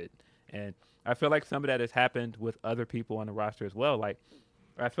they did. And I feel like some of that has happened with other people on the roster as well.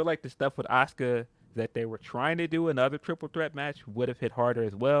 I feel like the stuff with Asuka that they were trying to do another triple threat match would have hit harder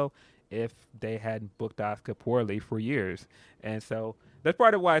as well if they hadn't booked Asuka poorly for years. And so that's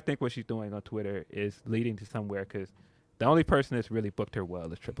part of why I think what she's doing on Twitter is leading to somewhere, because the only person that's really booked her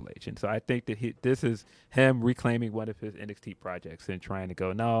well is Triple H. And so I think that this is him reclaiming one of his NXT projects and trying to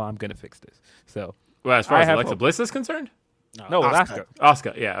go, no, I'm going to fix this. So, well, as far as Alexa Bliss is concerned? No, Asuka.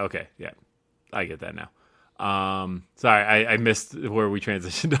 Asuka, yeah, okay, yeah. I get that now. Sorry, I missed where we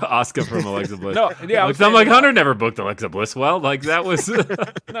transitioned to Asuka from Alexa Bliss. I'm like, Hunter never booked Alexa Bliss well. That was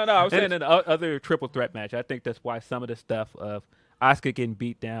No, I was saying in the other triple threat match, I think that's why some of the stuff of Asuka getting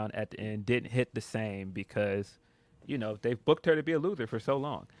beat down at the end didn't hit the same, because they've booked her to be a loser for so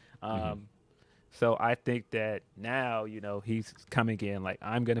long. So I think that now he's coming in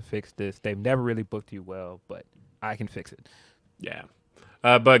I'm gonna fix this. They've never really booked you well, but I can fix it. Yeah.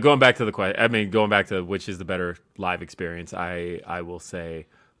 But going back to the question, going back to which is the better live experience, I will say,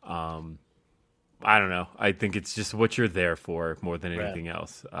 I don't know. I think it's just what you're there for more than anything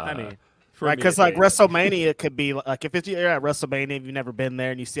else. Right, because like WrestleMania could be like if you're at WrestleMania, if you've never been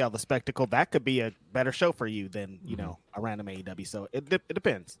there and you see all the spectacle, that could be a better show for you than a random AEW. So it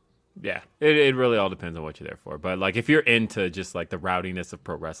depends. Yeah, it really all depends on what you're there for. But like if you're into just like the rowdiness of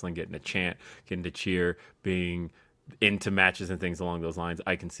pro wrestling, getting to chant, getting to cheer, being into matches and things along those lines,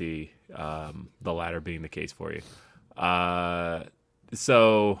 I can see the latter being the case for you.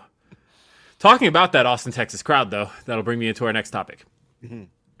 So talking about that Austin, Texas crowd, though, that'll bring me into our next topic. Mm-hmm.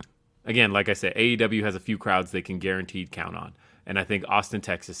 Again, like I said, AEW has a few crowds they can guaranteed count on. And I think Austin,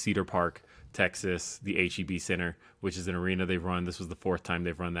 Texas, Cedar Park, Texas, the HEB Center, which is an arena they've run. This was the fourth time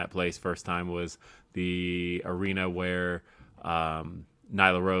they've run that place. First time was the arena where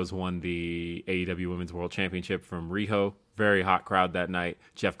Nyla Rose won the AEW Women's World Championship from Riho. Very hot crowd that night.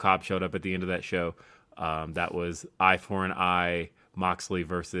 Jeff Cobb showed up at the end of that show. That was eye for an eye, Moxley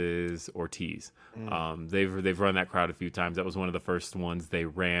versus Ortiz. They've run that crowd a few times. That was one of the first ones they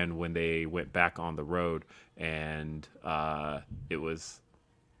ran when they went back on the road, and it was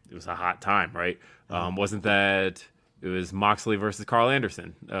a hot time, right? Wasn't that it was Moxley versus Carl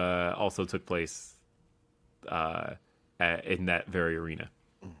Anderson? Also took place in that very arena.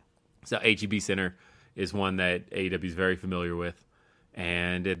 So HEB Center is one that AEW is very familiar with,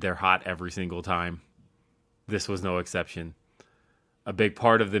 and they're hot every single time. This was no exception. A big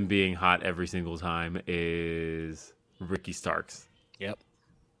part of them being hot every single time is Ricky Starks. Yep.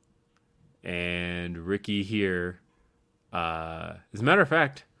 And Ricky here, as a matter of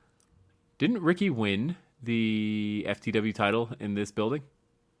fact, didn't Ricky win the FTW title in this building?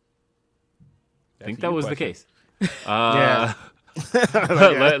 I think that was the case. Yeah.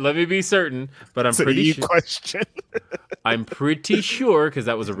 Let me be certain, but I'm pretty sure. Question. I'm pretty sure because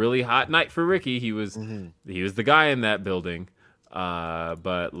that was a really hot night for Ricky. He was the guy in that building.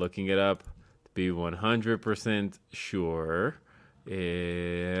 But looking it up to be 100% sure,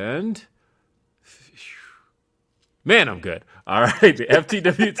 and man, I'm good. All right, the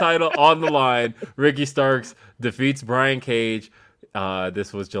FTW title on the line. Ricky Starks defeats Brian Cage.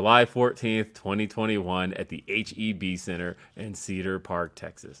 This was July 14th, 2021 at the HEB Center in Cedar Park,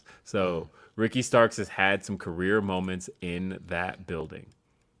 Texas. So Ricky Starks has had some career moments in that building.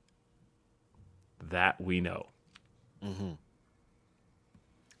 That we know. Mm-hmm.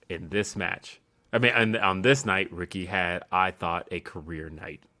 In this match, I mean, and on this night, Ricky had, I thought, a career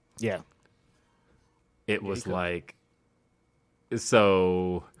night. Yeah. It was like,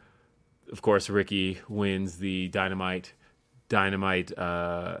 so, of course, Ricky wins the Dynamite.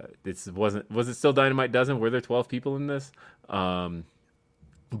 Was it still Dynamite Dozen? Were there 12 people in this?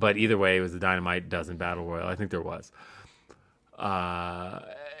 But either way, it was the Dynamite Dozen Battle Royal. I think there was.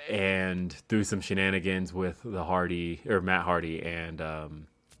 And through some shenanigans with Matt Hardy and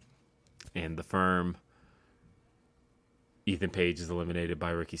the Firm, Ethan Page is eliminated by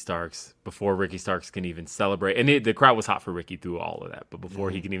Ricky Starks before Ricky Starks can even celebrate. And the crowd was hot for Ricky through all of that. But before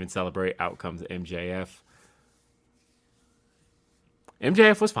he can even celebrate, out comes MJF.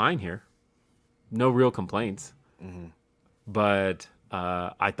 MJF was fine here. No real complaints. Mm-hmm. But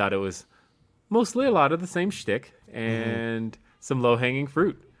I thought it was mostly a lot of the same shtick and some low-hanging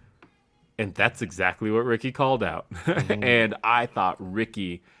fruit. And that's exactly what Ricky called out. Mm-hmm. And I thought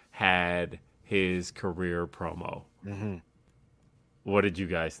Ricky had his career promo. Mm-hmm. What did you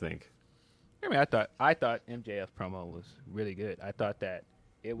guys think? I mean, I thought MJF's promo was really good. I thought that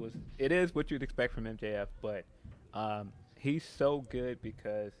it is what you'd expect from MJF, but he's so good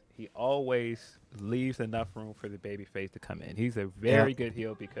because he always leaves enough room for the babyface to come in. He's a very good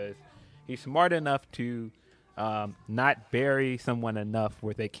heel because he's smart enough to not bury someone enough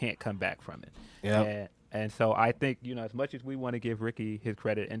where they can't come back from it. Yeah. And so I think, as much as we want to give Ricky his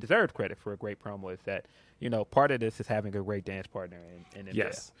credit and deserved credit for a great promo, is that, part of this is having a great dance partner in MJF.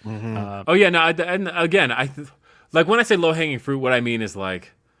 Yes. Mm-hmm. And again, like when I say low-hanging fruit, what I mean is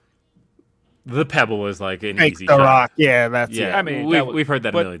like the pebble is like an easy shot. Rock. Yeah, that's it. I mean, we've heard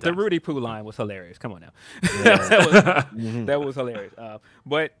that a million times. The Rudy Poo line was hilarious. Come on now. That was hilarious.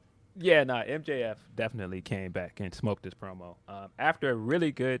 But MJF definitely came back and smoked this promo after a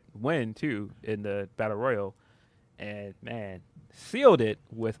really good win too in the Battle Royal, and man, sealed it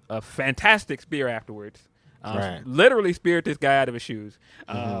with a fantastic spear afterwards. Literally speared this guy out of his shoes.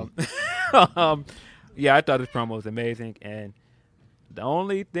 I thought this promo was amazing, and the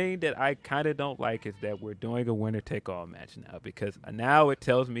only thing that I kind of don't like is that we're doing a winner take all match now, because now it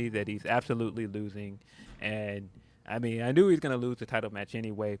tells me that he's absolutely losing. And I mean, I knew he was going to lose the title match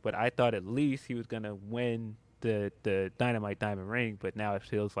anyway, but I thought at least he was going to win the Dynamite Diamond Ring, but now it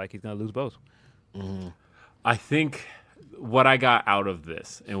feels like he's going to lose both. Mm-hmm. I think what I got out of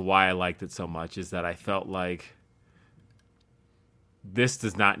this and why I liked it so much is that I felt like this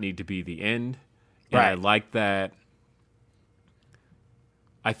does not need to be the end. And Right. I like that.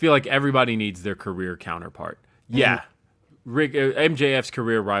 I feel like everybody needs their career counterpart. Yeah. MJF's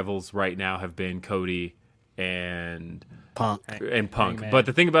career rivals right now have been Cody and Punk. Punk. But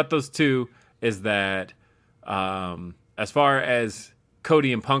the thing about those two is that as far as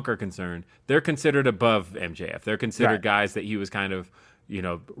Cody and Punk are concerned, they're considered above MJF. They're considered guys that he was kind of,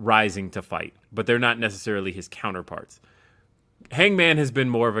 rising to fight, but they're not necessarily his counterparts. Hangman has been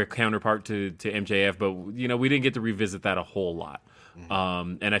more of a counterpart to MJF, but we didn't get to revisit that a whole lot.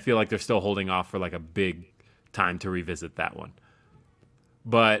 And I feel like they're still holding off for like a big time to revisit that one.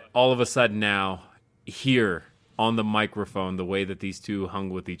 But all of a sudden now, here on the microphone, the way that these two hung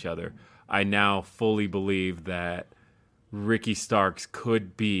with each other, I now fully believe that Ricky Starks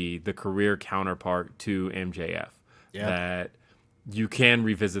could be the career counterpart to MJF. Yeah. That you can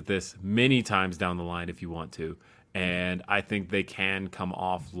revisit this many times down the line if you want to. And I think they can come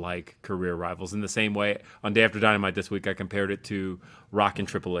off like career rivals. In the same way, on Day After Dynamite this week, I compared it to Rock and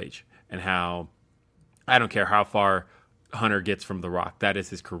Triple H and how I don't care how far Hunter gets from The Rock. That is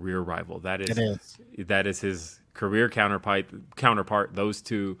his career rival. That is his career counterpart. Those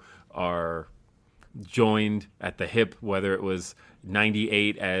two are joined at the hip, whether it was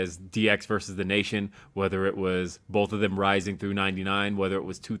 98 as DX versus The Nation, whether it was both of them rising through 99, whether it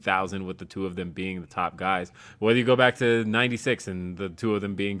was 2000 with the two of them being the top guys, whether you go back to 96 and the two of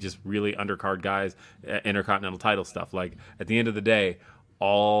them being just really undercard guys, Intercontinental title stuff. Like, at the end of the day,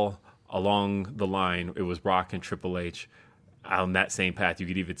 all along the line, it was Rock and Triple H on that same path. You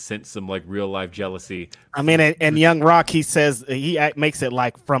could even sense some like real life jealousy. I mean, and Young Rock, he says he makes it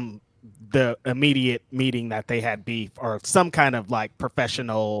like from the immediate meeting that they had beef or some kind of like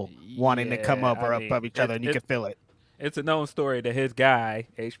professional wanting to come up or above each other, and you can feel it. It's a known story that his guy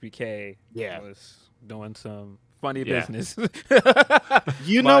HBK Yeah. was doing some funny business.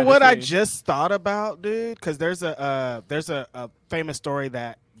 You know what I just thought about, dude? Because there's a famous story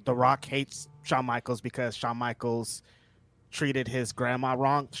that The Rock hates Shawn Michaels because Shawn Michaels treated his grandma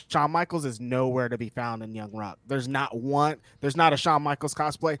wrong. Shawn Michaels is nowhere to be found in Young Rock. There's not a Shawn Michaels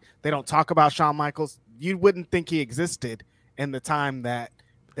cosplay. They don't talk about Shawn Michaels. You wouldn't think he existed in the time that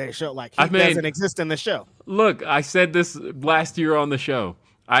they show. Like, he doesn't exist in the show. Look, I said this last year on the show.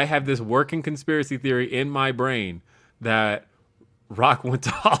 I have this working conspiracy theory in my brain that Rock went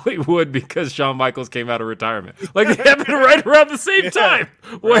to Hollywood because Shawn Michaels came out of retirement. Like, it happened right around the same time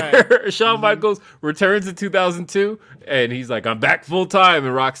where Shawn Michaels returns in 2002 and he's like, I'm back full time.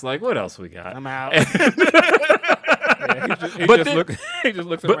 And Rock's like, what else we got? I'm out. He just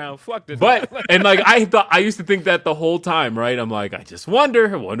looks around. Fuck this. And like, I used to think that the whole time, right? I'm like, I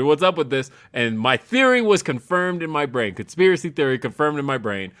wonder what's up with this. And my theory was confirmed in my brain. Conspiracy theory confirmed in my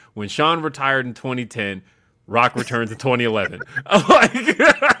brain. When Shawn retired in 2010, Rock returns in 2011.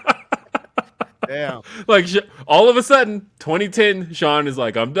 Damn. Like, all of a sudden, 2010, Shawn is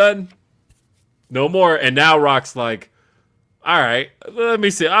like, I'm done. No more. And now Rock's like, all right, let me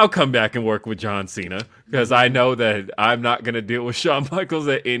see. I'll come back and work with John Cena because I know that I'm not going to deal with Shawn Michaels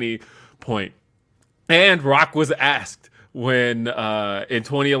at any point. And Rock was asked when in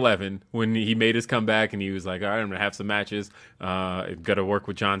 2011 when he made his comeback and he was like, all right, I'm gonna have some matches, I'm gonna work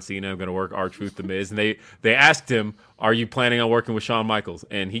with John Cena, I'm gonna work R-Truth, The Miz, and they asked him, are you planning on working with Shawn Michaels?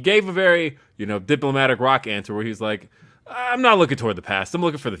 And he gave a very diplomatic Rock answer where he's like, I'm not looking toward the past, I'm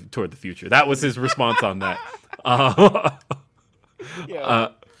looking toward the future. That was his response on that.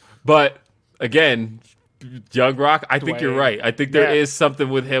 But again, Young Rock, I think you're right. I think there is something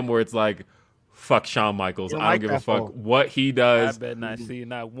with him where it's like, fuck Shawn Michaels. I don't give a fuck what he does. I bet not see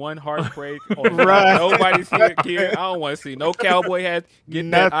not one heartbreak or nobody's here. I don't want to see no cowboy hat. Get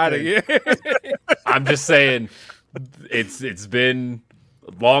that out of here. I'm just saying, it's been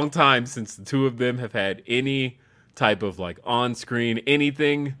a long time since the two of them have had any type of like on-screen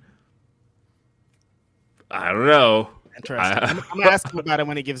anything. I don't know. Interesting. I'm gonna ask him about it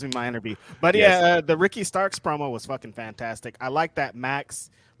when he gives me my interview. But the Ricky Starks promo was fucking fantastic. I like that Max,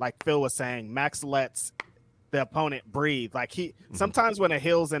 like Phil was saying, Max lets the opponent breathe. Like sometimes when a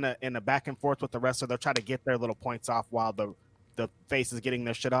heel's in a back and forth with the wrestler, they'll try to get their little points off while the face is getting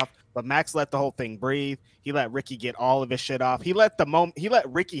their shit off. But Max let the whole thing breathe. He let Ricky get all of his shit off. He let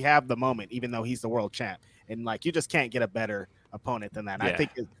Ricky have the moment, even though he's the world champ. And like, you just can't get a better opponent than that. Yeah. I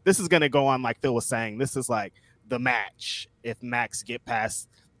think this is gonna go on, like Phil was saying. This is like the match if Max get past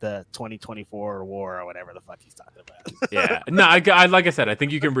the 2024 war or whatever the fuck he's talking about. Yeah. No, I like I said, I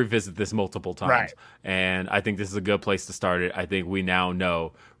think you can revisit this multiple times. Right. And I think this is a good place to start it. I think we now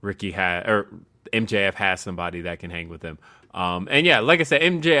know MJF has somebody that can hang with him. And yeah, like I said,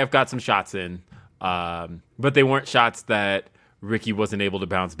 MJF got some shots in, but they weren't shots that Ricky wasn't able to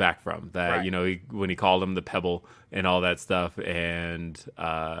bounce back from. That when he called him the Pebble and all that stuff, and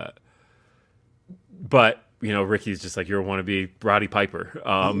but Ricky's just like, you're a wannabe Roddy Piper,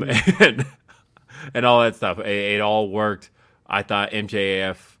 and all that stuff. It all worked. I thought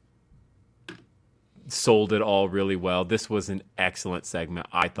MJF sold it all really well. This was an excellent segment.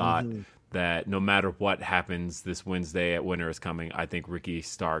 I thought that no matter what happens this Wednesday at Winter is Coming, I think Ricky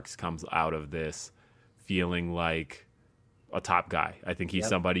Starks comes out of this feeling like a top guy. I think he's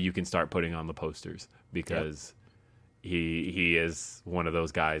somebody you can start putting on the posters because he is one of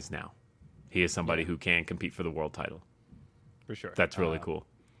those guys now. He is somebody who can compete for the world title. For sure. That's really cool.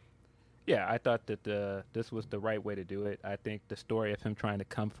 Yeah, I thought that this was the right way to do it. I think the story of him trying to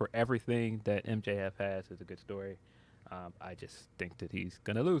come for everything that MJF has is a good story. I just think that he's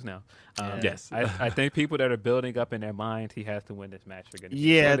going to lose now. Yes. I think people that are building up in their minds he has to win this match are going to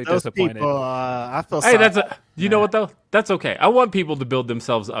be really those disappointed. people, I feel Hey, sorry. you know what though? That's okay. I want people to build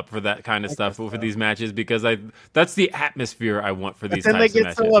themselves up for that kind of stuff for these matches because that's the atmosphere I want for these Then they types of get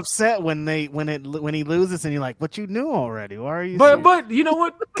matches. so upset when he loses, and you're like, "But you knew already. Why are you?" But you know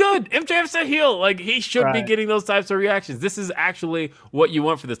what? Good. MJF's a heel. Like he should be Right. getting those types of reactions. This is actually what you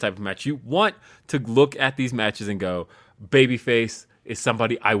want for this type of match. You want to look at these matches and go, babyface is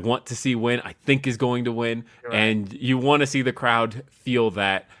somebody I want to see win. I think is going to win, and you want to see the crowd feel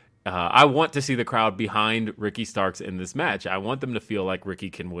that. I want to see the crowd behind Ricky Starks in this match. I want them to feel like Ricky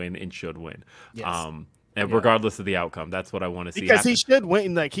can win and should win. Yes. And regardless of the outcome, that's what I want to see. Because happen. he should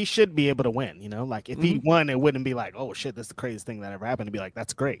win. Like he should be able to win. Like if he won, it wouldn't be like, "Oh shit, this is the craziest thing that ever happened." It'd be like,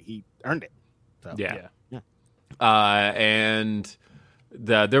 "That's great. He earned it." So, Yeah. And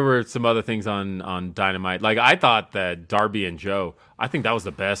there were some other things on Dynamite. Like I thought that Darby and Joe, I think that was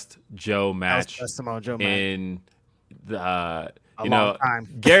the best Joe match That was the best Samoa Joe match. in the long time.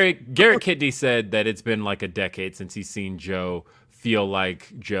 Garrett Kidney said that it's been like a decade since he's seen Joe feel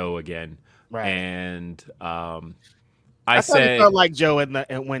like Joe again. Right. And I thought said he felt like Joe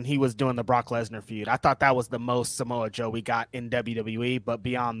when he was doing the Brock Lesnar feud. I thought that was the most Samoa Joe we got in WWE, but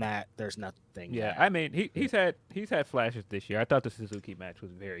beyond that, there's nothing. Yeah, I mean he's had flashes this year. I thought the Suzuki match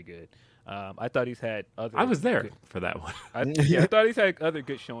was very good. I thought he's had other. I was there for that one. I thought he's had other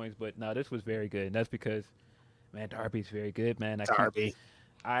good showings, but no, this was very good, and that's because, man, Darby's very good, man.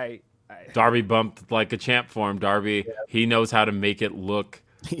 Darby bumped like a champ for him. Darby, he knows how to make it look.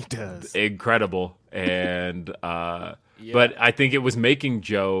 He does. Incredible. And but I think it was making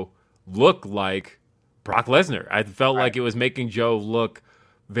Joe look like Brock Lesnar. I felt like it was making Joe look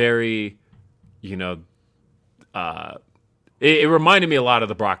very, it reminded me a lot of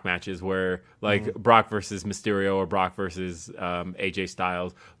the Brock matches where like Brock versus Mysterio or Brock versus AJ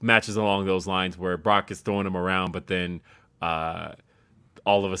Styles, matches along those lines where Brock is throwing him around, but then all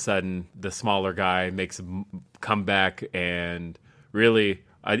of a sudden the smaller guy makes a comeback and really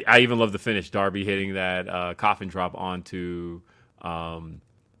I even love the finish. Darby hitting that coffin drop onto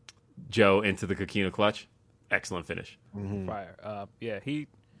Joe into the Coquina clutch. Excellent finish. Fire.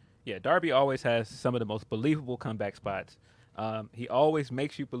 Darby always has some of the most believable comeback spots. He always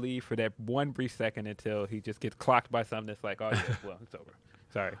makes you believe for that one brief second until he just gets clocked by something that's like, oh, yeah, well, it's over.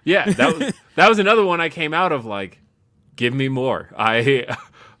 Sorry. Yeah, that was another one I came out of like, give me more.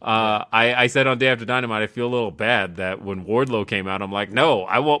 I said on Day After Dynamite, I feel a little bad that when Wardlow came out, I'm like, no,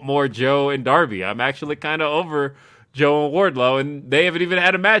 I want more Joe and Darby. I'm actually kind of over Joe and Wardlow, and they haven't even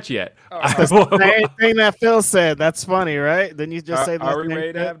had a match yet. Same thing that Phil said. That's funny, right? Then you just say, "Are we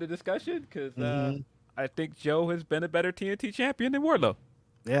ready to have the discussion?" Because I think Joe has been a better TNT champion than Wardlow.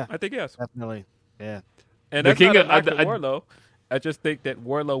 Yeah, I think yes, definitely. Yeah, and that's not a knock to Wardlow. I just think that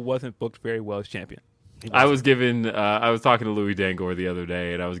Wardlow wasn't booked very well as champion. I was talking to Louis Dangor the other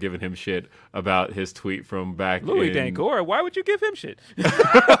day, and I was giving him shit about his tweet from back. Louis Dangor, why would you give him shit?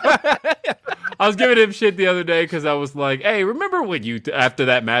 I was giving him shit the other day because I was like, "Hey, remember when you after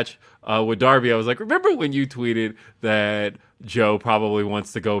that match with Darby?" I was like, "Remember when you tweeted that Joe probably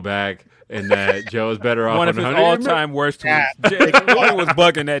wants to go back and that Joe is better off one on of his all-time worst tweets." Louis was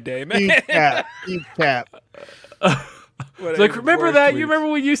bugging that day, man. You cap. It's like, remember that? Tweets. You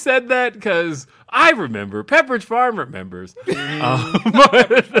remember when you said that? Because I remember. Pepperidge Farm remembers. Yep.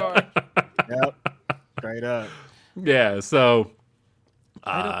 Straight up. Yeah, so...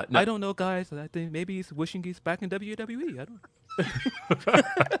 I don't know, guys. I think maybe he's wishing he's back in WWE. I don't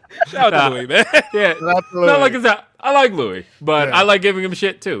Shout out to Louis, man. Yeah. Not like it's not, I like Louis, but I like giving him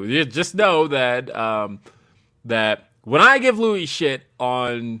shit too. You just know that that when I give Louis shit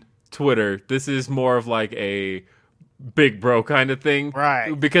on Twitter, this is more of like a big bro kind of thing,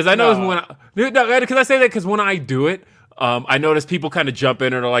 right? Because I know because I say that because when I do it, I notice people kind of jump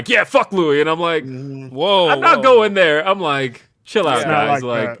in and are like, "Yeah, fuck Louis," and I'm like, "Whoa, I'm not going there." I'm like, chill out, Yeah, guys.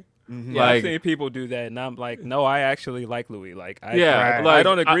 like Like, that. Mhm. Yeah, I've like, seen people do that, and I'm like, no, I actually like Louis. Like, I like,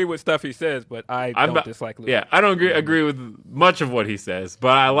 don't agree with stuff he says, but I I'm don't not- dislike Louis. Yeah, I don't agree with much of what he says,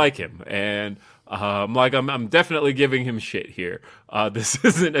 but I like him, and I'm definitely giving him shit here. This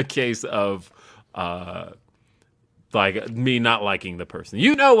isn't a case of like me not liking the person.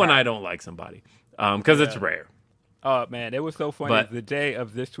 You know when I don't like somebody, because it's rare. Oh man, it was so funny But- the day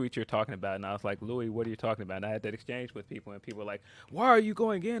of this tweet you're talking about, and I was like, Louis, what are you talking about? And I had that exchange with people, and people were like, why are you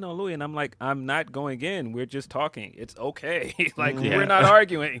going in on Louis? And I'm like, I'm not going in. We're just talking. It's okay. Like Yeah. we're not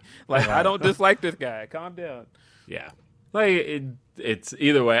arguing. Like I don't dislike this guy. Calm down. Yeah. Like it's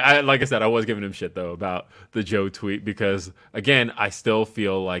either way. Like I said, I was giving him shit though about the Joe tweet because again, I still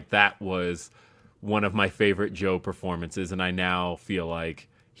feel like that was one of my favorite Joe performances, and I now feel like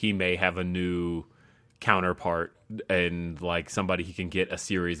he may have a new counterpart and like somebody he can get a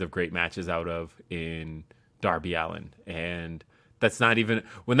series of great matches out of in Darby Allin. And that's not even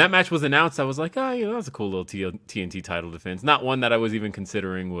when that match was announced, I was like, oh, you know, that's a cool little TNT title defense. Not one that I was even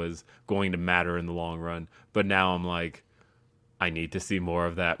considering was going to matter in the long run. But now I'm like, I need to see more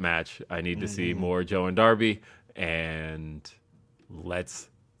of that match. I need to see more Joe and Darby, and let's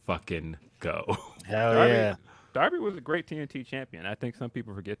fucking go. Hell Darby, yeah. Darby was a great TNT champion. I think some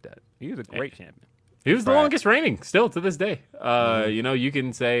people forget that. He was a great champion. He was the longest reigning still to this day. You know, you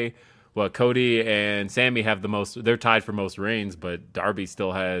can say, well, Cody and Sammy have the most, they're tied for most reigns, but Darby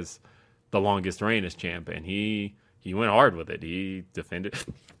still has the longest reign as champ, and he went hard with it. He defended,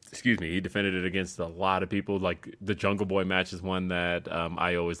 he defended it against a lot of people. Like the Jungle Boy match is one that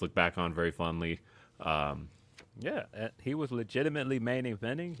I always look back on very fondly. Yeah, he was legitimately main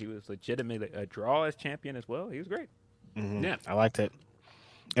eventing. He was legitimately a draw as champion as well. He was great. Yeah. I liked it.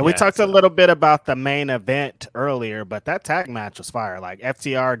 And we Yeah, talked so- a little bit about the main event earlier, but that tag match was fire. Like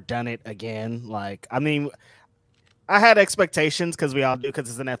FTR done it again. Like, I mean, I had expectations because we all do because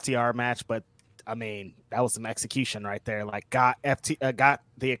it's an FTR match, but I mean, that was some execution right there. Like, got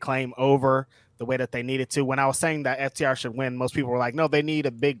the Acclaim over the way that they needed to. When I was saying that FTR should win, most people were like, no, they need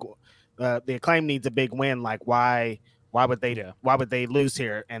a big. The Acclaim needs a big win. Like, why would they lose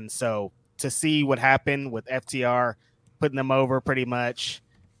here? And so to see what happened with FTR putting them over pretty much.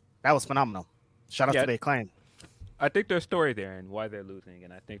 That was phenomenal. Shout out to the Acclaim. I think there's a story there and why they're losing,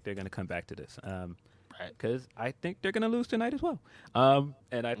 and I think they're going to come back to this. Because I think they're going to lose tonight as well.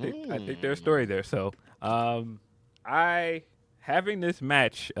 And I think there's a story there. So having this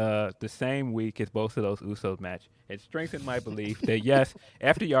match the same week as both of those Usos match, it strengthened my belief that yes,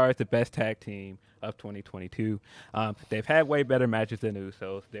 FTR is the best tag team of 2022. They've had way better matches than the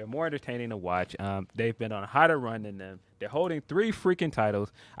Usos. They're more entertaining to watch. They've been on a hotter run than them. They're holding 3 freaking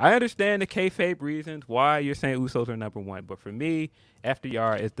titles. I understand the kayfabe reasons why you're saying Usos are number 1, but for me,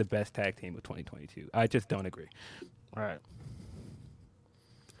 FTR is the best tag team of 2022. I just don't agree. All right.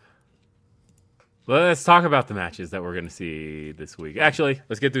 Let's talk about the matches that we're going to see this week. Actually,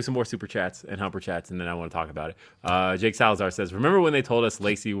 let's get through some more super chats and humper chats, and then I want to talk about it. Jake Salazar says, remember when they told us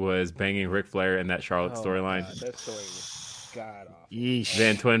Lacey was banging Ric Flair in that Charlotte storyline? That story was god awful. Yeesh.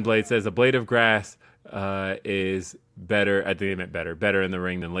 Van Twin Blade says, a blade of grass is better. I think they meant better in the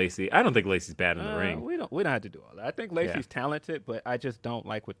ring than Lacey. I don't think Lacey's bad in the ring. We don't have to do all that. I think Lacey's talented, but I just don't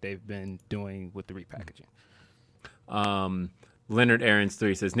like what they've been doing with the repackaging. Leonard Aarons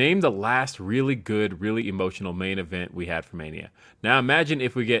 3 says, name the last really good, really emotional main event we had for Mania. Now imagine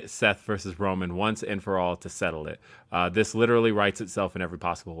if we get Seth versus Roman once and for all to settle it. This literally writes itself in every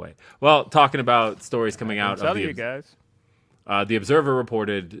possible way. Well, talking about stories coming out of you guys. The Observer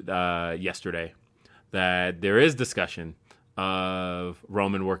reported yesterday that there is discussion of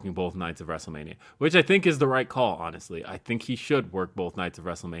Roman working both nights of WrestleMania, which I think is the right call, honestly. I think he should work both nights of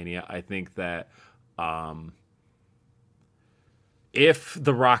WrestleMania. I think that if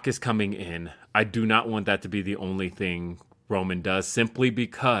The Rock is coming in, I do not want that to be the only thing Roman does, simply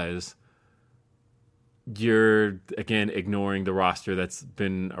because you're, again, ignoring the roster that's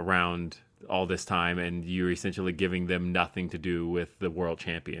been around all this time, and you're essentially giving them nothing to do with the world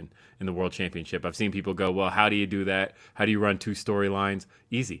champion in the world championship. I've seen people go, well, how do you do that? How do you run 2 storylines?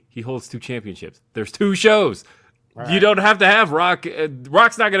 Easy. He holds 2 championships. There's 2 shows. Right. You don't have to have Rock.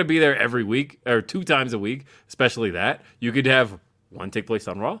 Rock's not going to be there every week or 2 times a week, especially that. You could have one take place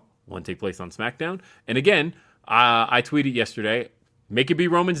on Raw, one take place on SmackDown. And again, I tweeted yesterday, make it be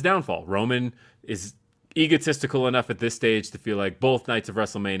Roman's downfall. Roman is egotistical enough at this stage to feel like both nights of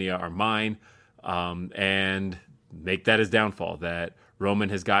WrestleMania are mine, and make that his downfall, that Roman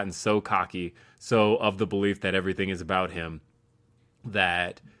has gotten so cocky, so of the belief that everything is about him,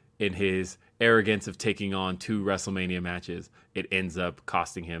 that in his arrogance of taking on 2 WrestleMania matches, it ends up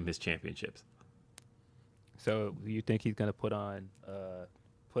costing him his championships. So you think he's gonna put on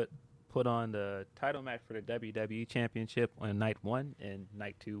the title match for the WWE Championship on night 1, and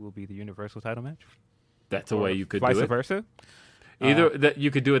night 2 will be the Universal title match? That's a way you could vice do it. Vice versa. Either that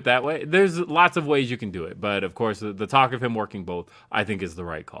you could do it that way. There's lots of ways you can do it, but of course, the talk of him working both, I think, is the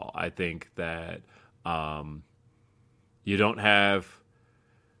right call. I think that you don't have.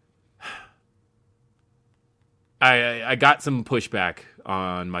 I got some pushback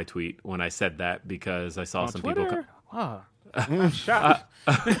on my tweet when I said that because I saw On some Twitter? people. Wow. I'm shocked.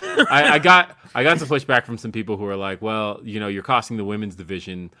 I got some pushback from some people who are like, well, you're costing the women's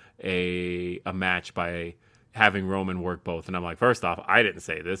division a match by having Roman work both. And I'm like, first off, I didn't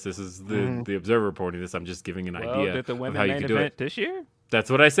say this. This is the Observer reporting this. I'm just giving an idea did the of women how you main could do event it. this year? That's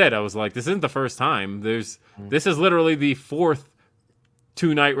what I said. I was like, this isn't the first time. This is literally the 4th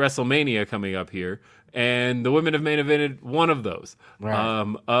 2-night WrestleMania coming up here. And the women have main evented one of those.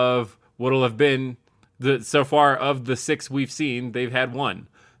 Right. Of what'll have been so far of the 6 we've seen, they've had one.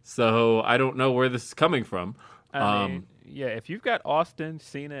 So I don't know where this is coming from. I mean, yeah, if you've got Austin,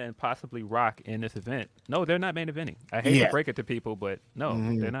 Cena, and possibly Rock in this event, no, they're not main eventing. I hate to break it to people, but no,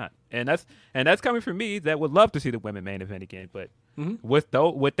 they're not. And that's coming from me that would love to see the women main event again. But with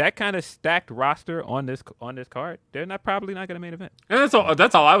that kind of stacked roster on this card, they're probably not going to main event. And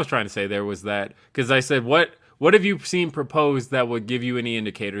that's all I was trying to say there was that, because I said, what have you seen proposed that would give you any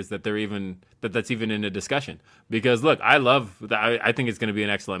indicators that that's even in a discussion? Because look, I think it's going to be an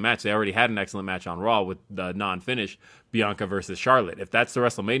excellent match. They already had an excellent match on Raw with the non-finish Bianca versus Charlotte. If that's the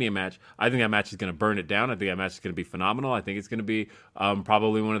WrestleMania match, I think that match is going to burn it down. I think that match is going to be phenomenal. I think it's going to be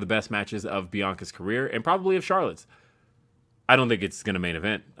probably one of the best matches of Bianca's career and probably of Charlotte's. I don't think it's going to main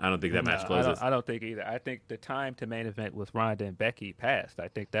event. I don't think that match closes. I don't think either. I think the time to main event with Ronda and Becky passed. I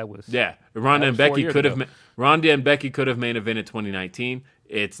think that was Ronda and Becky could have main evented 2019.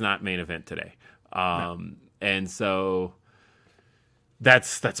 It's not main event today, and so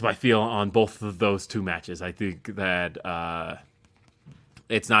that's my feel on both of those 2 matches. I think that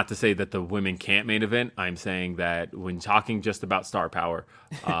it's not to say that the women can't main event. I'm saying that when talking just about star power,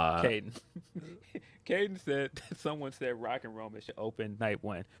 Caden said, someone said Rock and Roman should open night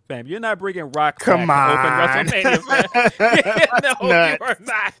 1. Fam, you're not bringing Rock Come back to open WrestleMania, fam. No, nuts. you are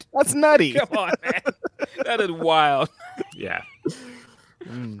not. That's nutty. Come on, man. That is wild. Yeah.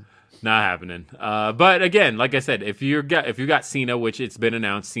 Not happening. But again, like I said, if you got Cena, which it's been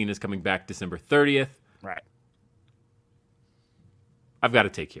announced, Cena's coming back December 30th. Right. I've got a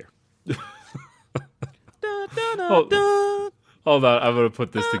take here. Hold on, I'm going to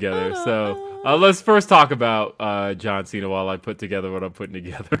put this together. So let's first talk about John Cena while I put together what I'm putting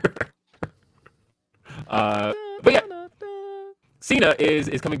together. But yeah, Cena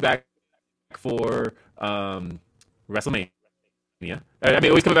is coming back for WrestleMania. I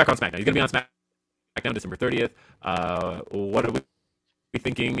mean, he's coming back on SmackDown. He's going to be on SmackDown December 30th. What are we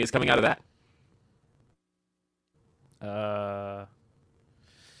thinking is coming out of that?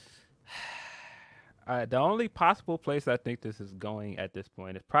 The only possible place I think this is going at this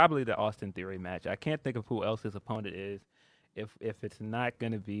point is probably the Austin Theory match. I can't think of who else his opponent is. If it's not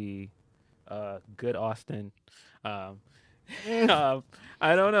going to be good Austin, I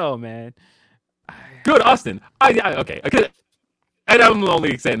don't know, man. Good Austin. Okay. And I'm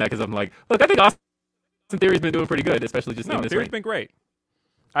only saying that because I'm like, look, I think Austin Theory's been doing pretty good, especially just in this Theory's ring. Been great.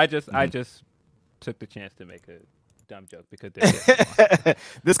 I just took the chance to make a dumb joke because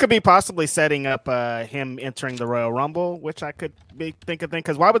this could be possibly setting up him entering the Royal Rumble, which I could be thinking.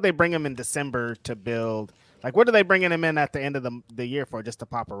 Because why would they bring him in December to build? Like, what are they bringing him in at the end of the year for? Just to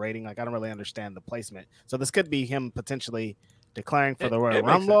pop a rating? Like, I don't really understand the placement. So this could be him potentially declaring for the Royal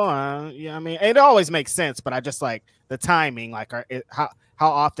Rumble. Yeah, I mean, it always makes sense, but I just like the timing. Like, how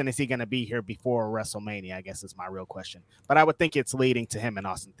often is he going to be here before WrestleMania? I guess is my real question. But I would think it's leading to him and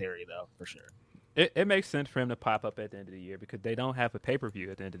Austin Theory, though, for sure. It makes sense for him to pop up at the end of the year because they don't have a pay-per-view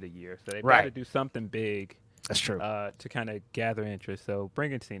at the end of the year. So they've got to do something big. That's true. To kind of gather interest. So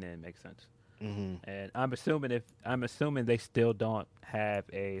bringing Cena in makes sense. Mm-hmm. And I'm assuming they still don't have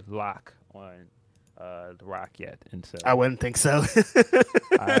a lock on The Rock yet. And so I wouldn't think so.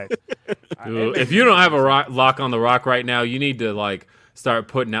 If you don't have a lock on The Rock right now, you need to start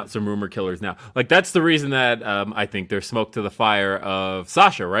putting out some rumor killers now. Like, that's the reason that I think there's smoke to the fire of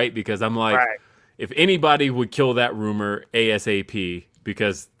Sasha, right? Because I'm like, if anybody would kill that rumor ASAP,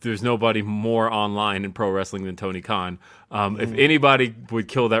 because there's nobody more online in pro wrestling than Tony Khan. If anybody would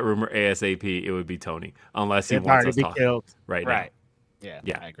kill that rumor ASAP, it would be Tony, unless he wants us talking right now.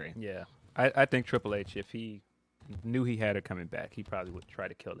 Yeah, I agree. Yeah, I think Triple H, if he knew he had her coming back, he probably would try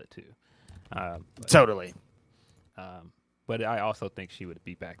to kill it too. Totally. But I also think she would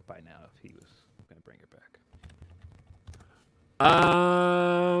be back by now if he was going to bring her back.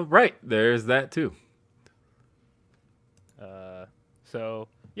 Right. There's that too. So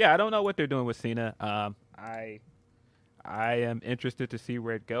yeah, I don't know what they're doing with Cena. I am interested to see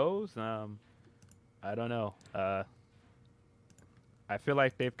where it goes. I don't know. I feel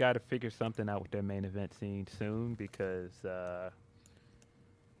like they've got to figure something out with their main event scene soon because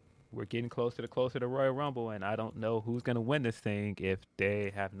we're getting closer to Royal Rumble, and I don't know who's going to win this thing if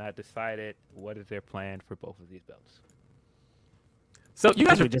they have not decided what is their plan for both of these belts. So you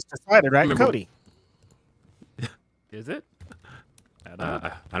guys We just decided, right, Cody? Is it?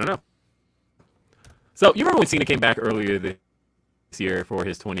 I don't know. So you remember when Cena came back earlier this year for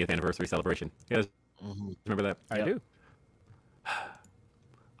his 20th anniversary celebration? You guys remember that? I do.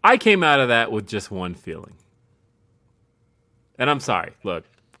 I came out of that with just one feeling. And I'm sorry. Look,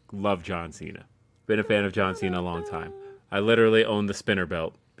 love John Cena. Been a fan of John Cena a long time. I literally own the spinner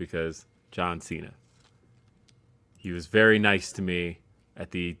belt because John Cena. He was very nice to me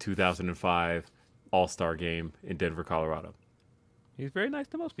at the 2005 All-Star game in Denver, Colorado. He's very nice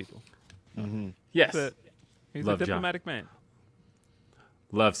to most people. Yes. He's Love a diplomatic man.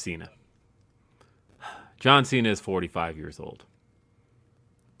 Love Cena. John Cena is 45 years old.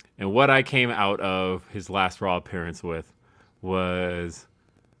 And what I came out of his last Raw appearance with was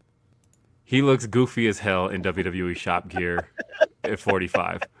he looks goofy as hell in WWE shop gear at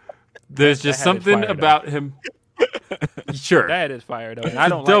 45. There's just something about him. Sure. That is fire though. And I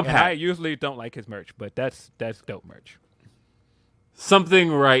don't Dope like. And hat. I usually don't like his merch, but that's dope merch.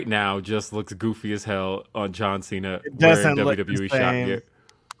 Something right now just looks goofy as hell on John Cena It wearing doesn't look the WWE shop same. gear.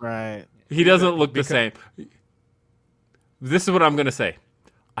 Right. He doesn't look the same. This is what I'm going to say.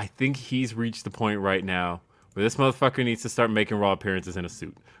 I think he's reached the point right now where this motherfucker needs to start making Raw appearances in a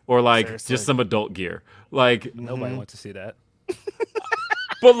suit. Or, like, Seriously. just some adult gear. Like, Nobody wants to see that.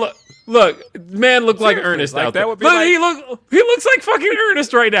 but look, man looked like Seriously, Ernest like, out that there. would be Look, like- he looks like fucking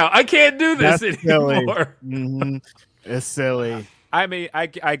Ernest right now. I can't do this That's silly. anymore. It's silly. I mean, I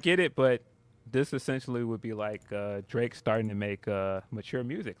get it, but this essentially would be like Drake starting to make mature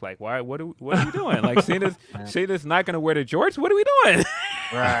music. Like, why? What are we doing? Like, Cena's not going to wear the jorts. What are we doing?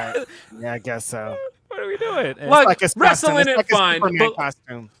 Right. Yeah, I guess so. What are we doing? And Like, Like his wrestle costume. in It's it like his fine. Superman But,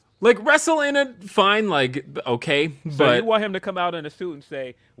 costume. like, wrestle in it fine. Like, okay. so But you want him to come out in a suit and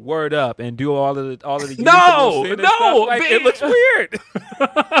say "word up" and do all of the No, usual Cena no, stuff? Like, man. it looks weird.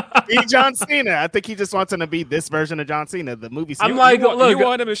 Be John Cena. I think he just wants him to be this version of John Cena, the movie. I'm Cena. like, you look,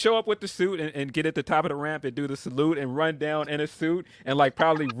 want him to show up with the suit and get at the top of the ramp and do the salute and run down in a suit and like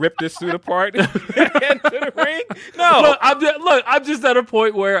probably rip this suit apart into the ring? No. I'm just at a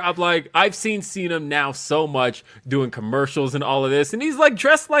point where I'm like, I've seen Cena now so much doing commercials and all of this, and he's like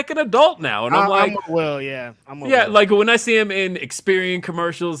dressed like an adult now, and I'm like, I'm with Will, yeah. I'm with yeah, Will. like when I see him in Experian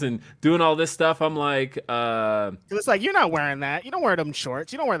commercials and doing all this stuff, I'm like, It's like, you're not wearing that. You don't wear them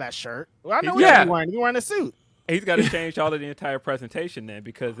shorts. You don't wear that shirt. Well, I know what Yeah. you're wearing. You're wearing a suit. He's got to change all of the entire presentation then,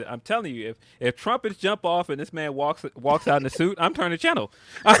 because I'm telling you, if trumpets jump off and this man walks out in the suit, I'm turning the channel.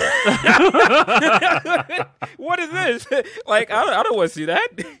 What is this? Like, I don't want to see that.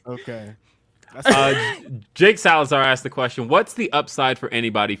 Okay. Jake Salazar asked the question, what's the upside for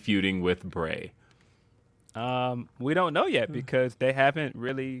anybody feuding with Bray? We don't know yet because they haven't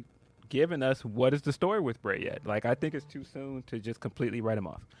really given us what is the story with Bray yet. Like, I think it's too soon to just completely write him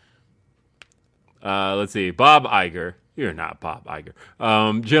off. Let's see. Bob Iger. You're not Bob Iger.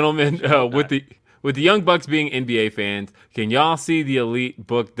 Gentlemen, with the Young Bucks being NBA fans, can y'all see the Elite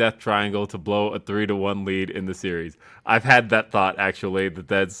book Death Triangle to blow a 3-1 lead in the series? I've had that thought, actually,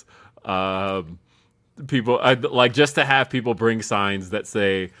 that's people like just to have people bring signs that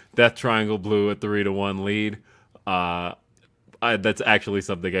say Death Triangle blew a 3-1 lead. That's actually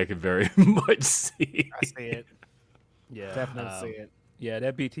something I could very much see. I see it. Yeah, Definitely see it. Yeah,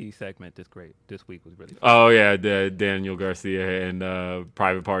 that BT segment this week was really fun. Oh yeah, Daniel Garcia and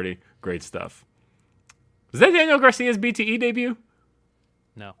Private Party, great stuff. Was that Daniel Garcia's BTE debut?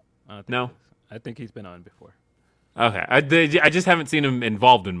 No, I don't think No? it is. I think he's been on before. Okay, I just haven't seen him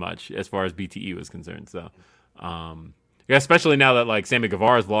involved in much as far as BTE was concerned. So, yeah, especially now that like Sammy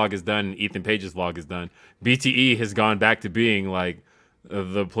Guevara's vlog is done, and Ethan Page's vlog is done, BTE has gone back to being like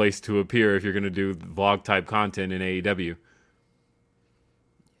the place to appear if you're going to do vlog type content in AEW.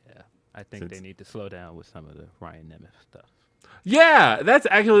 Yeah, I think they need to slow down with some of the Ryan Nemeth stuff. Yeah, that's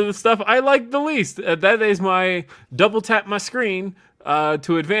actually the stuff I like the least. That is my double tap my screen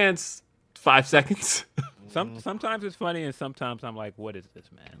to advance 5 seconds. Sometimes it's funny, and sometimes I'm like, "What is this,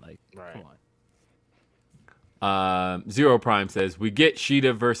 man? Like, come on." Zero Prime says, we get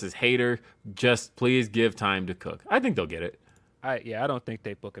Sheeta versus Hater. Just please give time to cook. I think they'll get it. I don't think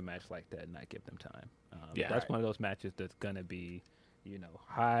they book a match like that and not give them time. That's one of those matches that's gonna be,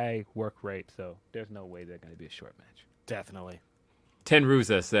 high work rate. So there's no way they're gonna be a short match. Definitely.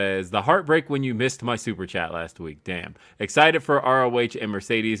 Tenruza says, the heartbreak when you missed my super chat last week. Damn. Excited for ROH and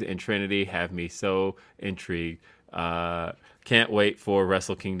Mercedes and Trinity have me so intrigued. Can't wait for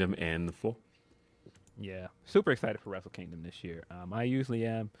Wrestle Kingdom and the full. Yeah, super excited for Wrestle Kingdom this year. I usually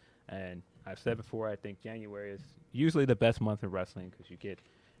am, and I've said before, I think January is usually the best month in wrestling because you get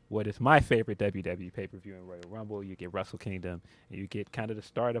what is my favorite WWE pay-per-view in Royal Rumble. You get Wrestle Kingdom, and you get kind of the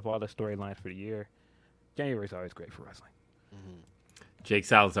start of all the storylines for the year. January is always great for wrestling. Mm-hmm. Jake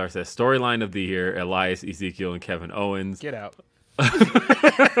Salazar says, storyline of the year, Elias, Ezekiel, and Kevin Owens. Get out.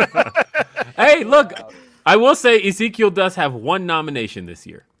 Hey, look, I will say Ezekiel does have one nomination this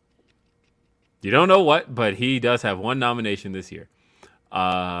year. You don't know what, but he does have one nomination this year.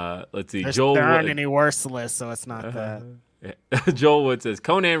 Let's see. There aren't any worse lists, so it's not that. Joel Wood says,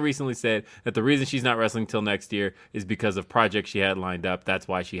 Conan recently said that the reason she's not wrestling till next year is because of projects she had lined up. That's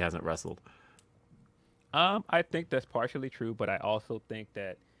why she hasn't wrestled. I think that's partially true, but I also think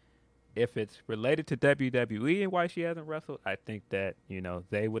that if it's related to WWE and why she hasn't wrestled, I think that,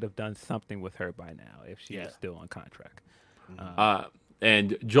 they would have done something with her by now if she was still on contract.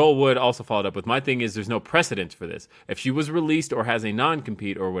 And Joel Wood also followed up with, my thing is there's no precedence for this. If she was released or has a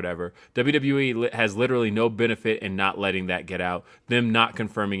non-compete or whatever, WWE has literally no benefit in not letting that get out. Them not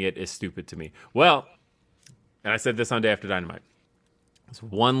confirming it is stupid to me. Well, and I said this on Day After Dynamite, it's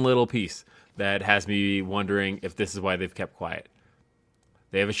one little piece that has me wondering if this is why they've kept quiet.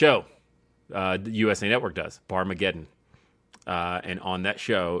 They have a show, the USA Network does, Barmageddon. And on that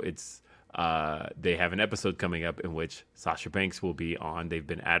show, they have an episode coming up in which Sasha Banks will be on. They've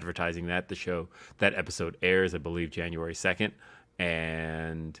been advertising that. That episode airs, I believe, January 2nd.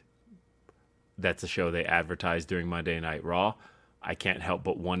 And that's a show they advertised during Monday Night Raw. I can't help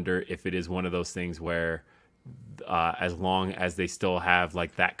but wonder if it is one of those things where as long as they still have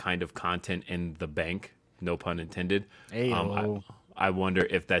like that kind of content in the bank, no pun intended, I wonder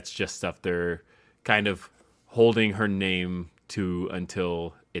if that's just stuff they're kind of holding her name to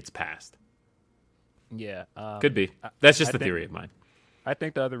until it's passed. Yeah. Could be. That's just a theory of mine. I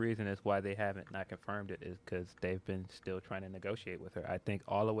think the other reason is why they haven't not confirmed it is because they've been still trying to negotiate with her. I think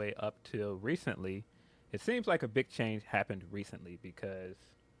all the way up till recently, it seems like a big change happened recently because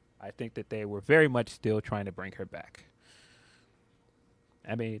I think that they were very much still trying to bring her back.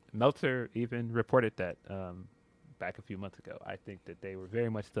 I mean, Meltzer even reported that back a few months ago. I think that they were very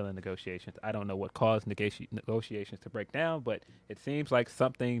much still in negotiations. I don't know what caused negotiations to break down, but it seems like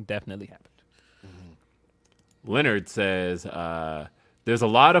something definitely happened. Mm-hmm. Leonard says there's a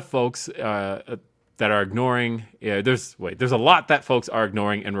lot of folks that are ignoring. There's a lot that folks are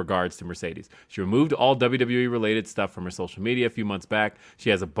ignoring in regards to Mercedes. She removed all WWE related stuff from her social media a few months back.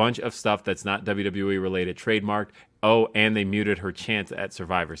 She has a bunch of stuff that's not WWE related trademarked. Oh, and they muted her chance at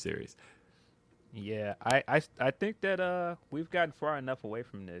Survivor Series. Yeah, I think that we've gotten far enough away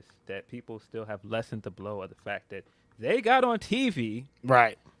from this that people still have lessened the blow of the fact that they got on TV,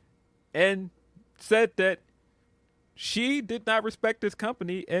 right, and said that she did not respect this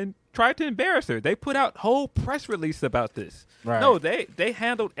company and tried to embarrass her. They put out whole press release about this. Right. No, they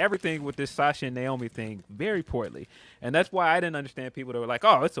handled everything with this Sasha and Naomi thing very poorly. And that's why I didn't understand people that were like,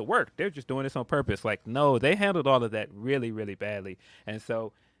 oh, it's a work. They're just doing this on purpose. Like, no, they handled all of that really, really badly. And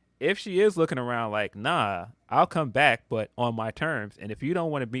so if she is looking around like, nah, I'll come back, but on my terms. And if you don't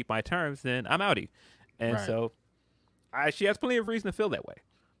want to meet my terms, then I'm outie. And so she has plenty of reason to feel that way.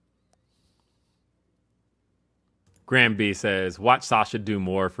 Graham B says, watch Sasha do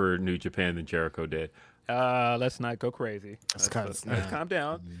more for New Japan than Jericho did. Let's not go crazy. Let's calm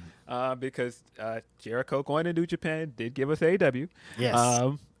down. Because Jericho going to New Japan did give us AEW.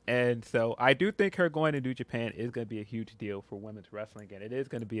 Yes. And so I do think her going to New Japan is going to be a huge deal for women's wrestling, and it is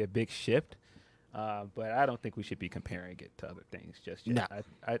going to be a big shift. But I don't think we should be comparing it to other things just yet.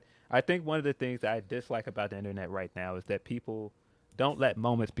 No. I think one of the things that I dislike about the internet right now is that people don't let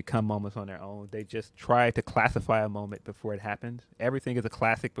moments become moments on their own. They just try to classify a moment before it happens. Everything is a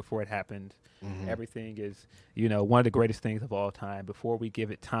classic before it happens. Mm-hmm. Everything is, one of the greatest things of all time before we give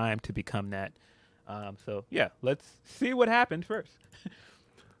it time to become that. So, yeah, let's see what happens first.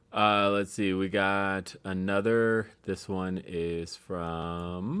 Let's see. We got another. This one is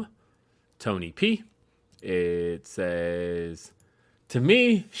from Tony P. It says, to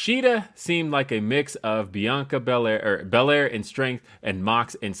me, Shida seemed like a mix of Bianca Belair in strength and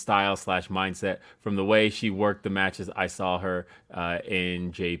Mox in style / mindset from the way she worked the matches I saw her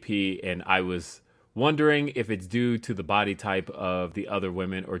in JP. And I was wondering if it's due to the body type of the other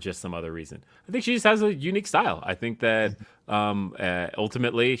women or just some other reason. I think she just has a unique style. I think that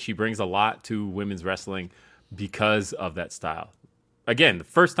ultimately she brings a lot to women's wrestling because of that style. Again, the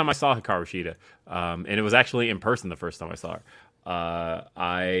first time I saw Hikaru Shida, and it was actually in person the first time I saw her,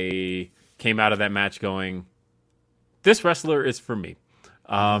 I came out of that match going, this wrestler is for me.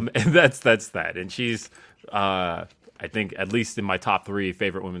 And that's that. And she's, I think, at least in my top 3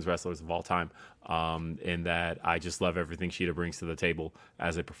 favorite women's wrestlers of all time, in that I just love everything Shida brings to the table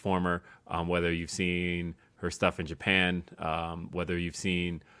as a performer, whether you've seen her stuff in Japan, whether you've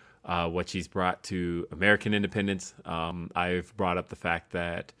seen what she's brought to American independence. I've brought up the fact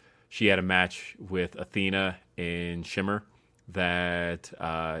that she had a match with Athena in Shimmer that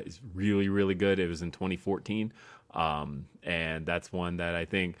is really, really good. It was in 2014. And that's one that I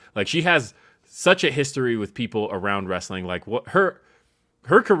think, like, she has such a history with people around wrestling. Like, what her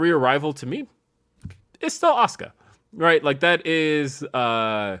career rival to me is still Asuka, right? Like, that is,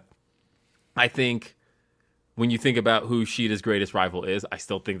 I think, when you think about who Shida's greatest rival is, I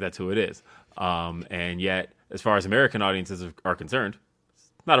still think that's who it is. And yet, as far as American audiences are concerned,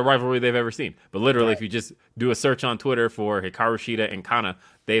 it's not a rivalry they've ever seen. But literally, if you just do a search on Twitter for Hikaru Shida and Kana,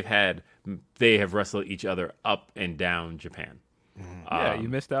 they have wrestled each other up and down Japan. Yeah, you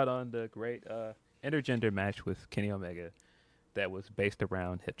missed out on the great intergender match with Kenny Omega that was based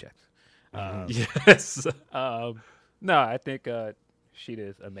around hip checks. Yes. No, I think Shida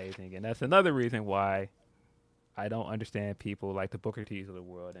is amazing, and that's another reason why I don't understand people like the Booker T's of the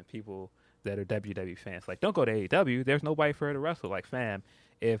world and people that are WWE fans. Like, don't go to AEW. There's nobody for her to wrestle. Like, fam,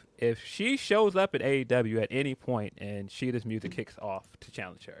 if she shows up at AEW at any point and Shida's music kicks off to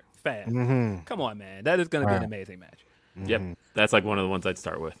challenge her, fam, come on, man. That is going to be an amazing match. Yep, that's like one of the ones I'd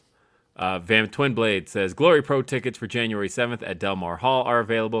start with. Vam Twin Blade says, Glory Pro tickets for January 7th at Del Mar Hall are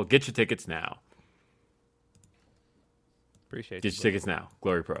available. Get your tickets now. Appreciate Get your tickets now.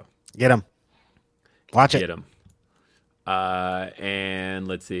 Glory Pro. Get them. Watch it. Get them. And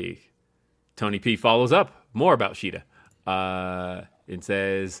let's see. Tony P follows up more about Shida. And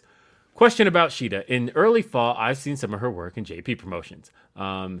says, question about Shida. In early fall, I've seen some of her work in JP Promotions.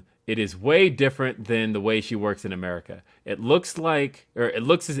 It is way different than the way she works in America. It looks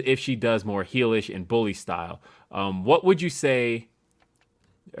as if she does more heelish and bully style. What would you say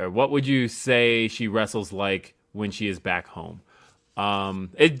she wrestles like when she is back home?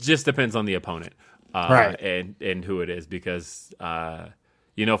 It just depends on the opponent, right, and who it is, because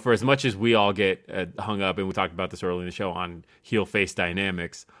for as much as we all get hung up, and we talked about this earlier in the show on heel face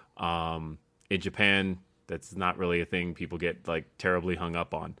dynamics, in Japan, that's not really a thing people get like terribly hung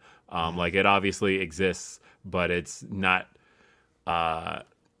up on. Like, it obviously exists, but it's not, when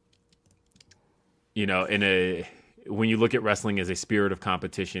you look at wrestling as a spirit of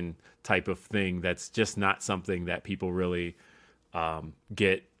competition type of thing, that's just not something that people really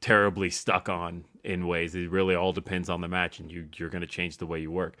get terribly stuck on in ways. It really all depends on the match, and you're going to change the way you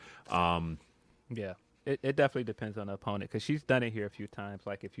work. Yeah. It definitely depends on the opponent, because she's done it here a few times.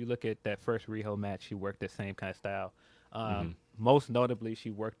 Like, if you look at that first Riho match, she worked the same kind of style. Most notably, she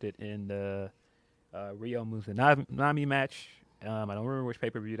worked it in the Ryo Mizunami match. I don't remember which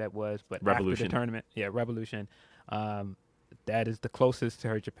pay-per-view that was, but Revolution. After the tournament, Revolution. That is the closest to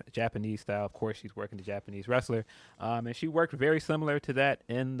her Japanese style. Of course, she's working the Japanese wrestler. And she worked very similar to that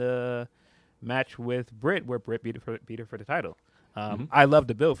in the match with Britt, where Britt beat her for the title. I love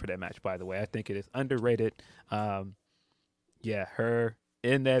the build for that match, by the way. I think it is underrated. Her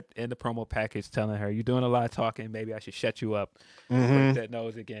in the promo package telling her, you're doing a lot of talking, maybe I should shut you up. Break that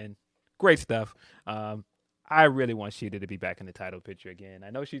nose again. Great stuff. I really want Shida to be back in the title picture again. I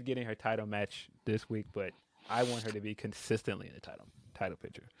know she's getting her title match this week, but I want her to be consistently in the title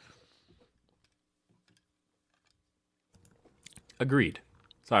picture. Agreed.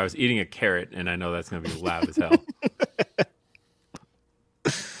 So I was eating a carrot, and I know that's going to be loud as hell.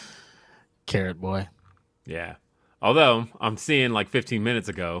 Carrot boy. Yeah. Although I'm seeing like 15 minutes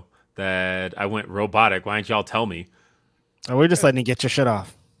ago that I went robotic. Why didn't y'all tell me? Oh, we're just letting you get your shit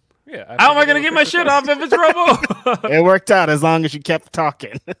off. Yeah. How am I going to get my shit off if it's robo? It worked out as long as you kept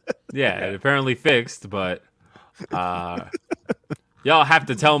talking. Yeah, it apparently fixed, but y'all have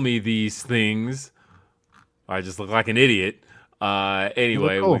to tell me these things, or I just look like an idiot.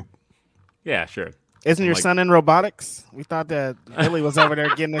 Anyway, cool. Yeah, sure. Isn't your son in robotics? We thought that Billy was over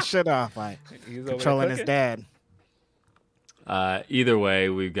there getting his shit off, like controlling his dad. Either way,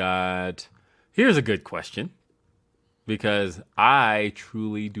 we've got... Here's a good question, because I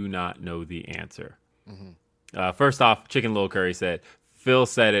truly do not know the answer. First off, Chicken Little Curry said, Phil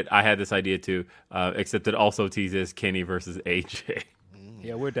said it. I had this idea too, except it also teases Kenny versus AJ.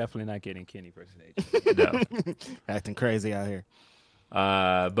 Yeah, we're definitely not getting Kenny versus AJ. No. Acting crazy out here.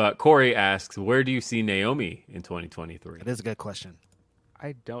 But Corey asks, where do you see Naomi in 2023? That is a good question.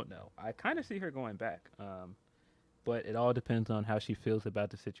 I don't know. I kind of see her going back, but it all depends on how she feels about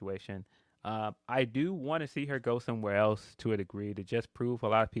the situation. I do want to see her go somewhere else to a degree to just prove a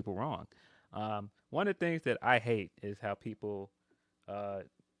lot of people wrong. One of the things that I hate is how people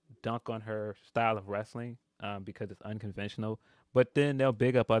dunk on her style of wrestling because it's unconventional, but then they'll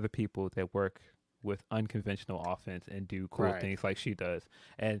big up other people that work with unconventional offense and do cool things like she does.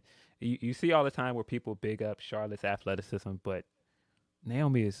 And you see all the time where people big up Charlotte's athleticism, but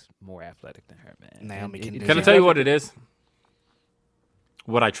Naomi is more athletic than her, man. Naomi can do Can I tell you what it is?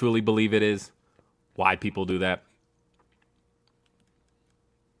 What I truly believe it is? Why people do that?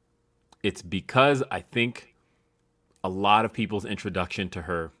 It's because I think a lot of people's introduction to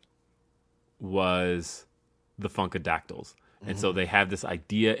her was the Funkadactyls. And so they have this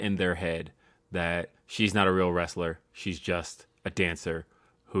idea in their head that she's not a real wrestler. She's just a dancer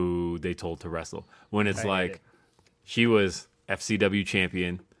who they told to wrestle. When it's she was FCW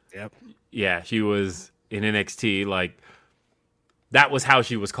champion. Yep. Yeah, she was in NXT. Like, that was how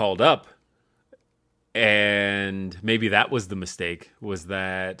she was called up. And maybe that was the mistake, was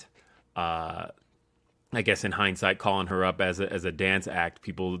that, I guess in hindsight, calling her up as a dance act,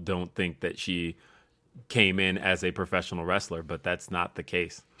 people don't think that she came in as a professional wrestler, but that's not the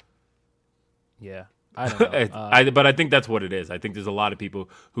case. Yeah, I don't know. But I think that's what it is. I think there's a lot of people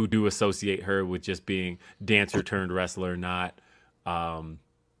who do associate her with just being dancer turned wrestler, not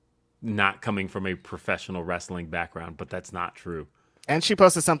coming from a professional wrestling background, but that's not true. And she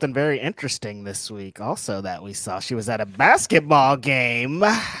posted something very interesting this week also that we saw. She was at a basketball game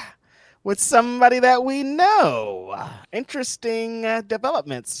with somebody that we know. Interesting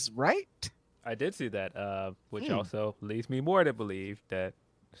developments, right? I did see that, which also leads me more to believe that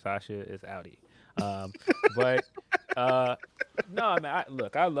Sasha is outie. But no, I mean,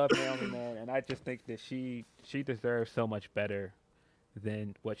 I love Naomi, man, and I just think that she deserves so much better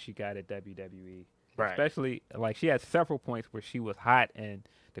than what she got at WWE. Right. Especially, like, she had several points where she was hot and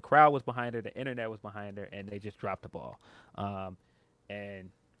the crowd was behind her, the internet was behind her, and they just dropped the ball. And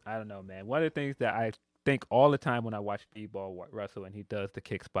I don't know, man. One of the things that I think all the time when I watch B-Ball wrestle and he does the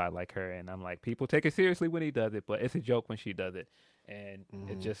kick spot like her, and I'm like, people take it seriously when he does it, but it's a joke when she does it. And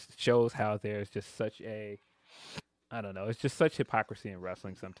it just shows how there's just such a, I don't know, it's just such hypocrisy in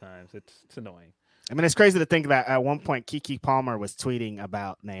wrestling sometimes. It's annoying. I mean, it's crazy to think that at one point Kiki Palmer was tweeting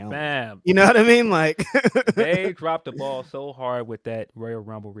about Naomi. Bam. You know what I mean? Like, they dropped the ball so hard with that Royal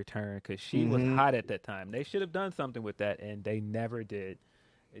Rumble return because she was hot at that time. They should have done something with that, and they never did.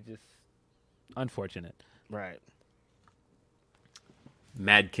 It just unfortunate. Right.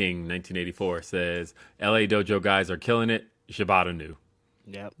 Mad King 1984 says, LA Dojo guys are killing it. Shibata knew.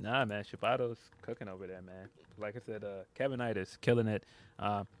 Yep. Nah, man, Shibato's cooking over there, man. Like I said, Kevin Knight is killing it.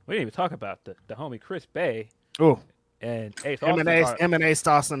 We didn't even talk about the homie Chris Bay. Oh. And Ace Him Austin and Ace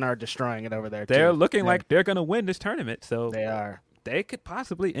Dawson are destroying it over there. They're looking like they're going to win this tournament. So they are. They could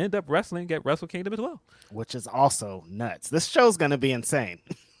possibly end up wrestling at Wrestle Kingdom as well. Which is also nuts. This show's going to be insane.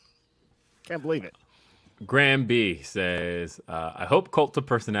 Can't believe it. Graham B says, I hope Cult of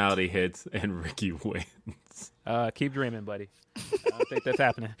Personality hits and Ricky wins. Keep dreaming, buddy. I don't think that's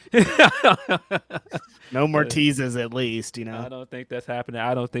happening. No more teases, at least, you know. I don't think that's happening.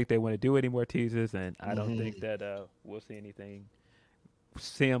 I don't think they want to do any more teases, and I don't think that we'll see anything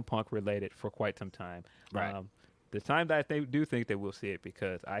CM Punk related for quite some time. Right. The time that they do think that we'll see it,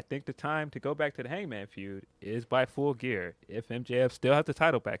 because I think the time to go back to the Hangman feud is by Full Gear. If MJF still has the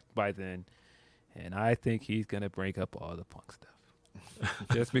title back by then, and I think he's gonna bring up all the Punk stuff,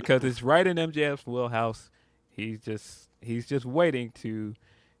 just because it's right in MJF's wheelhouse. He's just waiting to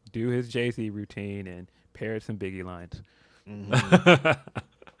do his Jay-Z routine and parrot some Biggie lines.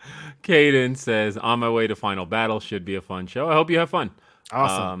 Caden says, on my way to Final Battle, should be a fun show. I hope you have fun.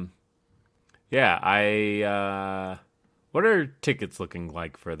 Awesome. Yeah, what are tickets looking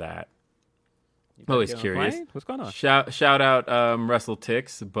like for that? I'm always curious. What's going on? Shout out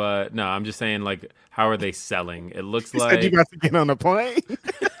WrestleTix, but no, I'm just saying, like, how are they selling? It looks like Said you got to get on a plane.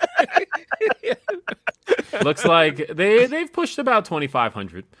 looks like they've pushed about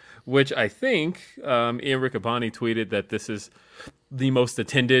 2,500, which I think Ian Riccaboni tweeted that this is the most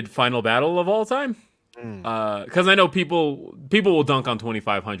attended Final Battle of all time. Because I know people will dunk on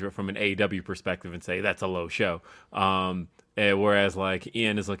 2,500 from an AEW perspective and say that's a low show. Whereas like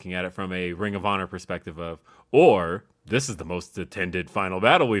Ian is looking at it from a Ring of Honor perspective or this is the most attended Final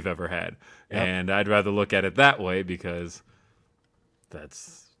Battle we've ever had. Yep. And I'd rather look at it that way because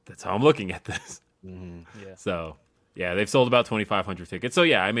that's how I'm looking at this. Yeah. So Yeah, they've sold about 2,500 tickets. So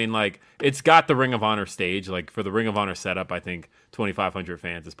yeah, I mean, like, it's got the Ring of Honor stage. Like, for the Ring of Honor setup, I think 2,500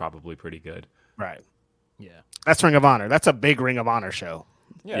 fans is probably pretty good. Right. Yeah. That's Ring of Honor. That's a big Ring of Honor show.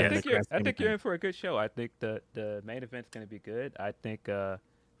 Yeah, Yeah, I think you're in for a good show. I think the main event's going to be good. I think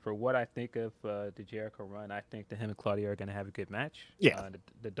for what I think of the Jericho run, I think that him and Claudio are going to have a good match. Yeah.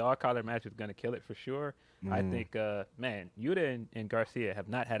 The dog collar match is going to kill it for sure. I think, man, Yuta and Garcia have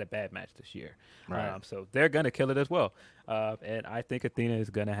not had a bad match this year. Right. So they're going to kill it as well. And I think Athena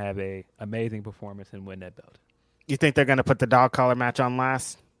is going to have a amazing performance and win that belt. You think they're going to put the dog collar match on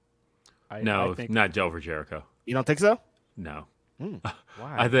last? No, I think, not over Jericho. You don't think so? No.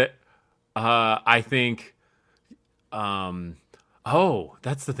 why? I think. Oh,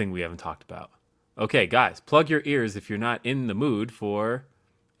 that's the thing we haven't talked about. Okay, guys, plug your ears if you're not in the mood for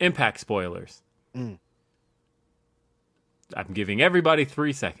Impact spoilers. I'm giving everybody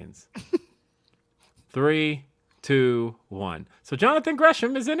 3 seconds. 3, 2, 1. So Jonathan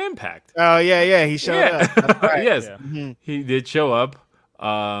Gresham is in Impact. Oh, yeah. He showed up. That's right. Yes, Yeah. he did show up.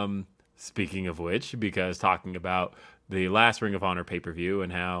 Speaking of which, because talking about the last Ring of Honor pay-per-view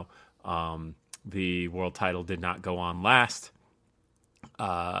and how the world title did not go on last,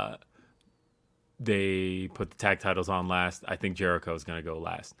 they put the tag titles on last. I think Jericho is going to go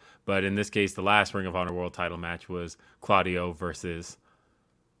last. But in this case, the last Ring of Honor world title match was Claudio versus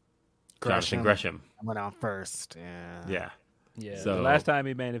Jonathan Gresham. I went on first. Yeah. Yeah. So- the last time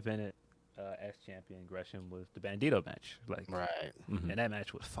he main evented as champion Gresham was the Bandito match. Like, Right. and that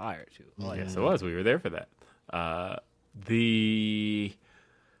match was fire too. Oh, Yes, it was. We were there for that.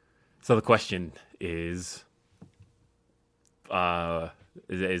 So the question is that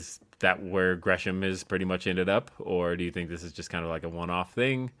where Gresham is pretty much ended up, or do you think this is just kind of like a one-off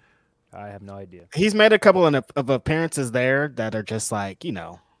thing? I have no idea. He's made a couple of appearances there that are just like,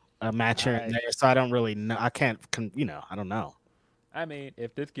 a match here and there. So I don't really know. I can't, I don't know. I mean,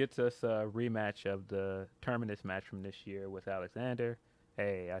 if this gets us a rematch of the Terminus match from this year with Alexander,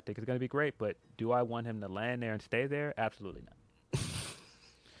 hey, I think it's going to be great. But do I want him to land there and stay there? Absolutely not.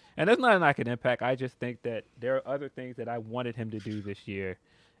 And that's not a knock at Impact. I just think that there are other things that I wanted him to do this year,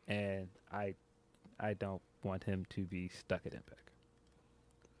 and I don't want him to be stuck at Impact.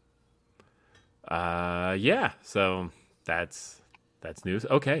 Yeah. So that's news.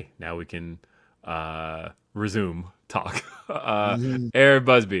 Okay, now we can resume talk. Aaron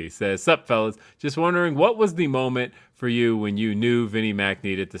Busby says, "Sup, fellas? Just wondering, what was the moment for you when you knew Vinnie Mac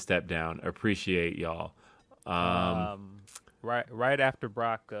needed to step down? Appreciate y'all." Right after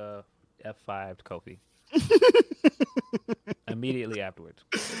Brock F5'd Kofi. Immediately afterwards.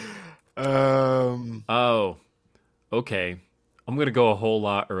 Oh, okay. I'm gonna go a whole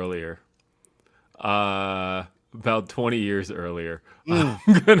lot earlier. About 20 years earlier. I'm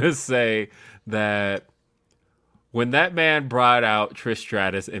gonna say that when that man brought out Trish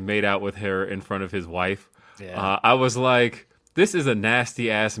Stratus and made out with her in front of his wife, I was like, this is a nasty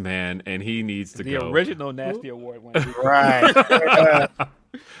ass man, and he needs to go. The original Nasty Award winner. Right.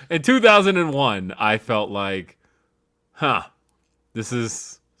 In 2001, I felt like, this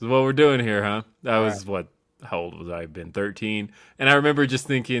is what we're doing here, huh? That was how old was I? Been 13, and I remember just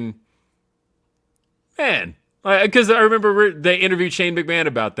thinking, man, because I remember they interviewed Shane McMahon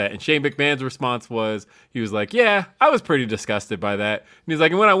about that, and Shane McMahon's response was, he was like, yeah, I was pretty disgusted by that. And he's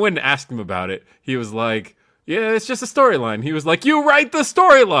like, and when I went and asked him about it, he was like, yeah, it's just a storyline. He was like, you write the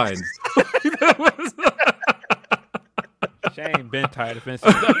storylines. Shane been tired of Vince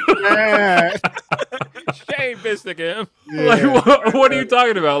McMahon. Shane Vince McMahon. Like, what are you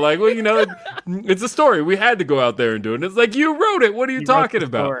talking about? Like, well, it's a story. We had to go out there and do it. And it's like, you wrote it. What are you talking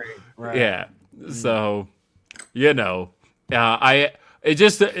about? Right. Yeah. So, it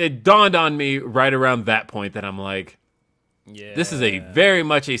dawned on me right around that point that I'm like, this is a very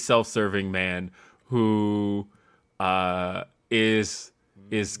much a self-serving man who is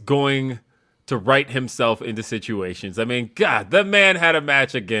going to write himself into situations. I mean, God, the man had a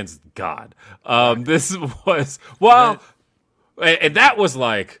match against God. This was, and that was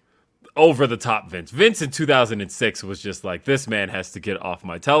like over the top Vince. Vince in 2006 was just like, this man has to get off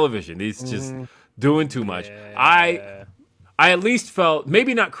my television. He's just doing too much. I at least felt,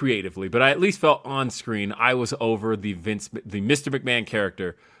 maybe not creatively, but I at least felt on screen I was over the Mr. McMahon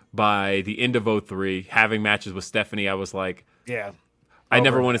character by the end of 03, having matches with Stephanie. I was like, I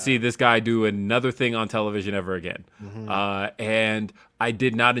never want to see this guy do another thing on television ever again. And I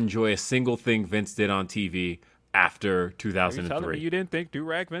did not enjoy a single thing Vince did on TV after 2003. Are you telling me you didn't think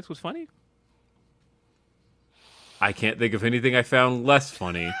Do-Rag Vince was funny? I can't think of anything I found less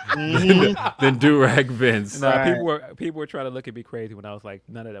funny than Do-Rag Vince. No, people were trying to look at me crazy when I was like,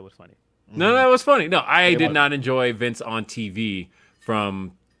 none of that was funny. No, that was funny. No, I did not enjoy Vince on TV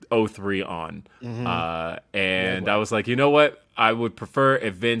from 03 on. And I was like, you know what? I would prefer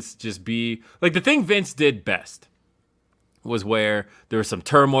if Vince just be like, the thing Vince did best was where there was some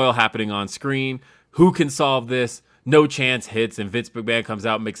turmoil happening on screen. Who can solve this? No chance hits, and Vince McMahon comes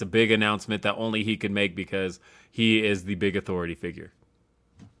out and makes a big announcement that only he can make because he is the big authority figure.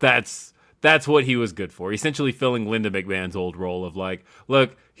 That's what he was good for. Essentially filling Linda McMahon's old role of like,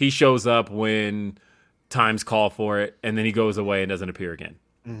 look, he shows up when times call for it, and then he goes away and doesn't appear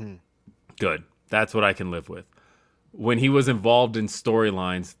again. Good. That's what I can live with. When he was involved in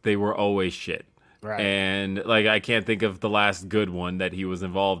storylines, they were always shit. Right. And like, I can't think of the last good one that he was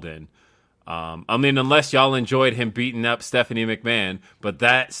involved in. I mean, unless y'all enjoyed him beating up Stephanie McMahon, but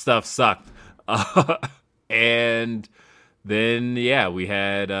that stuff sucked. And then, yeah, we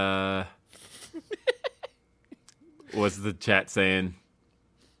had, what's the chat saying?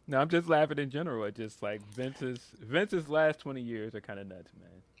 No, I'm just laughing in general. It's just like Vince's last 20 years are kind of nuts, man.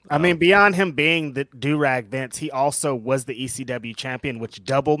 I mean, beyond him being the do-rag Vince, he also was the ECW champion, which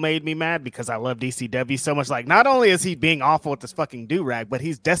double made me mad because I loved ECW so much. Like, not only is he being awful with this fucking do-rag, but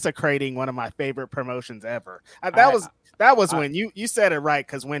he's desecrating one of my favorite promotions ever. That was when you said it right,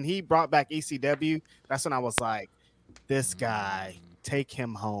 because when he brought back ECW, that's when I was like, this guy, take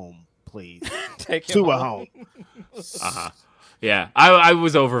him home, please. Take him to a home. Yeah, I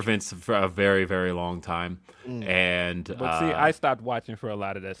was over Vince for a very, very long time. And But see, I stopped watching for a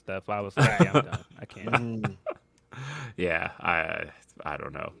lot of that stuff. I was like, yeah, I'm done. I can't. Yeah, I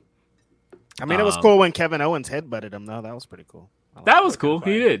don't know. I mean, it was cool when Kevin Owens headbutted him, though. That was pretty cool. That was cool.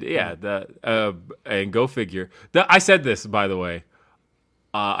 He did. Yeah. And go figure. I said this, by the way.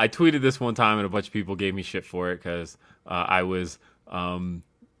 I tweeted this one time, and a bunch of people gave me shit for it because I was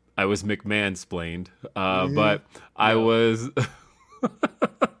McMahon-splained. But I was...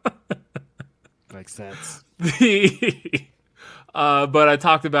 Makes sense. But I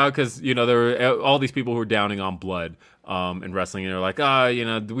talked about, because, you know, there were all these people who were downing on blood in wrestling, and they're like, you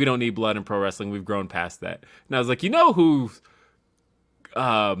know, we don't need blood in pro wrestling. We've grown past that. And I was like, you know whose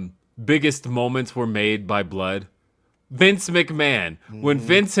biggest moments were made by blood? Vince McMahon. When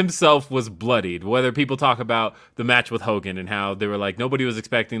Vince himself was bloodied, whether people talk about the match with Hogan and how they were like, nobody was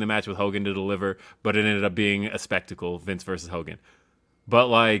expecting the match with Hogan to deliver, but it ended up being a spectacle, Vince versus Hogan. But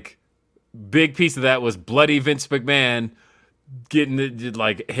like, big piece of that was bloody Vince McMahon getting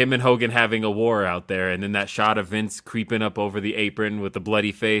like him and Hogan having a war out there, and then that shot of Vince creeping up over the apron with the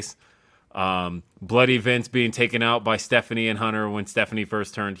bloody face. Bloody Vince being taken out by Stephanie and Hunter when Stephanie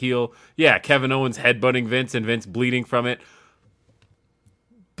first turned heel. Yeah, Kevin Owens headbutting Vince and Vince bleeding from it.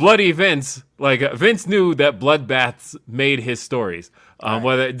 Bloody Vince, like Vince knew that bloodbaths made his stories.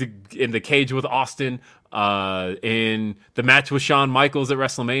 Whether in the cage with Austin, in the match with Shawn Michaels at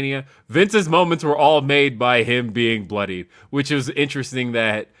WrestleMania, Vince's moments were all made by him being bloodied, which was interesting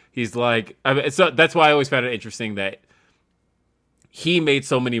that he's like, so that's why I always found it interesting that he made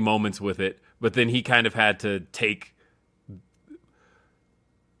so many moments with it, but then he kind of had to take.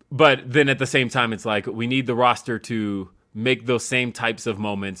 But then at the same time, it's like, we need the roster to make those same types of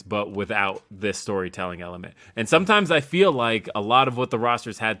moments, but without this storytelling element. And sometimes I feel like a lot of what the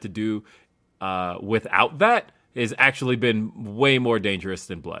rosters had to do without that has actually been way more dangerous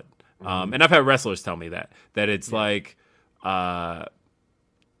than blood. And I've had wrestlers tell me that it's like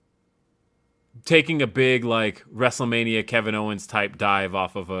taking a big like WrestleMania Kevin Owens type dive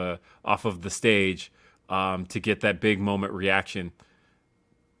off of the stage to get that big moment reaction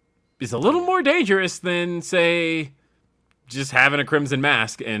is a little more dangerous than, say, just having a crimson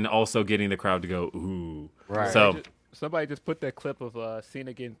mask and also getting the crowd to go ooh. Right. So somebody just put that clip of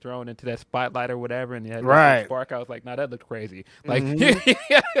Cena getting thrown into that spotlight or whatever, and he had right. spark. I was like, "No, that looked crazy. Like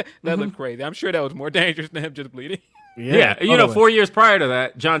that looked crazy. I'm sure that was more dangerous than him just bleeding." Yeah. You know, 4 years prior to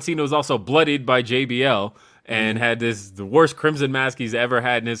that, John Cena was also bloodied by JBL and had the worst crimson mask he's ever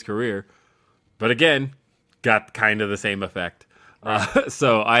had in his career. But again, got kind of the same effect.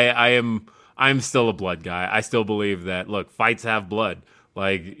 So I'm still a blood guy. I still believe that, look, fights have blood.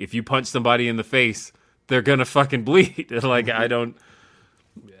 Like, if you punch somebody in the face, they're going to fucking bleed. Like, I don't...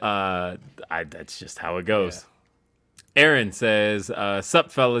 that's just how it goes. Yeah. Aaron says,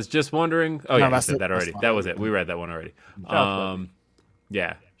 sup, fellas, just wondering... Oh, yeah, I said that already. That was it. We read that one already.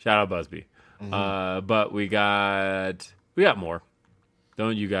 Yeah, shout out Busby. But we got more.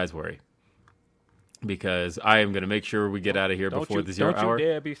 Don't you guys worry. Because I am going to make sure we get out of here before the 0 hour. Don't you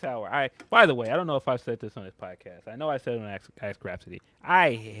dare be sour. By the way, I don't know if I've said this on this podcast. I know I said it on Ask Rhapsody.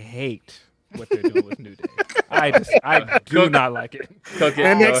 I hate what they're doing with New Day. I do not like it.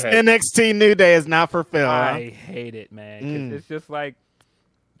 NXT New Day is not for Phil. I hate it, man. It's just like,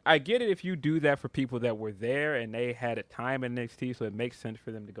 I get it if you do that for people that were there and they had a time in NXT, so it makes sense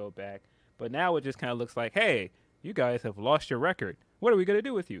for them to go back. But now it just kind of looks like, hey, you guys have lost your record. What are we gonna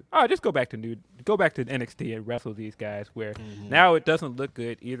do with you? Oh, just go back to NXT and wrestle these guys. Where now it doesn't look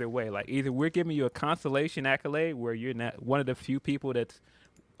good either way. Like either we're giving you a consolation accolade where you're not one of the few people that's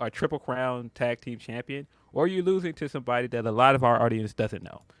a Triple Crown Tag Team Champion, or you're losing to somebody that a lot of our audience doesn't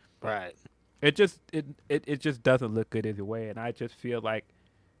know. Right. It just doesn't look good either way, and I just feel like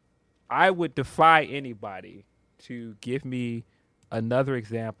I would defy anybody to give me another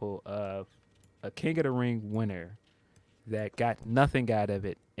example of a King of the Ring winner that got nothing out of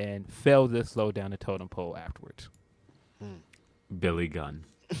it and fell this low down the totem pole afterwards. Billy Gunn.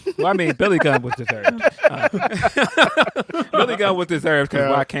 Well, I mean, Billy Gunn was deserved. Billy Gunn was deserved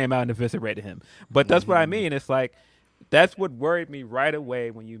because Rock came out and eviscerated him. But that's what I mean. It's like, that's what worried me right away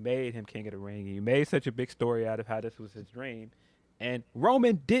when you made him King of the Ring. You made such a big story out of how this was his dream. And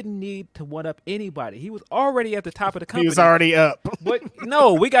Roman didn't need to one-up anybody. He was already at the top of the company. He was already up. But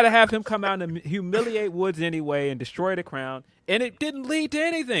no, we got to have him come out and humiliate Woods anyway and destroy the crown. And it didn't lead to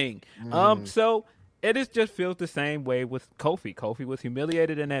anything. So it just feels the same way with Kofi. Kofi was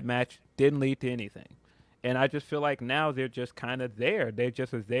humiliated in that match, didn't lead to anything. And I just feel like now they're just kind of there. They're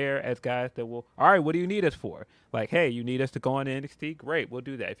just as there as guys that will, all right, what do you need us for? Like, hey, you need us to go on to NXT? Great, we'll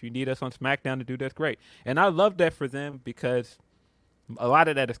do that. If you need us on SmackDown to do this, great. And I love that for them because a lot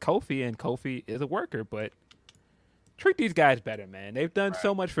of that is Kofi, and Kofi is a worker. But treat these guys better, man. They've done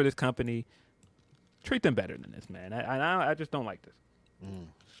so much for this company. Treat them better than this, man. I just don't like this.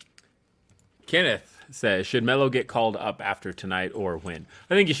 Kenneth says, should Melo get called up after tonight or win?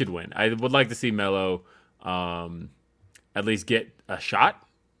 I think he should win. I would like to see Melo at least get a shot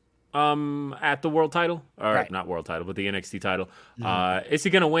at the world title. Or not world title, but the NXT title. Is he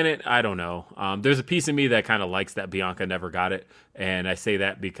going to win it? I don't know. There's a piece of me that kind of likes that Bianca never got it. And I say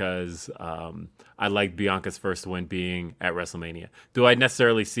that because I liked Bianca's first win being at WrestleMania. Do I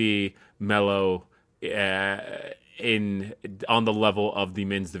necessarily see Melo on the level of the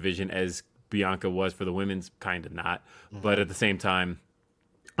men's division as Bianca was for the women's? Kind of not. But at the same time,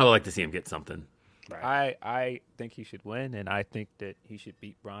 I would like to see him get something. Right. I think he should win, and I think that he should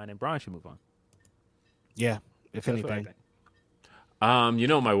beat Braun, and Braun should move on. Yeah, if That's what I anything. think. You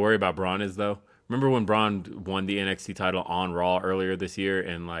know what my worry about Braun is, though? Remember when Braun won the NXT title on Raw earlier this year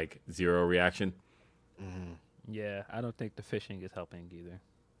and, like, zero reaction? Yeah, I don't think the fishing is helping either.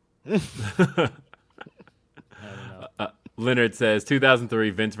 I don't know. Leonard says, 2003,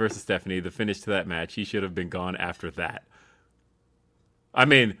 Vince versus Stephanie, the finish to that match. He should have been gone after that. I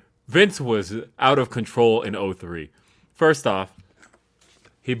mean, Vince was out of control in 2003. First off,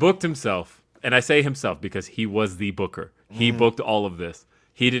 he booked himself, and I say himself because he was the booker. He booked all of this.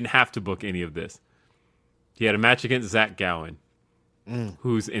 He didn't have to book any of this. He had a match against Zach Gowen,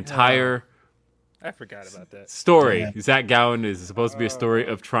 whose entire I forgot about that. story, Zach Gowen, is supposed to be a story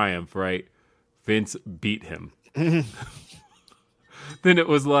of triumph, right? Vince beat him. Then it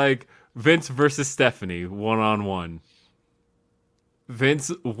was like Vince versus Stephanie, one-on-one.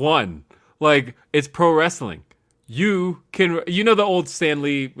 Vince won. Like, it's pro wrestling. You know the old Stan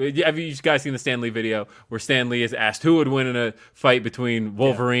Lee, have you guys seen the Stan Lee video where Stan Lee is asked who would win in a fight between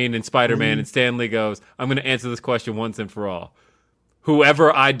Wolverine and Spider-Man, and Stan Lee goes, I'm going to answer this question once and for all.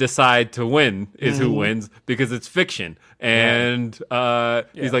 Whoever I decide to win is who wins, because it's fiction. And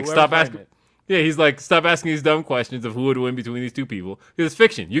he's like, stop asking. Yeah, he's like, stop asking these dumb questions of who would win between these two people. Because it's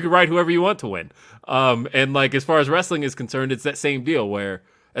fiction. You can write whoever you want to win. And like, as far as wrestling is concerned, it's that same deal where,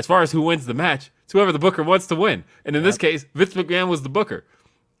 as far as who wins the match, it's whoever the booker wants to win. And in this case, Vince McMahon was the booker.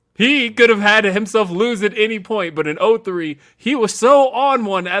 He could have had himself lose at any point, but in 2003, he was so on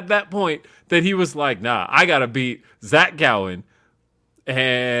one at that point that he was like, nah, I got to beat Zach Gowen.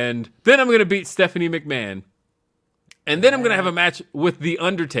 And then I'm going to beat Stephanie McMahon. And then I'm going to have a match with The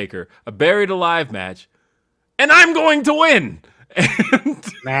Undertaker, a buried alive match. And I'm going to win.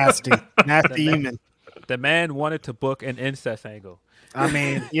 Nasty human. The man wanted to book an incest angle. I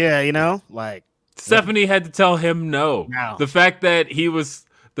mean, yeah, you know, like Stephanie had to tell him no. No. The fact that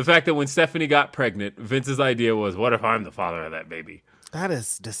when Stephanie got pregnant, Vince's idea was, what if I'm the father of that baby? that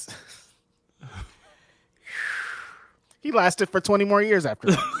is just. He lasted for 20 more years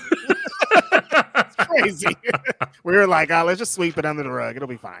after that. It's crazy. We were like, let's just sweep it under the rug. It'll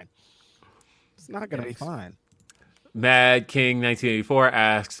be fine. It's not going to be fine. Mad King 1984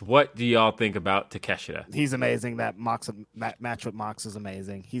 asks, what do y'all think about Takeshita? He's amazing. That match with Mox is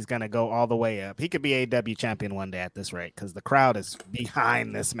amazing. He's going to go all the way up. He could be AEW champion one day at this rate because the crowd is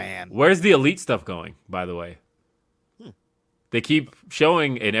behind this man. Where's the elite stuff going, by the way? They keep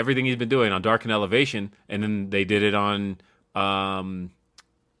showing in everything he's been doing on Dark and Elevation, and then they did it on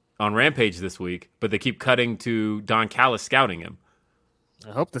on Rampage this week, but they keep cutting to Don Callis scouting him.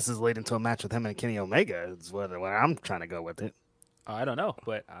 I hope this is leading to a match with him and Kenny Omega. Is where I'm trying to go with it. I don't know,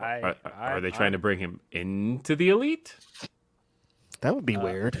 but Are they trying to bring him into the Elite? That would be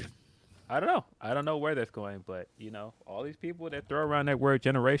weird. I don't know. I don't know where that's going, but all these people that throw around that word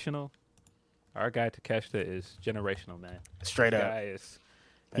generational, our guy Takeshita is generational, man. Straight up,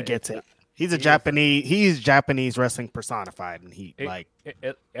 he gets it. He's Japanese wrestling personified, and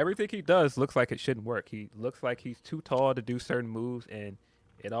everything he does looks like it shouldn't work. He looks like he's too tall to do certain moves, and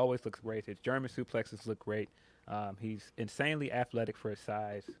it always looks great. His German suplexes look great. He's insanely athletic for his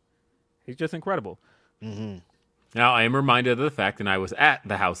size. He's just incredible. Mm-hmm. Now, I am reminded of the fact, and I was at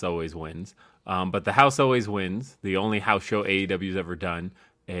The House Always Wins, but The House Always Wins, the only house show AEW's ever done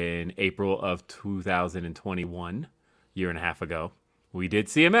in April of 2021, year and a half ago. We did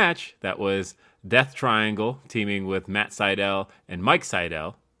see a match that was Death Triangle teaming with Matt Sydal and Mike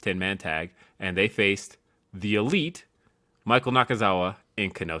Sydal, 10-man tag, and they faced the Elite, Michael Nakazawa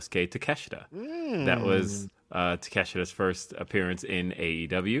and Konosuke Takeshita. That was Takeshita's first appearance in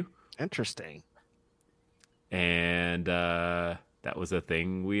AEW. Interesting. And that was a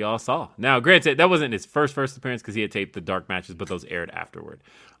thing we all saw. Now, granted, that wasn't his first appearance because he had taped the dark matches, but those aired afterward.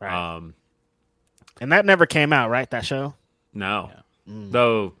 Right. And that never came out, right, that show? No. Yeah.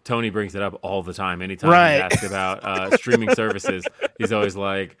 Though Tony brings it up all the time. Anytime he's asked about streaming services, he's always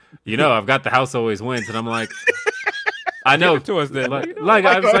like, I've got The House Always Wins. And I'm like, I know. Give it to us then. I was like,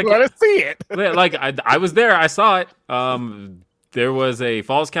 want to see it. Like, I was there. I saw it. There was a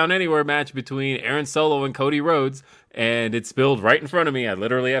Falls Count Anywhere match between Aaron Solo and Cody Rhodes, and it spilled right in front of me. I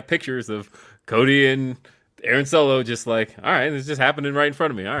literally have pictures of Cody and Aaron Solo just like, all right, this is just happening right in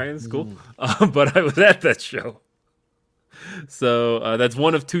front of me. All right, that's cool. But I was at that show. So that's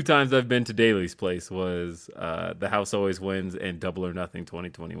one of 2 times I've been to Daly's place was The House Always Wins and Double or Nothing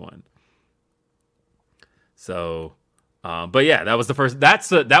 2021. So, but yeah, that was the first.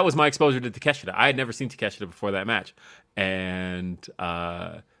 That was my exposure to Takeshita. I had never seen Takeshita before that match, and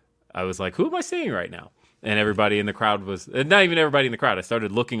I was like, "Who am I seeing right now?" And everybody in the crowd was not even everybody in the crowd. I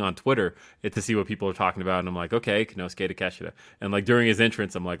started looking on Twitter to see what people are talking about, and I'm like, okay, Konosuke Takeshita. And like during his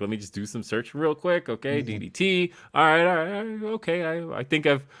entrance, I'm like, let me just do some search real quick. Okay, DDT. All right, okay. I think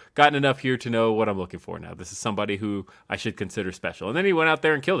I've gotten enough here to know what I'm looking for now. This is somebody who I should consider special. And then he went out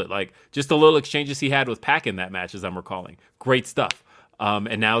there and killed it. Like just the little exchanges he had with Pac in that match, as I'm recalling, great stuff.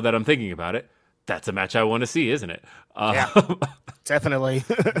 And now that I'm thinking about it, that's a match I want to see, isn't it? Yeah, definitely.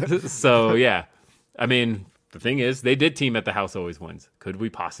 So yeah. I mean, the thing is, they did team at The House Always Wins. Could we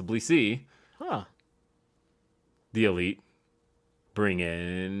possibly see the Elite bring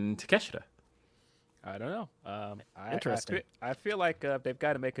in Takeshita? I don't know. Interesting. I feel like they've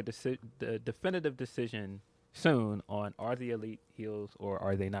got to make a definitive decision soon on are the Elite heels or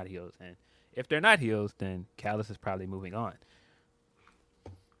are they not heels? And if they're not heels, then Callis is probably moving on.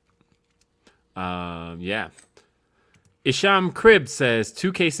 Yeah. Isham Cribb says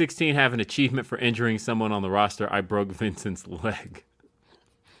 2K16 have an achievement for injuring someone on the roster. I broke Vincent's leg.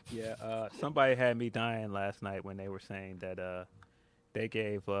 Yeah, somebody had me dying last night when they were saying that they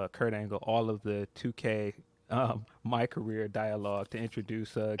gave Kurt Angle all of the 2K My Career dialogue to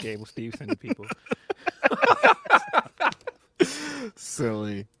introduce Gable Steveson to people.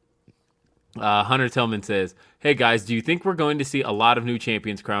 Silly. Hunter Tillman says, hey guys, do you think we're going to see a lot of new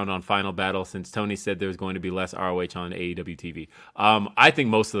champions crowned on Final Battle since Tony said there's going to be less ROH on AEW TV? I think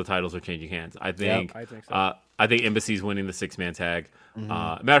most of the titles are changing hands. I think so. I think Embassy's winning the 6-man tag.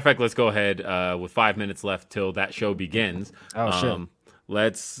 Matter of fact, let's go ahead with 5 minutes left till that show begins. Sure.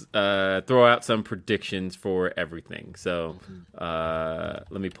 Let's throw out some predictions for everything. So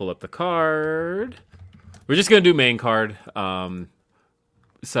let me pull up the card. We're just going to do main card.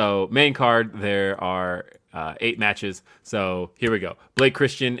 So main card, there are 8 matches. So here we go. Blake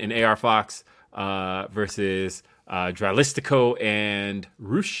Christian and AR Fox versus Dralistico and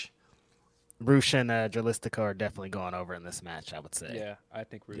Rush. Rush and Dralistico are definitely going over in this match, I would say. Yeah, I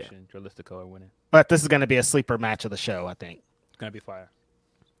think Rush and Dralistico are winning. But this is going to be a sleeper match of the show, I think. It's going to be fire.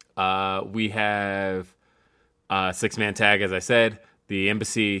 We have 6-man tag, as I said. The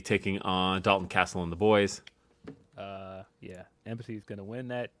Embassy taking on Dalton Castle and the boys. Yeah, Embassy's going to win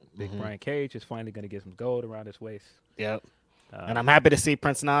that. Big Brian Cage is finally going to get some gold around his waist. Yep. And I'm happy to see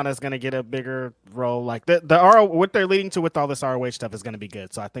Prince Nana is going to get a bigger role. Like what they're leading to with all this ROH stuff is going to be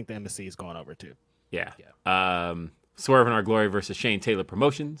good. So I think the Embassy is going over too. Yeah. Swerve in Our Glory versus Shane Taylor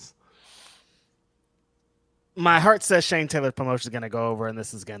Promotions. My heart says Shane Taylor Promotions is going to go over, and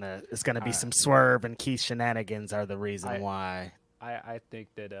it's going to be some Swerve and Keith shenanigans are the reason why. I think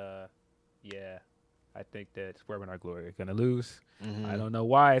that I think that Swerve and Our Glory are going to lose. Mm-hmm. I don't know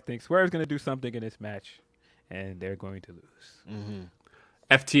why. I think Swerve's going to do something in this match, and they're going to lose. Mm-hmm.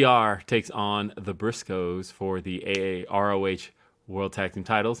 FTR takes on the Briscoes for the ROH World Tag Team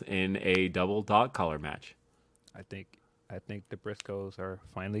titles in a double dog collar match. I think the Briscoes are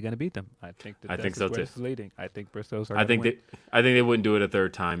finally going to beat them. I think so too. Leading. I think Briscoes are. I think they wouldn't do it a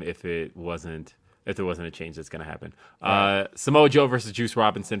third time if there wasn't a change that's going to happen. Right. Samoa Joe versus Juice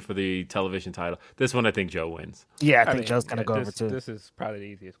Robinson for the television title. This one I think Joe wins. Yeah, I think Joe's going to go over too. This is probably the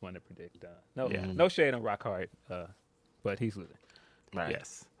easiest one to predict. No shade on Rock Hard, but he's losing. Right.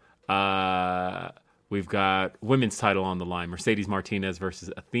 Yes. We've got women's title on the line. Mercedes Martinez versus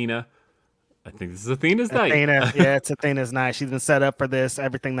Athena. I think this is Athena's night. Yeah, it's Athena's night. She's been set up for this.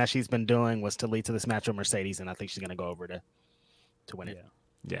 Everything that she's been doing was to lead to this match with Mercedes, and I think she's going to go over to win it.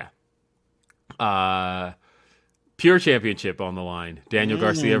 Yeah. Pure Championship on the line. Daniel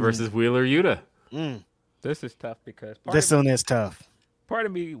Garcia versus Wheeler Yuta. This is tough because this one is tough. Part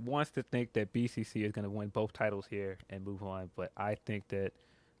of me wants to think that BCC is going to win both titles here and move on, but I think that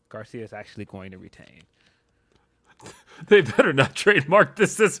Garcia is actually going to retain. They better not trademark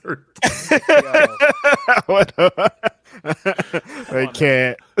this as her. They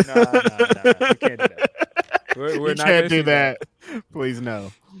can't. No. We can't do that. We're not can't do that. Please,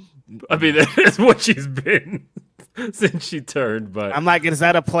 no. I mean, that's what she's been since she turned. But I'm like, is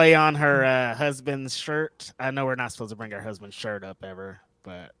that a play on her husband's shirt? I know we're not supposed to bring our husband's shirt up ever,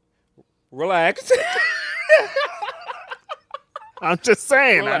 but relax. I'm just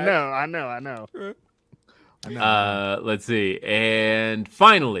saying. Relax. I know. Let's see. And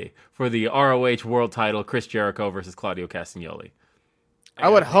finally, for the ROH World title, Chris Jericho versus Claudio Castagnoli. I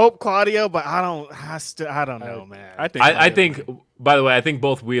would hope Claudio, but I don't know, man. I think, by the way, I think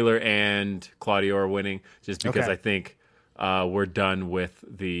both Wheeler and Claudio are winning just because I think we're done with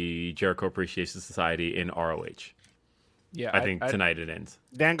the Jericho Appreciation Society in ROH. Yeah, I think tonight it ends.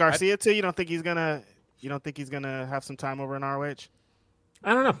 Dan Garcia too. You don't think he's gonna have some time over in ROH?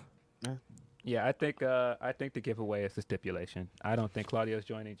 I don't know. Yeah, I think the giveaway is the stipulation. I don't think Claudio's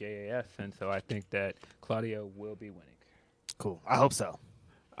joining JAS, and so I think that Claudio will be winning. Cool. I hope so.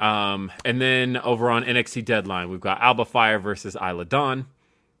 And then over on NXT Deadline, we've got Alba Fire versus Isla Dawn.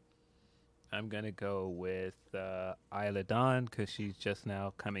 I'm gonna go with Isla Dawn because she's just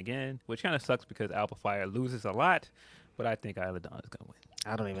now coming in, which kind of sucks because Alba Fire loses a lot, but I think Isla Dawn is gonna win.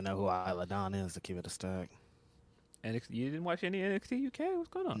 I don't even know who Isla Dawn is, to keep it a stack. You didn't watch any NXT UK? What's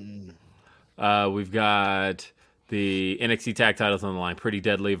going on? We've got the NXT tag titles on the line. Pretty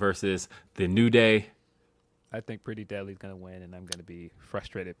Deadly versus the New Day. I think Pretty Deadly's going to win, and I'm going to be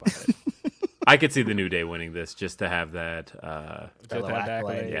frustrated by it. I could see the New Day winning this just to have that. Just to have the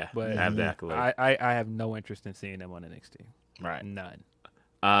accolade. Yeah, but have the accolade. I have no interest in seeing them on NXT. Right. None.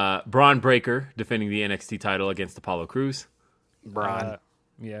 Braun Breaker defending the NXT title against Apollo Crews. Braun.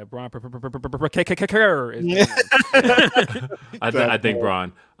 Yeah, Braun. I think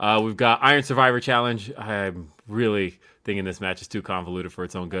Braun. We've got Iron Survivor Challenge. I'm really thinking this match is too convoluted for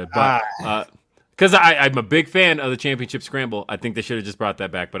its own good. But because I'm a big fan of the championship scramble, I think they should have just brought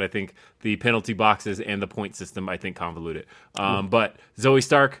that back. But I think the penalty boxes and the point system, I think, convoluted. But Zoe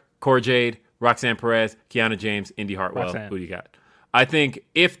Stark, Cora Jade, Roxanne Perez, Kiana James, Indy Hartwell. Roxanne. Who do you got? I think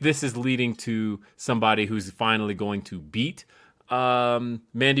if this is leading to somebody who's finally going to beat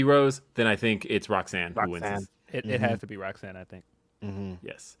Mandy Rose, then I think it's Roxanne who wins this. It has to be Roxanne, I think.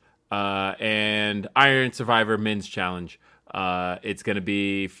 Yes. And Iron Survivor Men's Challenge. It's going to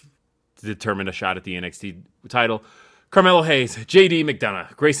be to determine a shot at the NXT title. Carmelo Hayes, JD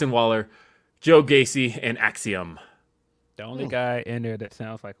McDonough, Grayson Waller, Joe Gacy, and Axiom. The only guy in there that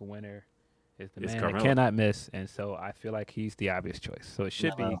sounds like a winner is the man Carmelo. that cannot miss, and so I feel like he's the obvious choice. So it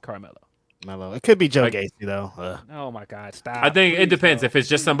should be Carmelo. Mello. It could be Joe Gacy though. Oh my God! Stop. I think it depends. Don't. If it's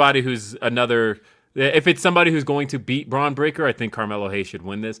just somebody who's if it's somebody who's going to beat Braun Breaker, I think Carmelo Hayes should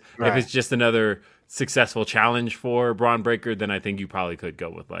win this. Right. If it's just another successful challenge for Braun Breaker, then I think you probably could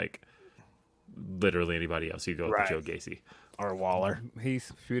go with like literally anybody else. You go with Joe Gacy or Waller.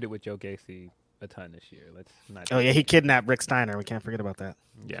 He's feuded with Joe Gacy a ton this year. Let's not. Oh yeah, he kidnapped Rick Steiner. We can't forget about that.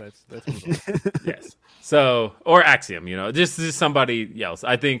 Yeah. Let's move on. Yes. So, or Axiom, just somebody else.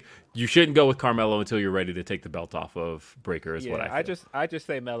 I think you shouldn't go with Carmelo until you're ready to take the belt off of Breaker is what I feel. I just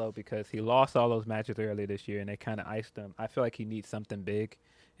say Melo because he lost all those matches earlier this year and they kind of iced him. I feel like he needs something big,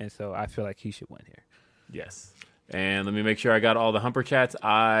 and so I feel like he should win here. Yes. And let me make sure I got all the Humper chats.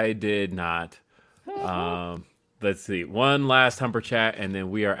 I did not. Let's see. One last Humper chat, and then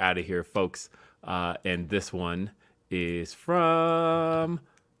we are out of here, folks. And this one is from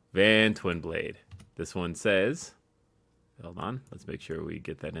Van Twinblade. This one says, hold on, let's make sure we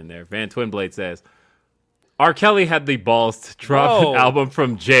get that in there. Van Twinblade says, R. Kelly had the balls to drop an album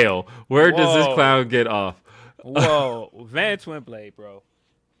from jail. Where does this clown get off? Whoa, Van Twinblade, bro.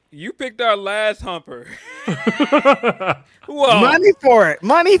 You picked our last humper. Whoa. Money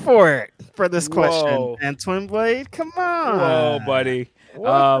for it for this question. And Twinblade, come on. Whoa, buddy.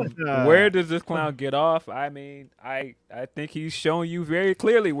 Where does this clown get off? I mean, I think he's showing you very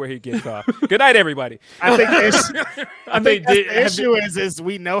clearly where he gets off. Good night, everybody. I think the issue is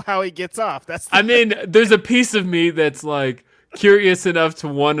we know how he gets off. There's a piece of me that's like curious enough to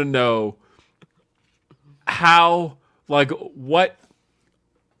want to know how, like, what.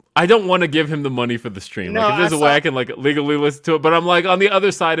 I don't want to give him the money for the stream. No, like, if there's a way I can like legally listen to it, but I'm like on the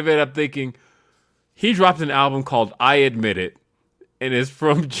other side of it, I'm thinking he dropped an album called "I Admit It" and is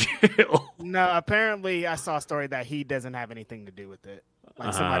from jail. No, apparently I saw a story that he doesn't have anything to do with it.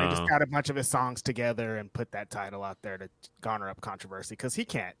 Like somebody just got a bunch of his songs together and put that title out there to garner up controversy because he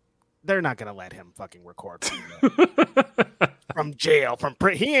can't. They're not gonna let him fucking record from jail.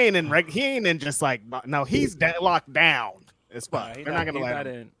 He ain't in just like no. He's locked down as fuck. They're not gonna let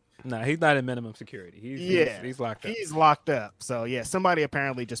him. No, he's not in minimum security. He's locked up. He's locked up. So yeah, somebody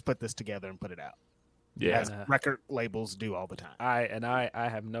apparently just put this together and put it out. Yeah, as record labels do all the time. I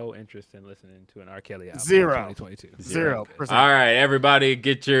have no interest in listening to an R. Kelly album. 2022. 0%. All right, everybody,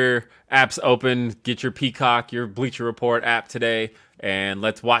 get your apps open. Get your Peacock, your Bleacher Report app today, and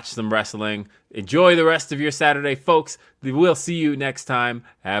let's watch some wrestling. Enjoy the rest of your Saturday, folks. We'll see you next time.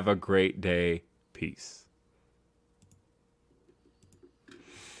 Have a great day. Peace.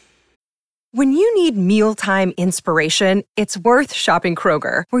 When you need mealtime inspiration, it's worth shopping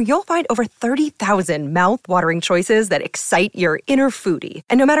Kroger, where you'll find over 30,000 mouth-watering choices that excite your inner foodie.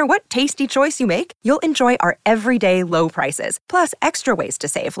 And no matter what tasty choice you make, you'll enjoy our everyday low prices, plus extra ways to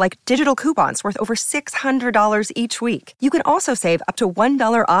save, like digital coupons worth over $600 each week. You can also save up to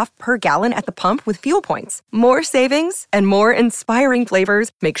 $1 off per gallon at the pump with fuel points. More savings and more inspiring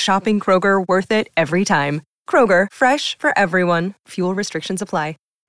flavors make shopping Kroger worth it every time. Kroger, fresh for everyone. Fuel restrictions apply.